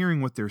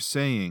overhearing what they're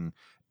saying,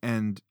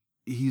 and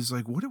he's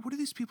like, what are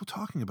these people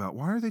talking about?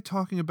 Why are they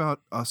talking about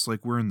us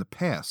like we're in the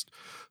past?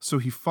 So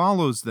he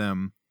follows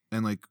them,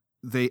 and like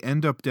they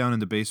end up down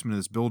in the basement of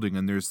this building,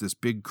 and there's this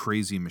big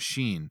crazy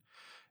machine,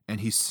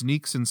 and he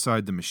sneaks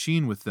inside the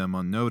machine with them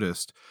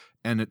unnoticed.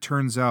 And it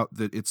turns out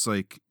that it's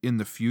like in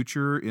the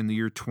future, in the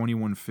year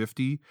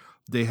 2150,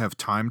 they have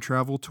time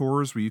travel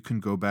tours where you can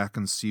go back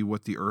and see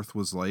what the Earth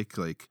was like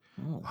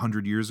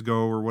 100 years ago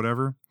or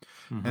whatever.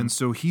 And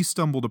so he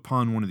stumbled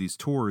upon one of these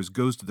tours,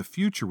 goes to the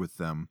future with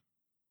them,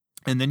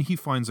 and then he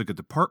finds like a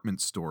department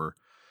store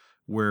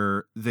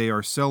where they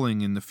are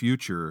selling in the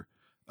future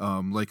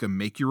like a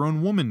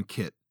make-your-own-woman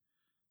kit.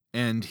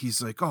 And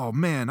he's like, oh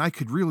man, I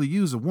could really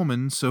use a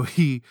woman. So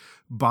he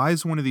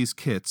buys one of these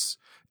kits,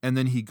 and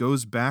then he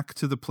goes back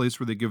to the place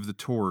where they give the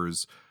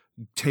tours,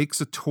 takes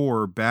a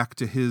tour back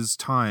to his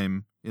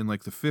time in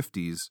like the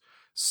 50s,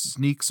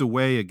 sneaks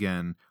away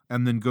again,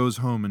 and then goes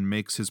home and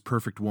makes his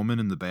perfect woman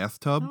in the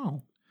bathtub.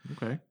 Oh,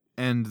 okay.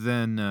 And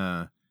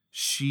then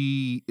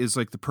she is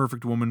like the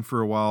perfect woman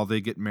for a while.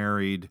 They get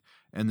married,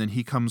 and then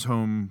he comes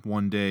home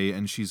one day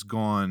and she's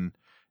gone,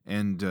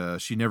 and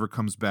she never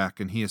comes back,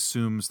 and he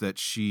assumes that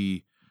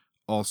she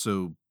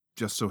also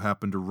just so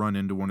happened to run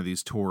into one of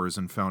these tours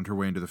and found her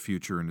way into the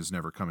future and is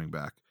never coming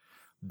back.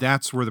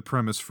 That's where the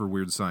premise for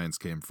Weird Science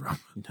came from.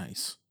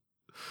 Nice.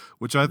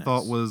 Which I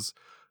thought was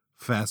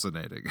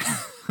fascinating.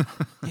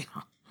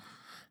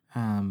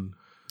 Yeah.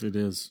 It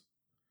is.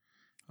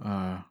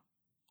 You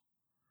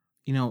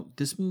know,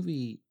 this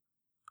movie,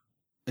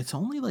 it's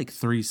only like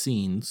 3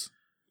 scenes.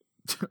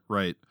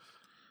 Right.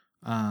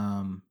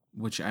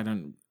 Which I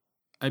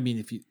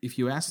mean, if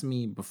you asked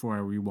me before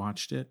I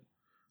rewatched it,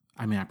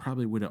 I mean, I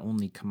probably would have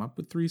only come up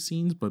with 3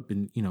 scenes, but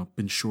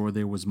been sure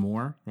there was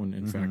more, when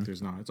in fact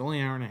there's not. It's only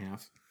an hour and a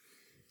half.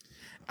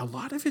 A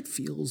lot of it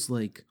feels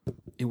like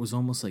it was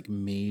almost like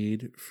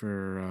made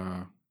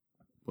for,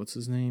 what's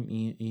his name?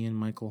 Ian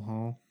Michael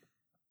Hall?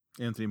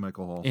 Anthony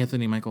Michael Hall.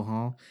 Anthony Michael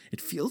Hall.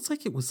 It feels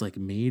like it was like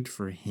made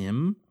for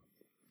him,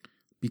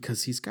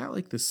 because he's got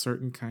like this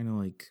certain kind of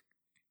like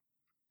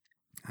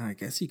I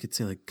guess you could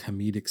say like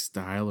comedic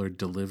style or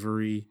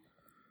delivery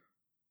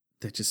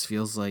that just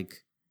feels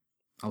like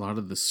a lot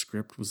of the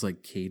script was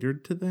like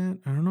catered to that.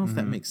 I don't know if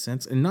that makes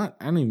sense. And I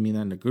don't even mean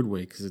that in a good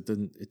way because it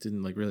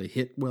didn't like really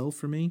hit well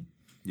for me.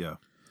 Yeah.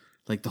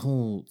 Like the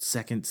whole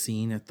second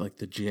scene at like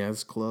the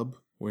jazz club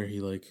where he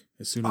like,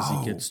 as soon as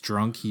he gets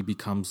drunk, he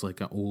becomes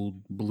like an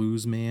old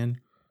blues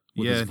man.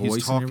 With his voice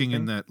he's talking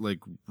and in that like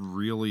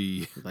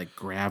really like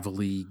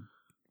gravelly,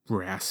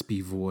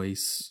 raspy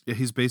voice. Yeah,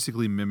 he's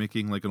basically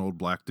mimicking like an old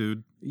black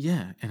dude.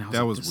 Yeah, and I was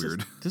that like, was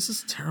weird. This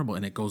is terrible,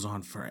 and it goes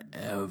on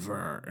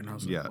forever. And I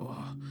was like, Yeah.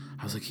 oh.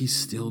 I was like, he's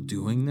still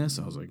doing this.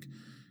 I was like,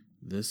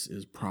 this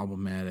is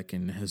problematic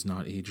and has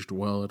not aged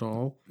well at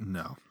all.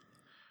 No,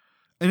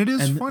 and it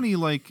is funny.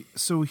 Like,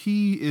 so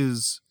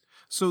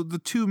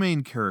the two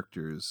main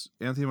characters,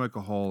 Anthony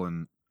Michael Hall,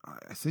 and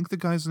I think the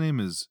guy's name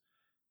is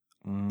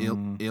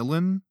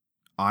Ilan.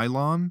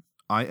 Ilan.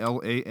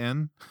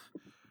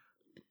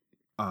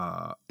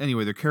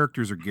 Anyway, their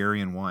characters are Gary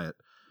and Wyatt.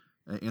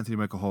 Anthony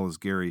Michael Hall is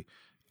Gary.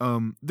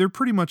 They're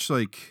pretty much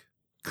like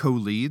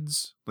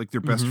co-leads, like they're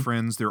best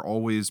friends. They're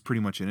always pretty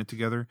much in it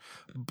together.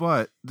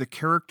 But the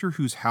character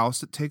whose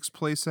house it takes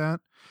place at,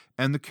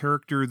 and the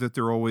character that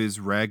they're always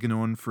ragging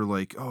on for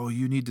like, oh,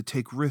 you need to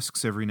take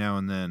risks every now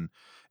and then,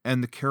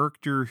 and the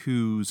character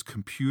whose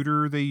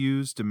computer they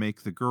use to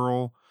make the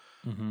girl,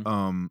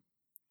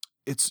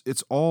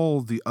 it's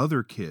all the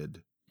other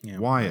kid,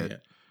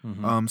 Wyatt.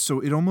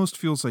 So it almost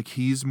feels like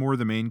he's more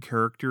the main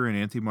character and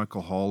Anthony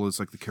Michael Hall is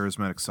like the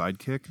charismatic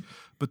sidekick.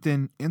 But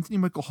then Anthony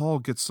Michael Hall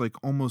gets like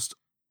almost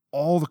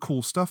all the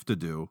cool stuff to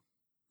do.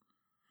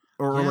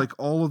 Or like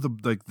all of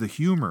the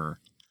humor.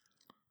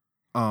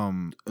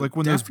 Like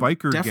when those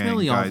biker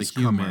gang guys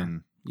come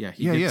in. Yeah,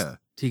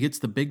 he gets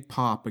the big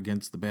pop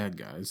against the bad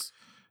guys.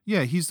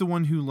 Yeah, he's the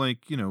one who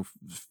like,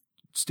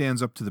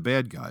 stands up to the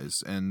bad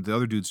guys and the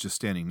other dude's just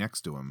standing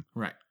next to him.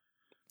 Right.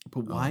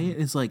 But Wyatt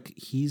is like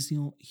he's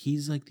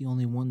like the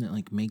only one that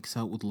like makes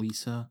out with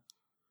Lisa,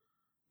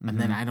 and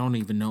then I don't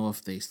even know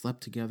if they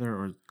slept together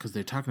or because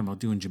they're talking about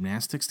doing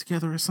gymnastics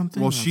together or something.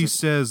 Well, she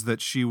says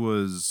that she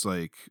was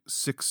like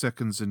 6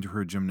 seconds into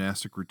her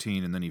gymnastic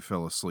routine and then he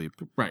fell asleep.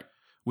 Right.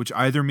 Which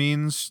either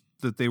means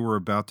that they were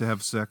about to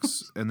have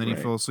sex and then he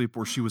Right. fell asleep,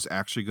 or she was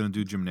actually going to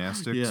do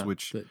gymnastics. Yeah,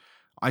 which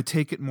I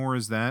take it more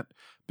as that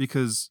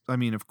because I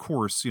mean, of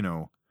course,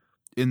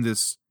 in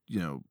this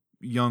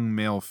young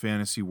male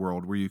fantasy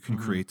world where you can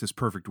create this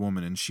perfect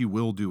woman and she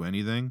will do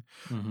anything.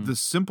 The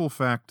simple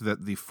fact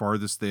that the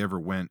farthest they ever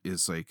went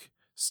is like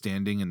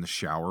standing in the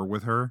shower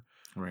with her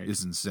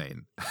is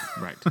insane.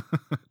 Right.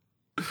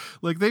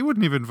 Like they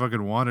wouldn't even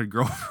fucking wanted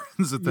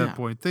girlfriends at that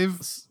point. They've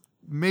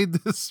made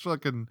this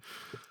fucking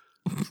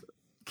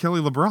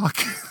Kelly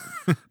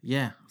LeBrock.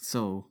 Yeah.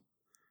 So,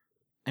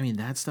 I mean,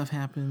 that stuff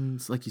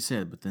happens, like you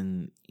said, but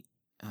then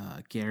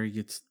Gary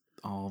gets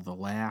all the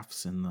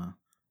laughs and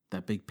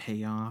that big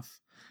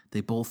payoff.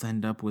 They both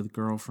end up with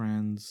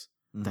girlfriends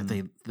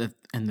and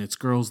it's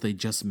girls they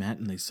just met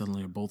and they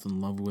suddenly are both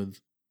in love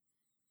with.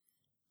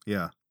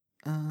 Yeah.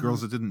 Girls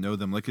that didn't know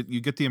them. Like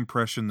you get the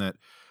impression that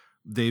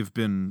they've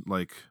been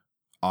like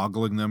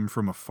ogling them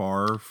from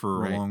afar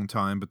for a long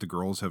time, but the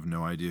girls have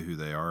no idea who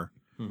they are.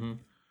 But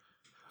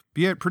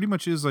yeah, it pretty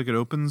much is like it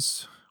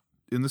opens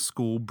in the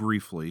school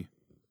briefly.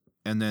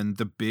 And then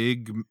the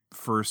big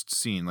first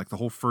scene, like the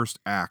whole first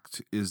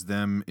act, is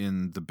them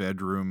in the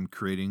bedroom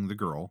creating the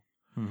girl.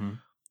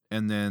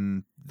 And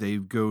then they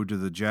go to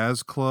the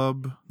jazz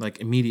club. Like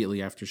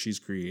immediately after she's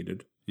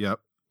created. Yep.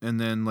 And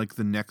then like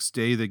the next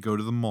day they go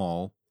to the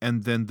mall.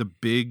 And then the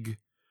big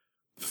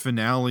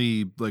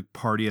finale, like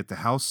party at the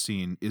house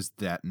scene is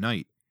that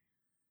night.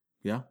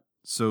 Yeah.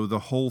 So the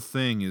whole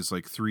thing is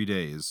like 3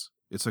 days.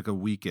 It's like a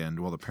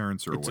weekend while the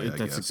parents are away, I guess.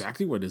 That's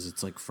exactly what it is.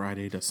 It's like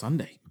Friday to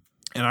Sunday.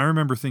 And I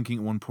remember thinking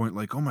at one point,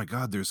 like, oh my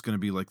God, there's going to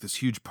be like this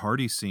huge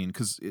party scene.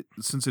 Because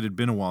since it had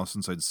been a while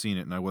since I'd seen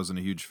it and I wasn't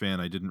a huge fan,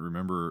 I didn't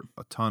remember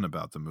a ton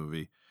about the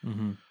movie.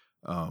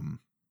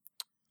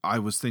 I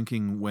was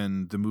thinking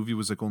when the movie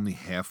was like only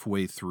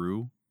halfway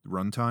through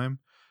runtime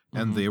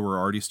and they were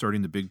already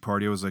starting the big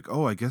party, I was like,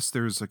 oh, I guess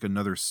there's like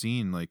another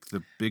scene. Like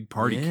the big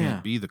party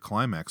can't be the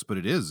climax, but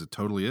it is. It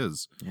totally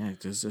is. Yeah,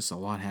 there's just a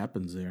lot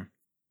happens there.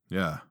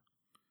 Yeah.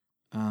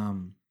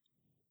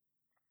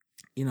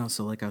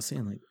 So like I was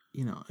saying, like,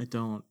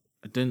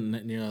 I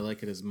didn't nearly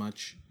like it as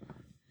much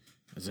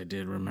as I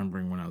did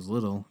remembering when I was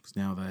little, because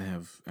now that I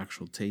have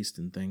actual taste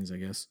in things, I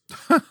guess.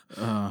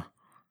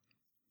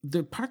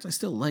 The parts I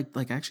still liked,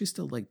 like I actually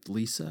still liked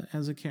Lisa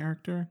as a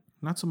character.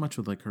 Not so much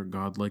with like her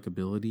godlike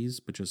abilities,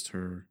 but just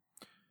her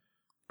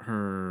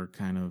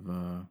kind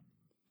of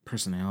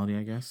personality,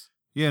 I guess.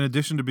 Yeah, in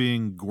addition to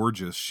being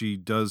gorgeous, she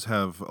does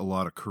have a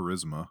lot of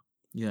charisma.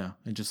 Yeah,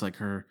 and just like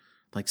her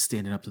like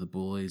standing up to the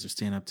bullies or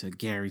standing up to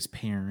Gary's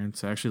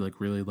parents. I actually like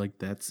really liked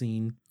that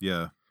scene.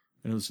 Yeah.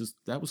 And it was just,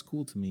 that was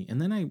cool to me.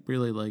 And then I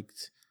really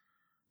liked,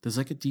 there's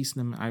like a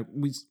decent amount,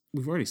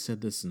 we've already said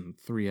this in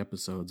 3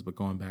 episodes, but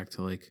going back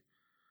to like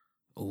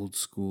old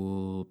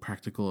school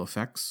practical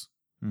effects,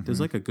 there's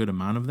like a good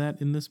amount of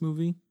that in this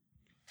movie.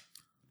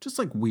 just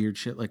like weird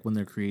shit, like when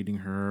they're creating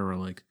her, or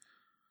like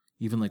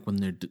even like when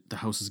the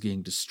house is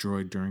getting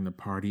destroyed during the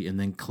party and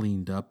then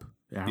cleaned up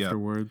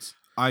afterwards.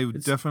 I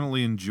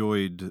definitely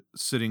enjoyed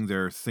sitting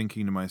there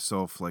thinking to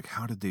myself, like,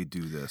 how did they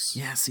do this?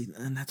 Yeah, see,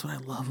 and that's what I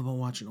love about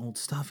watching old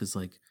stuff is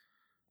like,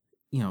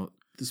 you know,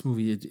 this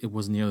movie, it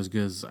wasn't nearly as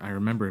good as I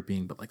remember it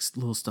being, but like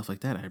little stuff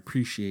like that I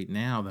appreciate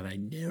now that I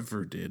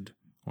never did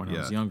when I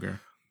was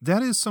younger.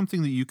 That is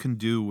something that you can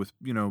do with,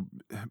 you know,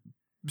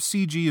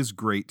 CG is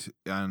great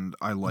and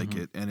I like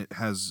it and it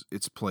has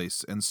its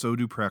place, and so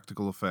do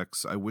practical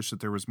effects. I wish that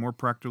there was more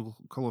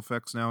practical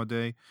effects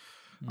nowadays.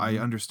 I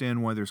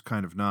understand why there's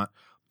kind of not,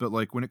 but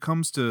like when it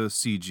comes to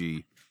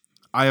CG,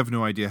 I have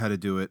no idea how to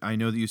do it. I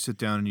know that you sit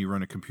down and you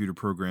run a computer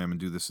program and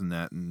do this and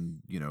that, and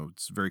you know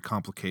it's very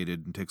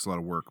complicated and takes a lot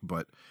of work,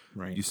 but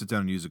you sit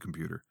down and use a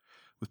computer.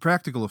 With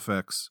practical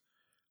effects,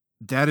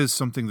 that is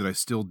something that I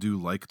still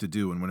do like to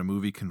do, and when a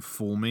movie can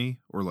fool me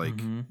or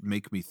like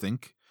make me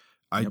think,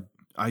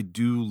 I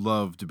do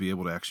love to be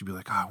able to actually be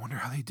like, oh, I wonder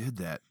how they did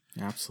that.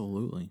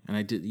 Absolutely.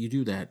 And you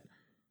do that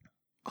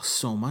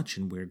so much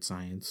in Weird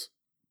Science.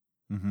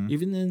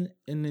 Even then,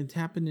 and it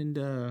happened in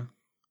I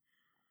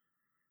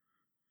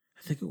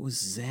think it was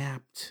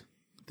Zapped.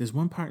 There's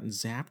one part in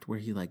Zapped where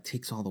he like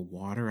takes all the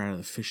water out of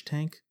the fish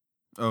tank.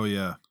 Oh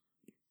yeah.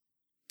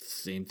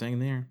 Same thing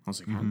there. I was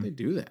like, how did they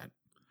do that?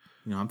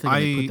 You know, I'm thinking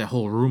they put that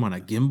whole room on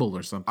a gimbal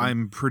or something.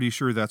 I'm pretty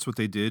sure that's what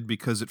they did,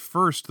 because at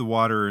first the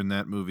water in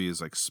that movie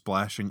is like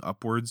splashing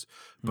upwards,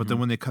 but then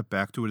when they cut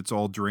back to it, it's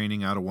all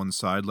draining out of one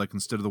side. Like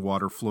instead of the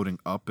water floating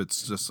up,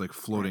 it's just like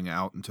floating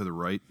out and to the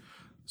right.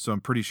 So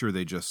I'm pretty sure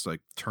they just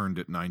like turned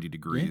it 90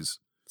 degrees.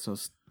 Yeah. So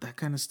that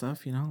kind of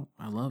stuff, you know,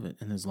 I love it.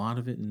 And there's a lot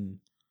of it in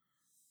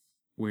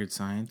Weird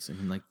Science.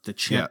 And like the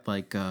Chet,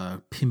 like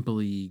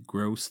pimply,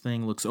 gross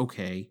thing looks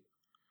okay.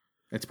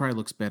 It probably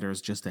looks better as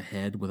just a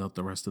head without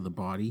the rest of the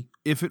body.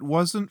 If it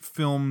wasn't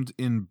filmed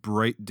in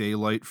bright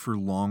daylight for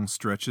long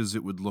stretches,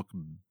 it would look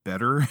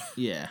better.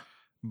 Yeah.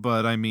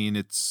 But I mean,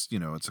 it's, you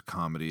know, it's a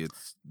comedy.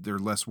 They're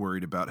less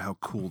worried about how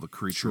cool the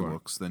creature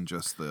looks than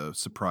just the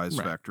surprise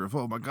factor of,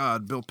 oh my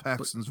God, Bill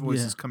Paxton's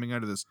voice is coming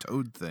out of this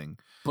toad thing.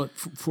 But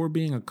for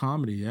being a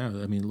comedy, yeah,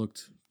 I mean, it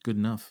looked good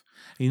enough.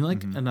 And you know,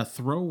 like, and a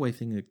throwaway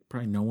thing that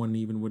probably no one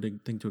even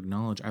would think to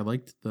acknowledge, I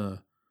liked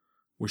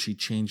where she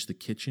changed the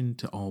kitchen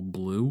to all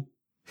blue.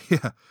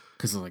 Yeah.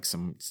 Because like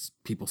some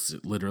people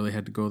literally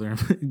had to go there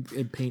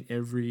and paint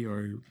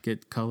or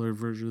get color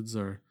versions,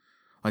 or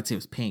I'd say it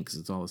was paint because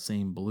it's all the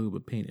same blue,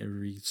 but paint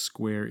every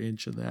square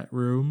inch of that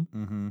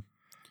room.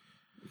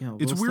 You know,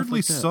 it's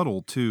weirdly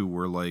subtle too,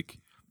 where like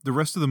the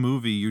rest of the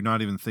movie, you're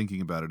not even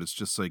thinking about it. It's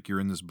just like you're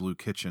in this blue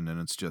kitchen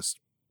and it's just,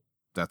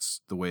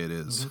 that's the way it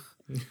is.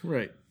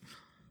 Right.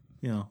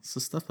 You know, so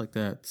stuff like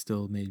that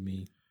still made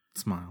me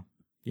smile.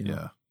 You know?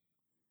 Yeah.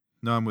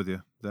 No, I'm with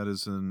you. That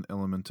is an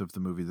element of the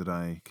movie that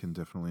I can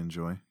definitely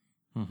enjoy.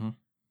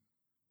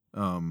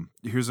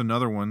 Here's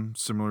another one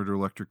similar to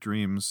Electric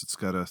Dreams. It's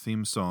got a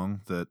theme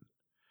song that.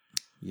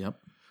 Yep.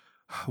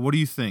 What do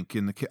you think?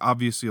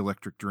 Obviously,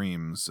 Electric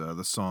Dreams,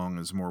 the song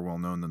is more well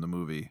known than the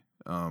movie.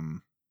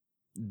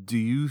 Do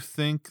you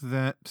think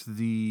that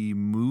the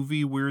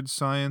movie Weird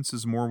Science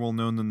is more well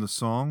known than the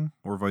song,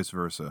 or vice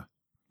versa?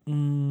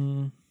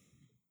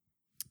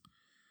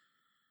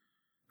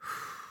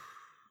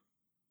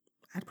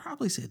 I'd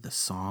probably say the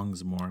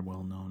song's more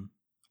well known.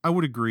 I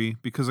would agree,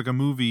 because like a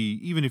movie,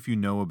 even if you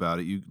know about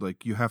it,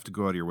 you have to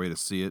go out of your way to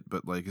see it.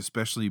 But like,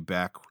 especially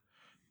back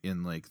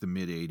in like the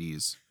mid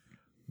 '80s,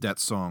 that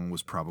song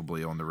was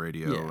probably on the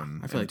radio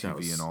and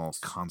MTV and all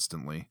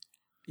constantly.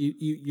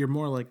 You're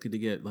more likely to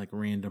get like a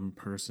random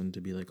person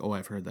to be like, "Oh,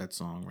 I've heard that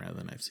song," rather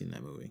than "I've seen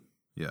that movie."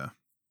 Yeah.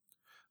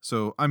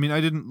 So, I mean,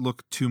 I didn't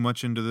look too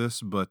much into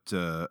this, but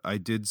I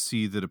did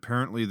see that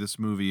apparently this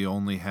movie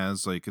only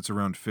has like, it's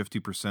around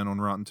 50%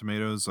 on Rotten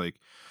Tomatoes. Like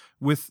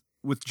with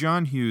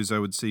John Hughes, I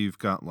would say you've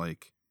got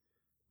like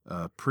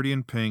Pretty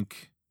in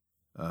Pink,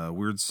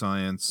 Weird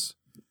Science,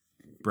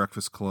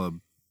 Breakfast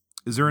Club.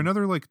 Is there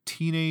another like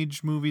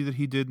teenage movie that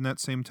he did in that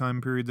same time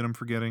period that I'm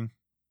forgetting?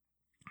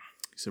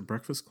 So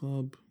Breakfast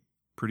Club,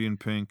 Pretty in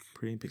Pink,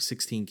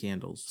 16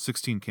 Candles.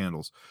 16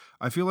 Candles.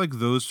 I feel like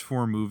those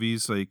four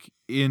movies, like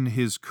in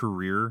his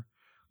career,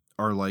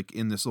 are like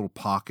in this little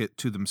pocket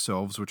to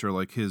themselves, which are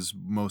like his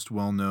most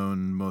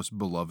well-known, most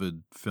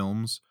beloved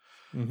films.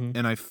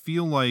 And I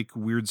feel like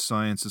Weird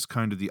Science is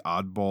kind of the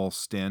oddball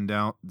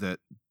standout that,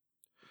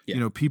 you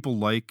know, people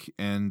like,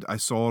 and I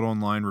saw it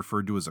online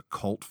referred to as a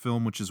cult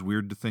film, which is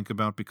weird to think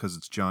about because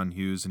it's John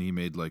Hughes and he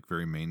made like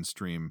very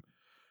mainstream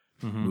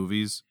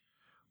movies.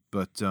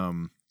 But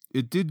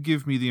it did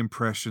give me the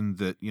impression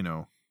that, you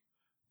know,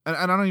 and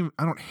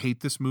I don't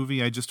hate this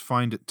movie. I just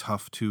find it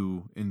tough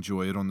to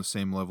enjoy it on the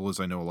same level as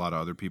I know a lot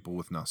of other people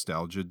with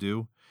nostalgia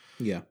do.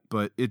 Yeah.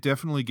 But it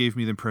definitely gave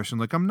me the impression,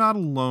 like, I'm not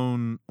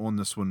alone on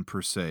this one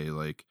per se.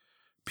 Like,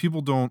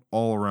 people don't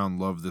all around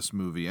love this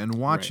movie. And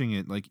watching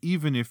it, like,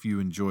 even if you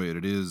enjoy it,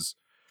 it is,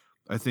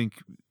 I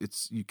think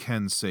you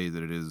can say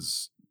that it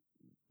is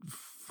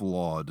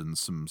flawed in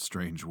some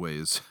strange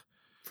ways.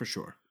 For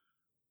sure.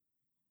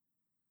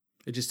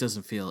 It just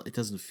doesn't feel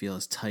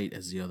as tight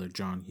as the other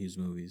John Hughes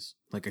movies.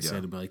 Like I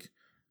said, like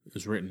it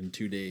was written in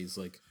 2 days.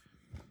 Like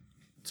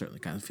it certainly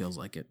kind of feels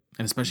like it,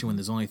 and especially when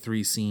there's only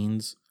 3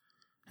 scenes,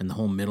 and the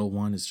whole middle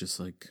one is just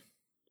like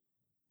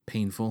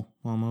painful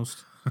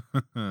almost.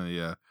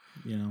 Yeah,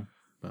 you know.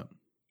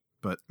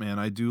 But man,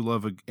 I do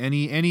love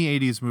any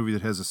 80s movie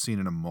that has a scene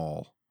in a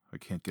mall. I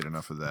can't get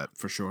enough of that.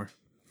 For sure.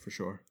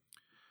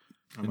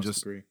 I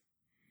must agree.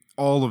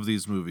 All of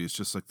these movies,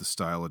 just like the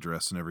style of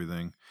dress and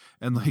everything,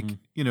 and like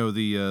you know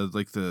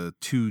the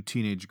 2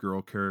 teenage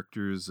girl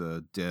characters,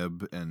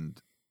 Deb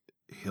and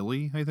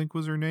Hilly, I think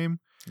was her name.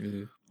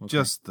 Okay.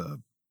 Just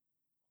the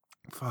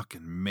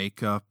fucking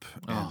makeup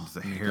and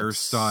the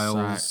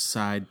hairstyles,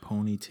 side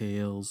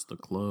ponytails, the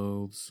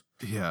clothes.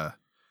 Yeah,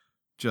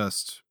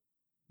 just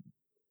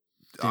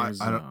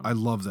I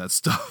love that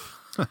stuff.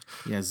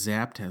 Yeah,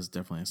 Zapped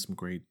definitely has some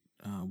great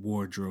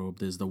wardrobe.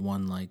 There's the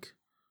one like,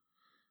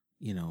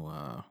 you know,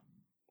 a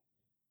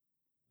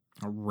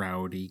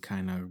rowdy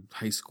kind of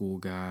high school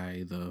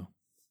guy. I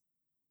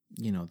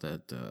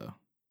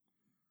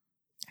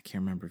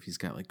can't remember if he's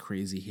got like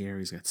crazy hair.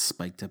 He's got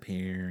spiked up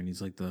hair, and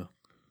he's like the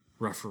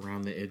rough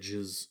around the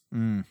edges.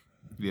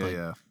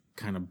 Yeah.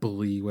 Kind of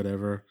bully,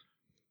 whatever.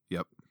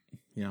 Yep.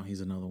 You know,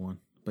 he's another one.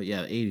 But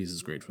yeah, the 80s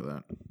is great for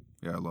that.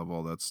 Yeah, I love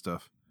all that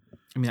stuff.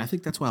 I mean, I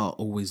think that's why I'll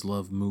always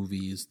love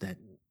movies that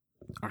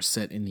are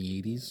set in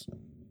the 80s.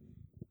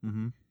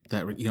 Mm-hmm.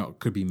 That, you know,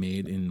 could be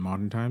made in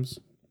modern times.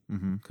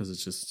 Mm-hmm. Because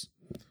it's just,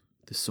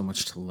 there's so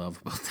much to love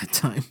about that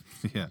time.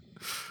 Yeah.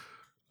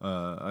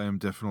 I am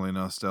definitely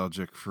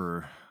nostalgic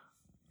for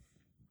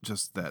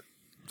just the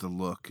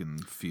look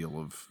and feel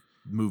of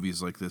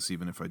movies like this,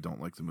 even if I don't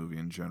like the movie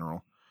in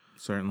general.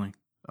 Certainly.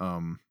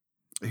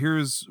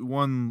 Here's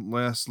one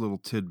last little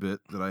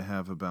tidbit that I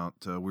have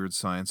about Weird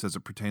Science as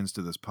it pertains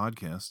to this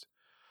podcast.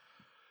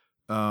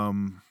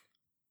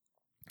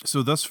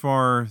 So thus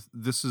far,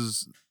 this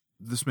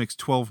makes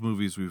 12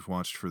 movies we've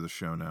watched for the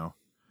show now.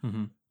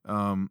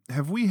 Mm-hmm.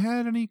 Have we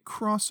had any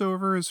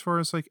crossover as far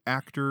as like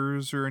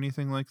actors or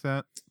anything like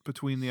that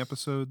between the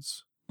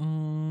episodes?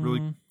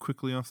 Really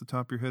quickly off the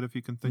top of your head, if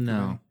you can think of any.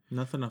 No,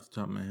 nothing off the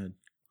top of my head.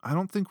 I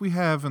don't think we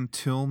have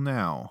until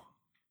now.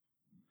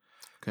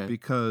 Okay.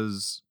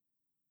 Because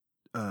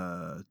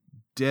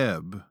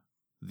Deb,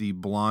 the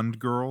blonde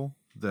girl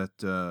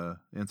that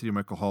Anthony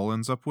Michael Hall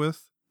ends up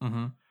with,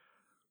 mm-hmm.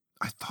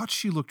 I thought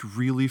she looked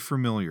really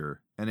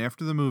familiar. And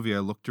after the movie, I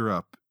looked her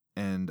up,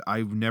 and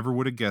I never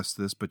would have guessed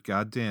this, but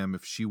goddamn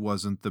if she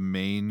wasn't the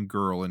main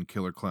girl in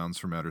Killer Clowns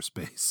from Outer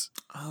Space.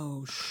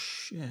 Oh,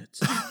 shit.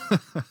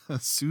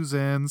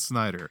 Suzanne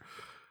Snyder.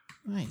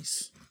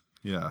 Nice.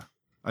 Yeah.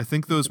 I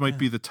think those might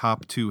be the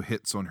top 2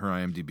 hits on her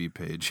IMDb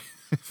page,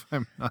 if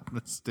I'm not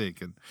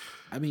mistaken.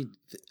 I mean,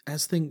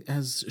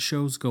 as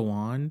shows go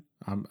on,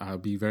 I'll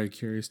be very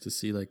curious to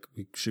see, like,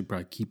 we should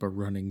probably keep a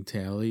running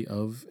tally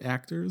of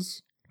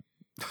actors.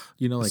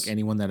 You know, like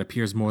anyone that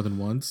appears more than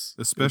once.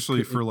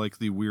 Especially for, like,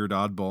 the weird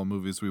oddball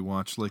movies we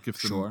watch. Like,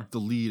 if the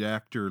lead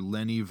actor,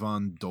 Lenny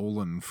Von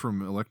Dolan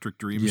from Electric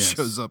Dreams,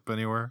 shows up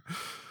anywhere.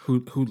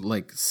 Who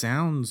like,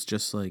 sounds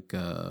just like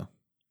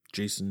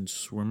Jason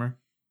Schwimmer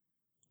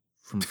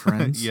from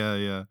Friends.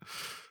 Yeah.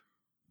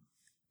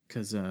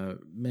 Because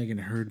Megan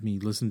heard me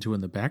listen to it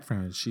in the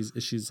background.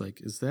 She's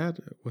like, is that,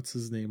 what's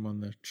his name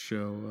on the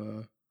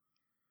show?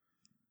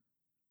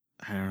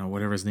 I don't know,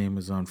 whatever his name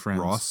is on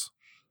Friends. Ross?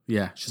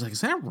 Yeah. She's like,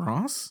 is that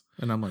Ross?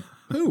 And I'm like,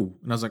 who?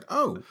 And I was like,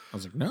 oh. I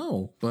was like,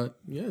 no. But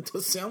yeah, it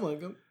does sound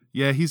like him.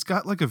 Yeah, he's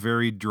got like a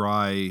very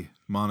dry,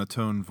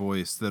 monotone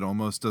voice that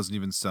almost doesn't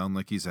even sound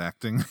like he's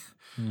acting.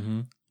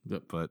 Mm-hmm.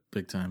 But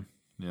big time.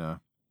 Yeah.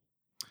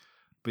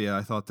 But yeah,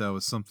 I thought that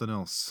was something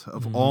else.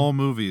 Of all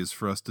movies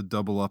for us to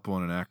double up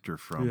on an actor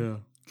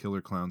from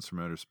Killer Clowns from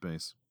Outer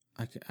Space.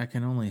 I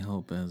can only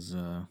hope as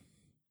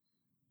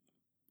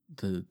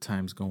the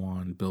times go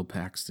on, Bill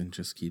Paxton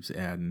just keeps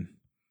adding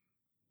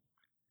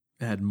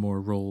more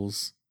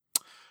roles.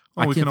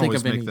 Oh, we can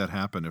always make that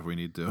happen if we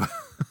need to.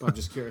 I'm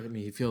just curious. I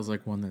mean, he feels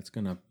like one that's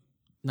going to,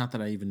 not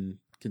that I even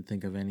can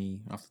think of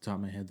any off the top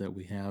of my head that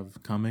we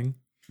have coming.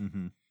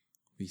 Mm-hmm.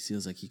 He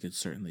feels like he could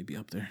certainly be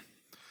up there.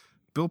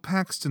 Bill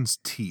Paxton's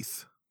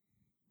teeth.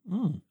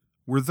 Mm.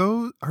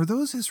 Are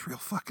those his real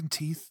fucking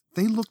teeth?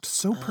 They looked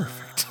so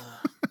perfect.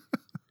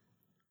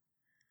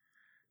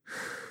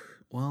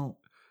 Well,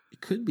 it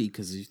could be,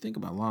 because you think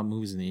about a lot of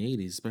movies in the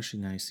 80s, especially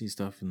now you see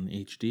stuff in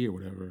HD or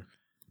whatever,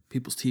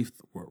 people's teeth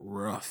were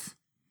rough.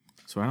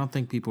 So I don't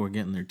think people are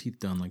getting their teeth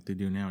done like they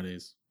do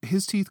nowadays.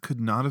 His teeth could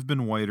not have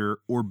been whiter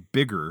or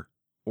bigger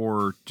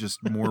or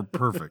just more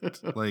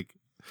perfect. Like,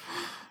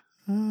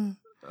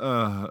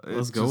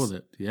 let's go with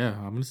it. Yeah,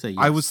 I'm going to say yes.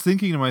 I was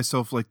thinking to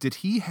myself, like, did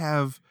he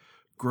have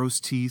gross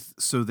teeth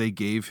so they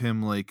gave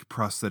him, like,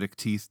 prosthetic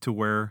teeth to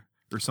wear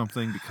or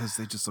something because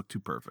they just look too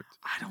perfect?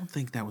 I don't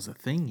think that was a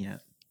thing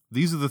yet.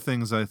 These are the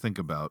things I think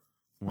about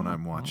when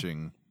I'm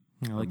watching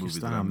I like a movie your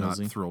style, that I'm not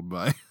Millsy. thrilled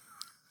by.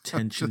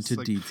 Attention to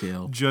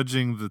detail.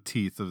 Judging the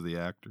teeth of the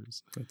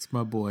actors. That's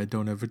my boy.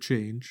 Don't ever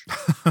change.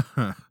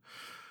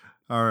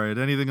 All right.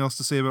 Anything else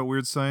to say about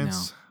Weird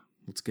Science? No.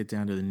 Let's get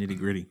down to the nitty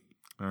gritty.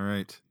 All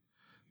right.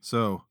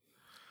 So,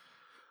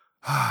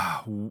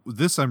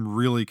 this I'm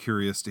really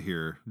curious to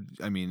hear.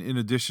 I mean, in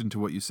addition to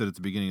what you said at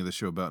the beginning of the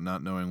show about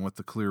not knowing what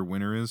the clear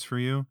winner is for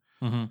you,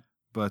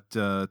 but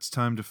it's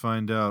time to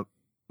find out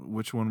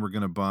which one we're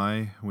going to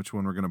buy, which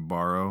one we're going to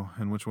borrow,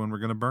 and which one we're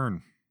going to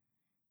burn.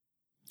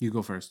 You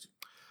go first.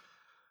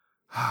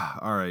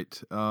 All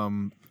right.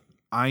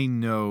 I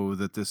know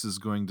that this is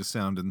going to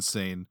sound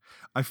insane.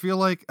 I feel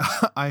like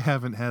I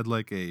haven't had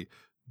like a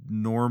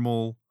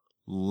normal,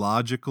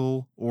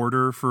 logical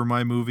order for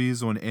my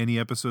movies on any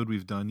episode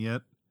we've done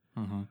yet.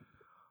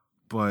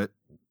 But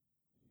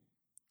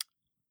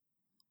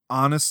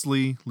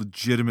honestly,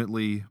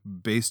 legitimately,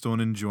 based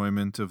on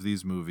enjoyment of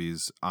these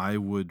movies, I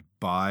would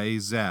buy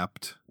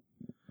Zapped,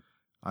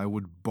 I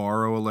would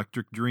borrow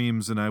Electric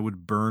Dreams, and I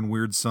would burn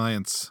Weird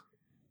Science.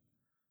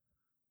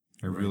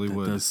 I really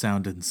would. That does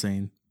sound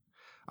insane.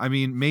 I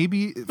mean,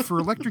 maybe for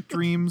Electric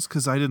Dreams,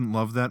 because I didn't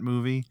love that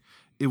movie,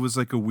 it was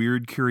like a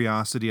weird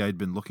curiosity. I'd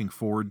been looking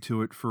forward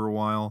to it for a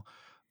while,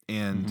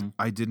 and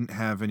I didn't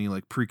have any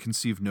like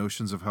preconceived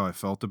notions of how I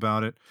felt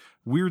about it.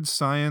 Weird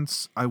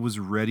Science, I was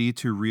ready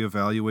to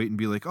reevaluate and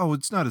be like, oh,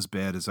 it's not as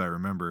bad as I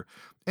remember.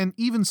 And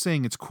even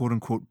saying it's quote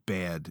unquote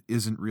bad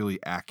isn't really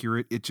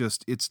accurate.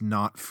 It's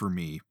not for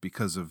me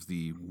because of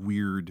the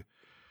weird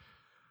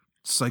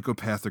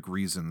psychopathic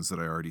reasons that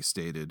I already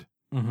stated.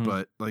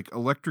 But like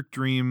Electric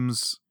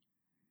Dreams,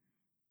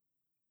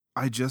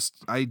 I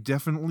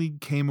definitely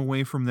came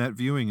away from that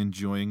viewing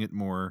enjoying it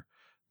more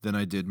than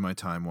I did my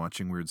time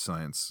watching Weird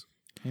Science.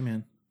 Hey,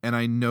 man. And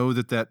I know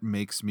that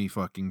makes me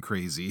fucking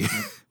crazy.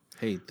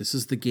 Hey, this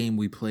is the game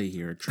we play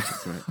here at Triple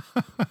Threat.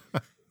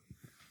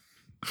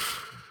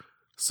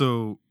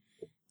 So,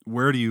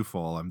 where do you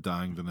fall? I'm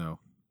dying to know.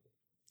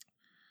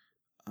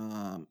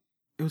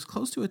 It was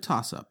close to a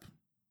toss-up,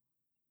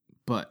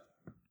 but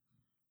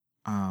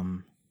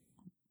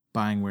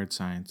buying Weird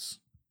Science,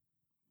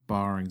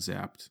 borrowing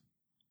Zapped,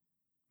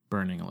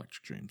 burning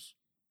Electric Dreams.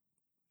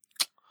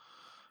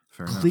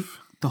 Fair enough.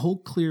 The whole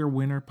clear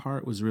winner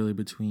part was really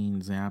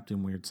between Zapped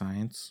and Weird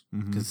Science,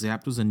 because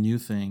Zapped was a new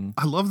thing.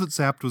 I love that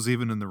Zapped was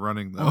even in the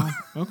running, though. Oh,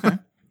 okay.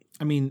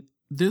 I mean,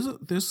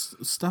 there's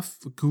stuff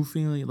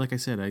goofy. Like I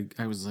said,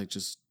 I was like,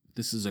 just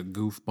this is a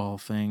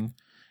goofball thing,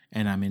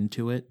 and I'm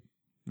into it.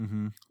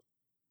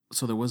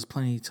 So there was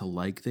plenty to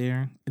like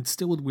there. It's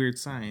still with Weird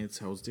Science,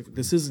 how it's different.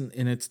 This isn't,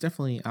 and it's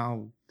definitely.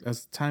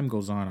 As time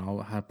goes on,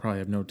 I'll probably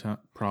have no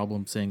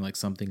problem saying like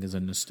something is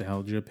a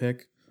nostalgia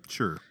pick.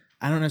 Sure.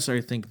 I don't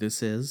necessarily think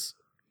this is.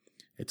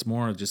 It's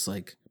more just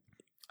like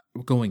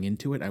going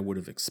into it, I would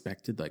have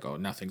expected like, oh,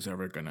 nothing's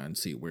ever gonna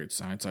unseat Weird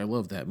Science. I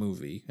love that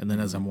movie. And then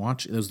as I'm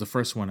watching, it was the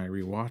first one I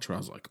rewatched where I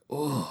was like,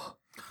 oh,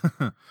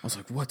 I was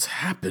like, what's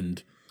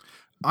happened?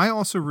 I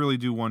also really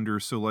do wonder.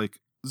 So like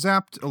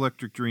Zapped,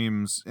 Electric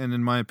Dreams, and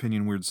in my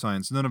opinion, Weird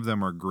Science, none of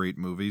them are great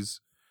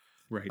movies.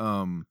 Right.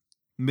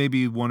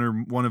 Maybe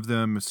one of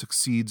them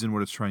succeeds in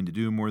what it's trying to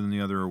do more than the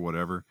other or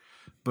whatever.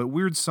 But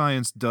Weird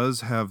Science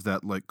does have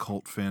that like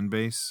cult fan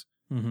base.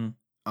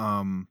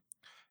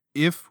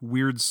 If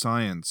Weird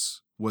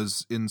Science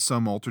was in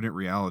some alternate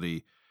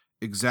reality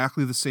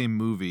exactly the same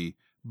movie,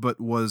 but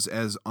was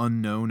as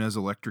unknown as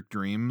Electric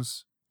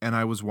Dreams, and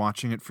I was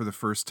watching it for the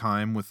first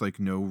time with like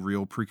no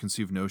real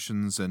preconceived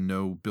notions and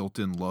no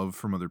built-in love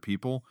from other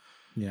people,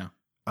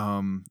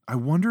 I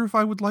wonder if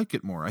I would like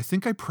it more. I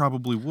think I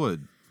probably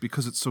would,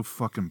 because it's so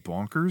fucking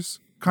bonkers.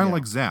 Kind of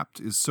like Zapped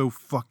is so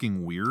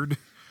fucking weird.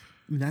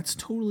 That's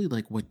totally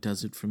like what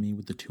does it for me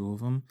with the two of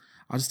them.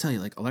 I'll just tell you,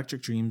 like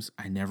Electric Dreams,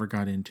 I never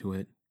got into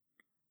it.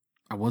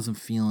 I wasn't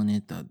feeling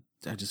it.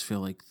 I just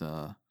feel like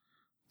the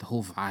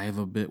whole vibe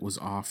a bit was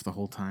off the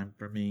whole time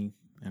for me,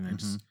 and I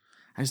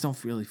just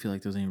don't really feel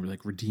like there's any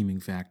like redeeming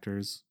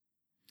factors.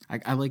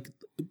 I like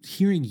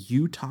hearing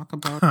you talk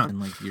about it and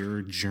like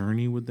your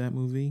journey with that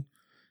movie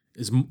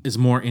is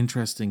more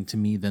interesting to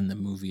me than the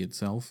movie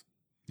itself.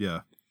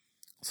 Yeah.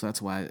 So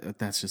that's why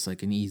that's just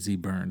like an easy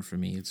burn for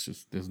me. It's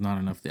just there's not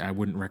enough there. I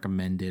wouldn't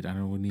recommend it.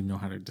 Wouldn't even know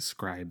how to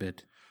describe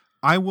it.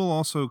 I will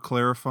also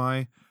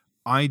clarify,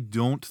 I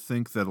don't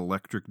think that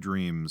Electric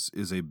Dreams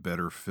is a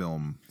better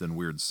film than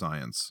Weird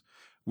Science.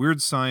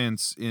 Weird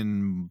Science,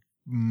 in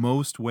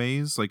most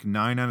ways, like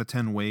 9 out of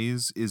 10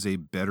 ways, is a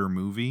better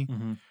movie.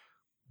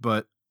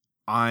 But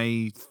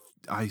I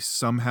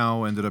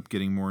somehow ended up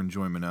getting more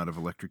enjoyment out of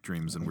Electric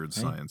Dreams than Weird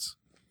Science.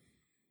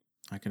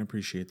 I can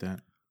appreciate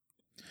that.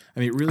 I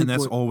mean, really, and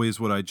that's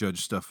always what I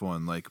judge stuff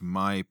on, like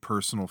my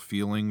personal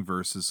feeling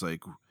versus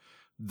like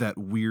that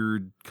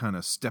weird kind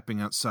of stepping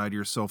outside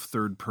yourself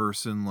third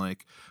person,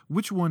 like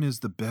which one is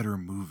the better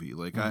movie?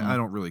 Like I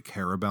don't really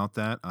care about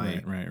that.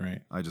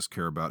 Right. I just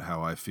care about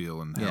how I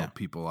feel and how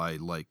people I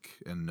like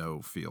and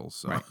know feel.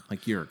 So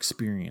like your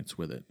experience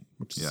with it,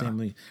 which is the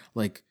same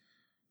like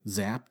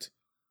Zapped.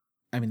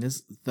 I mean,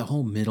 the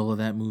whole middle of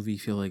that movie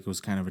feel like it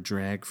was kind of a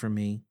drag for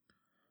me.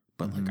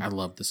 But like I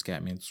love the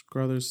Scatman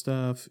Crothers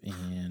stuff,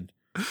 and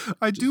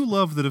I do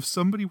love that if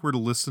somebody were to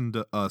listen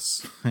to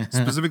us,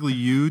 specifically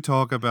you,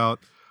 talk about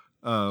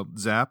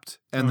Zapped,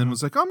 and then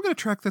was like, oh, I'm going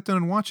to track that down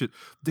and watch it,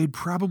 they'd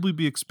probably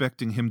be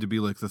expecting him to be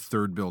like the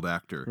third build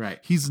actor. Right.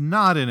 He's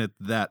not in it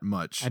that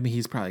much. I mean,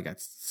 he's probably got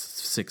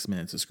 6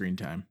 minutes of screen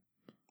time.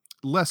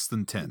 Less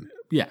than 10.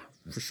 Yeah,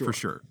 for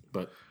sure.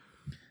 But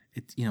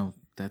it's,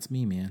 that's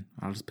me, man.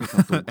 I'll just pick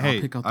out the. Hey,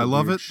 I'll pick out the I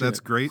love weird it. shit. That's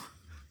great.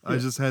 Yeah. I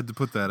just had to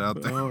put that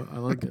out there. Oh, I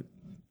like it.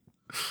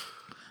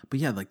 But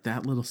yeah, like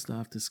that little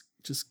stuff, this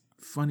just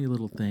funny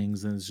little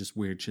things, and it's just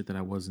weird shit that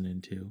I wasn't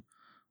into.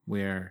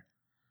 Where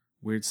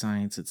Weird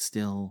Science, it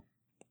still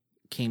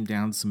came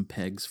down some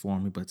pegs for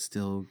me, but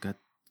still got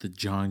the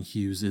John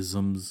Hughes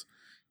isms,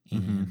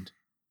 and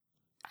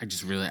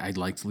I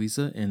liked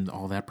Lisa, and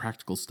all that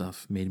practical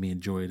stuff made me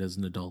enjoy it as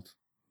an adult,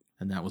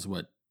 and that was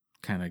what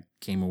kind of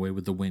came away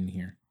with the win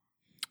here.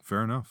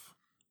 Fair enough.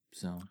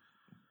 So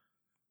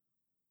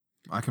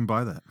I can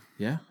buy that.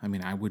 Yeah, I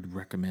mean, I would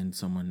recommend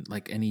someone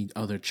like any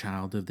other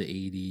child of the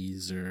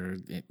 80s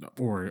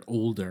or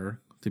older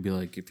to be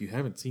like, if you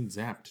haven't seen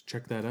Zapped,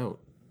 check that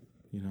out.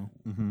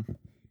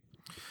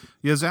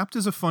 Yeah, Zapped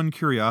is a fun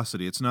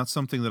curiosity. It's not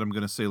something that I'm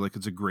going to say like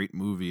it's a great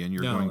movie and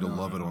you're going to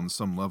love it on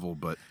some level,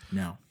 but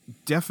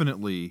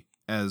definitely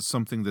as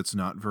something that's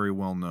not very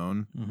well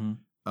known.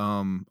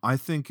 I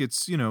think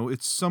it's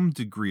it's some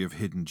degree of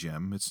hidden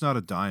gem. It's not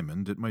a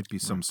diamond. It might be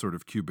some sort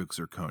of cubic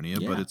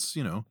zirconia, but it's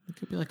it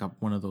could be like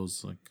one of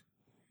those like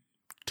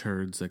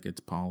turds that gets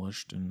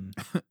polished and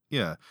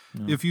yeah.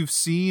 If you've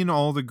seen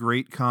all the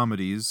great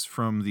comedies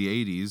from the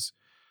 80s,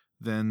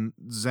 then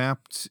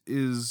Zapped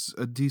is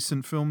a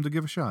decent film to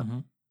give a shot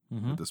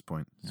at this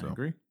point. So. I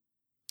agree.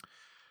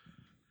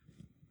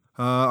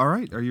 All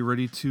right. Are you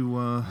ready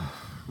to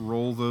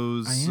roll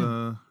those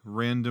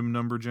random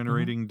number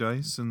generating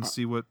dice and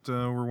see what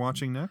we're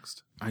watching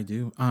next? I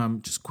do.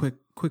 Just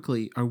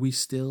quickly, are we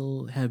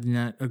still have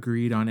not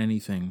agreed on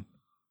anything?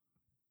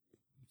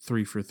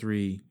 3 for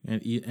 3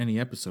 any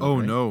episode? Oh,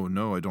 right?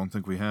 no, I don't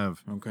think we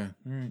have. Okay.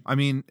 All right. I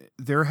mean,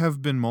 there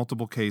have been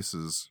multiple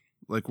cases,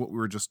 like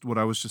what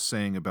I was just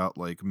saying about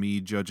like me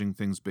judging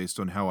things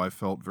based on how I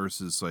felt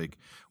versus like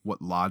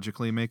what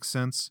logically makes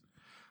sense.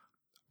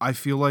 I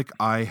feel like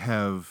I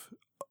have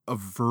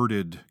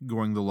averted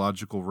going the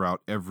logical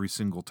route every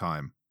single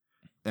time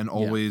and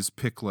always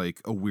pick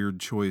like a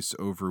weird choice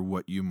over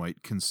what you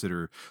might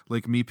consider,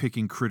 like me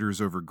picking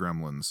Critters over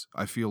Gremlins.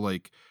 I feel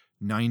like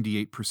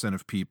 98%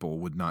 of people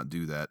would not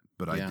do that,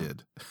 but I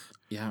did.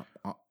 Yeah.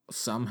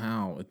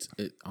 Somehow it's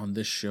on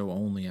this show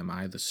only am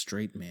I the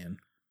straight man.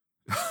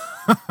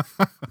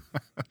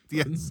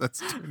 Yes, that's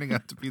turning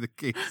out to be the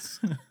case.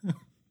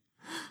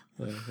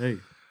 Hey.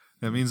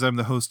 That means I'm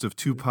the host of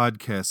 2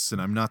 podcasts,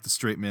 and I'm not the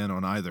straight man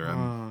on either.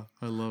 I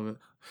love it.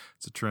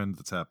 It's a trend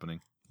that's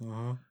happening.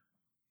 Uh-huh.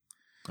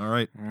 All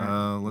right.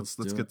 Let's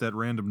get that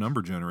random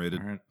number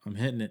generated. All right, I'm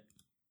hitting it.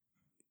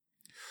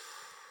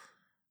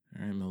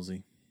 All right,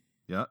 Millsy.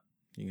 Yeah.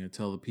 You gonna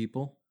tell the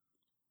people?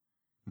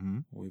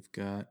 We've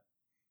got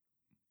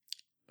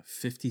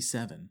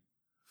 57.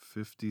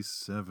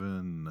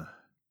 57.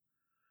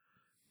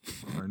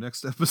 Our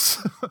next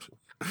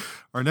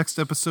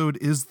episode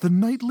is the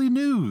Nightly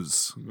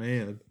News.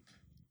 Man.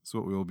 That's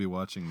what we will be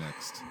watching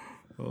next.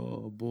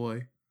 Oh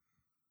boy.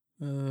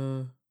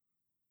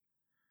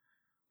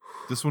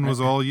 This one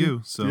was all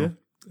you, so. Yeah.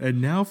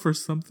 And now for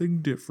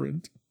something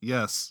different.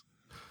 Yes.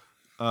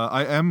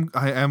 I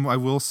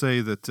will say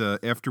that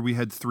after we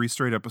had 3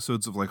 straight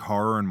episodes of like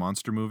horror and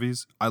monster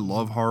movies, I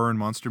love horror and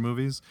monster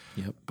movies.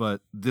 Yep.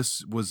 But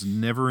this was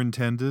never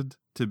intended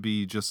to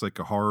be just like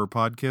a horror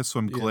podcast, so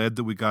I'm glad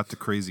that we got to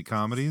crazy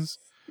comedies.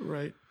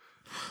 Right.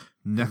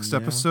 Next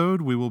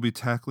episode, we will be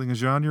tackling a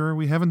genre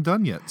we haven't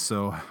done yet.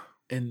 So,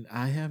 and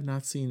I have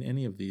not seen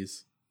any of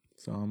these,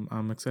 so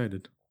I'm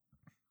excited.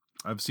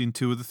 I've seen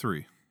 2 of the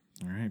 3.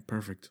 All right,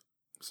 perfect.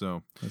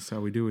 So that's how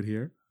we do it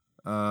here.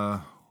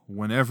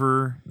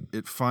 Whenever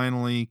it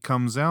finally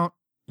comes out,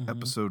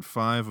 episode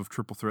 5 of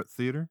Triple Threat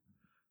Theater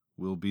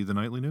will be the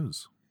Nightly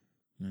News.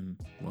 And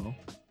well,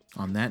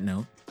 on that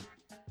note,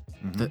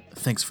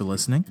 thanks for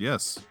listening.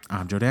 Yes.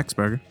 I'm Joe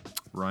Daxberger.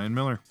 Ryan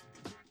Miller.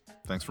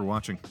 Thanks for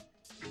watching.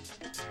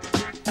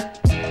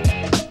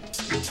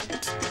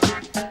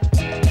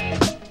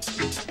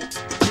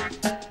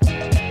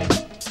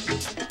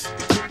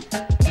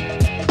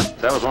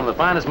 That was one of the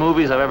finest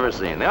movies I've ever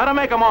seen. They ought to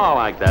make them all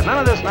like that. None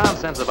of this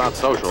nonsense about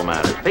social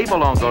matters. People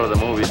don't go to the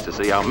movies to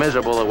see how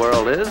miserable the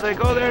world is. They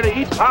go there to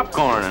eat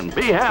popcorn and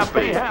be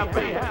happy. Be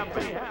happy,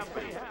 happy, happy.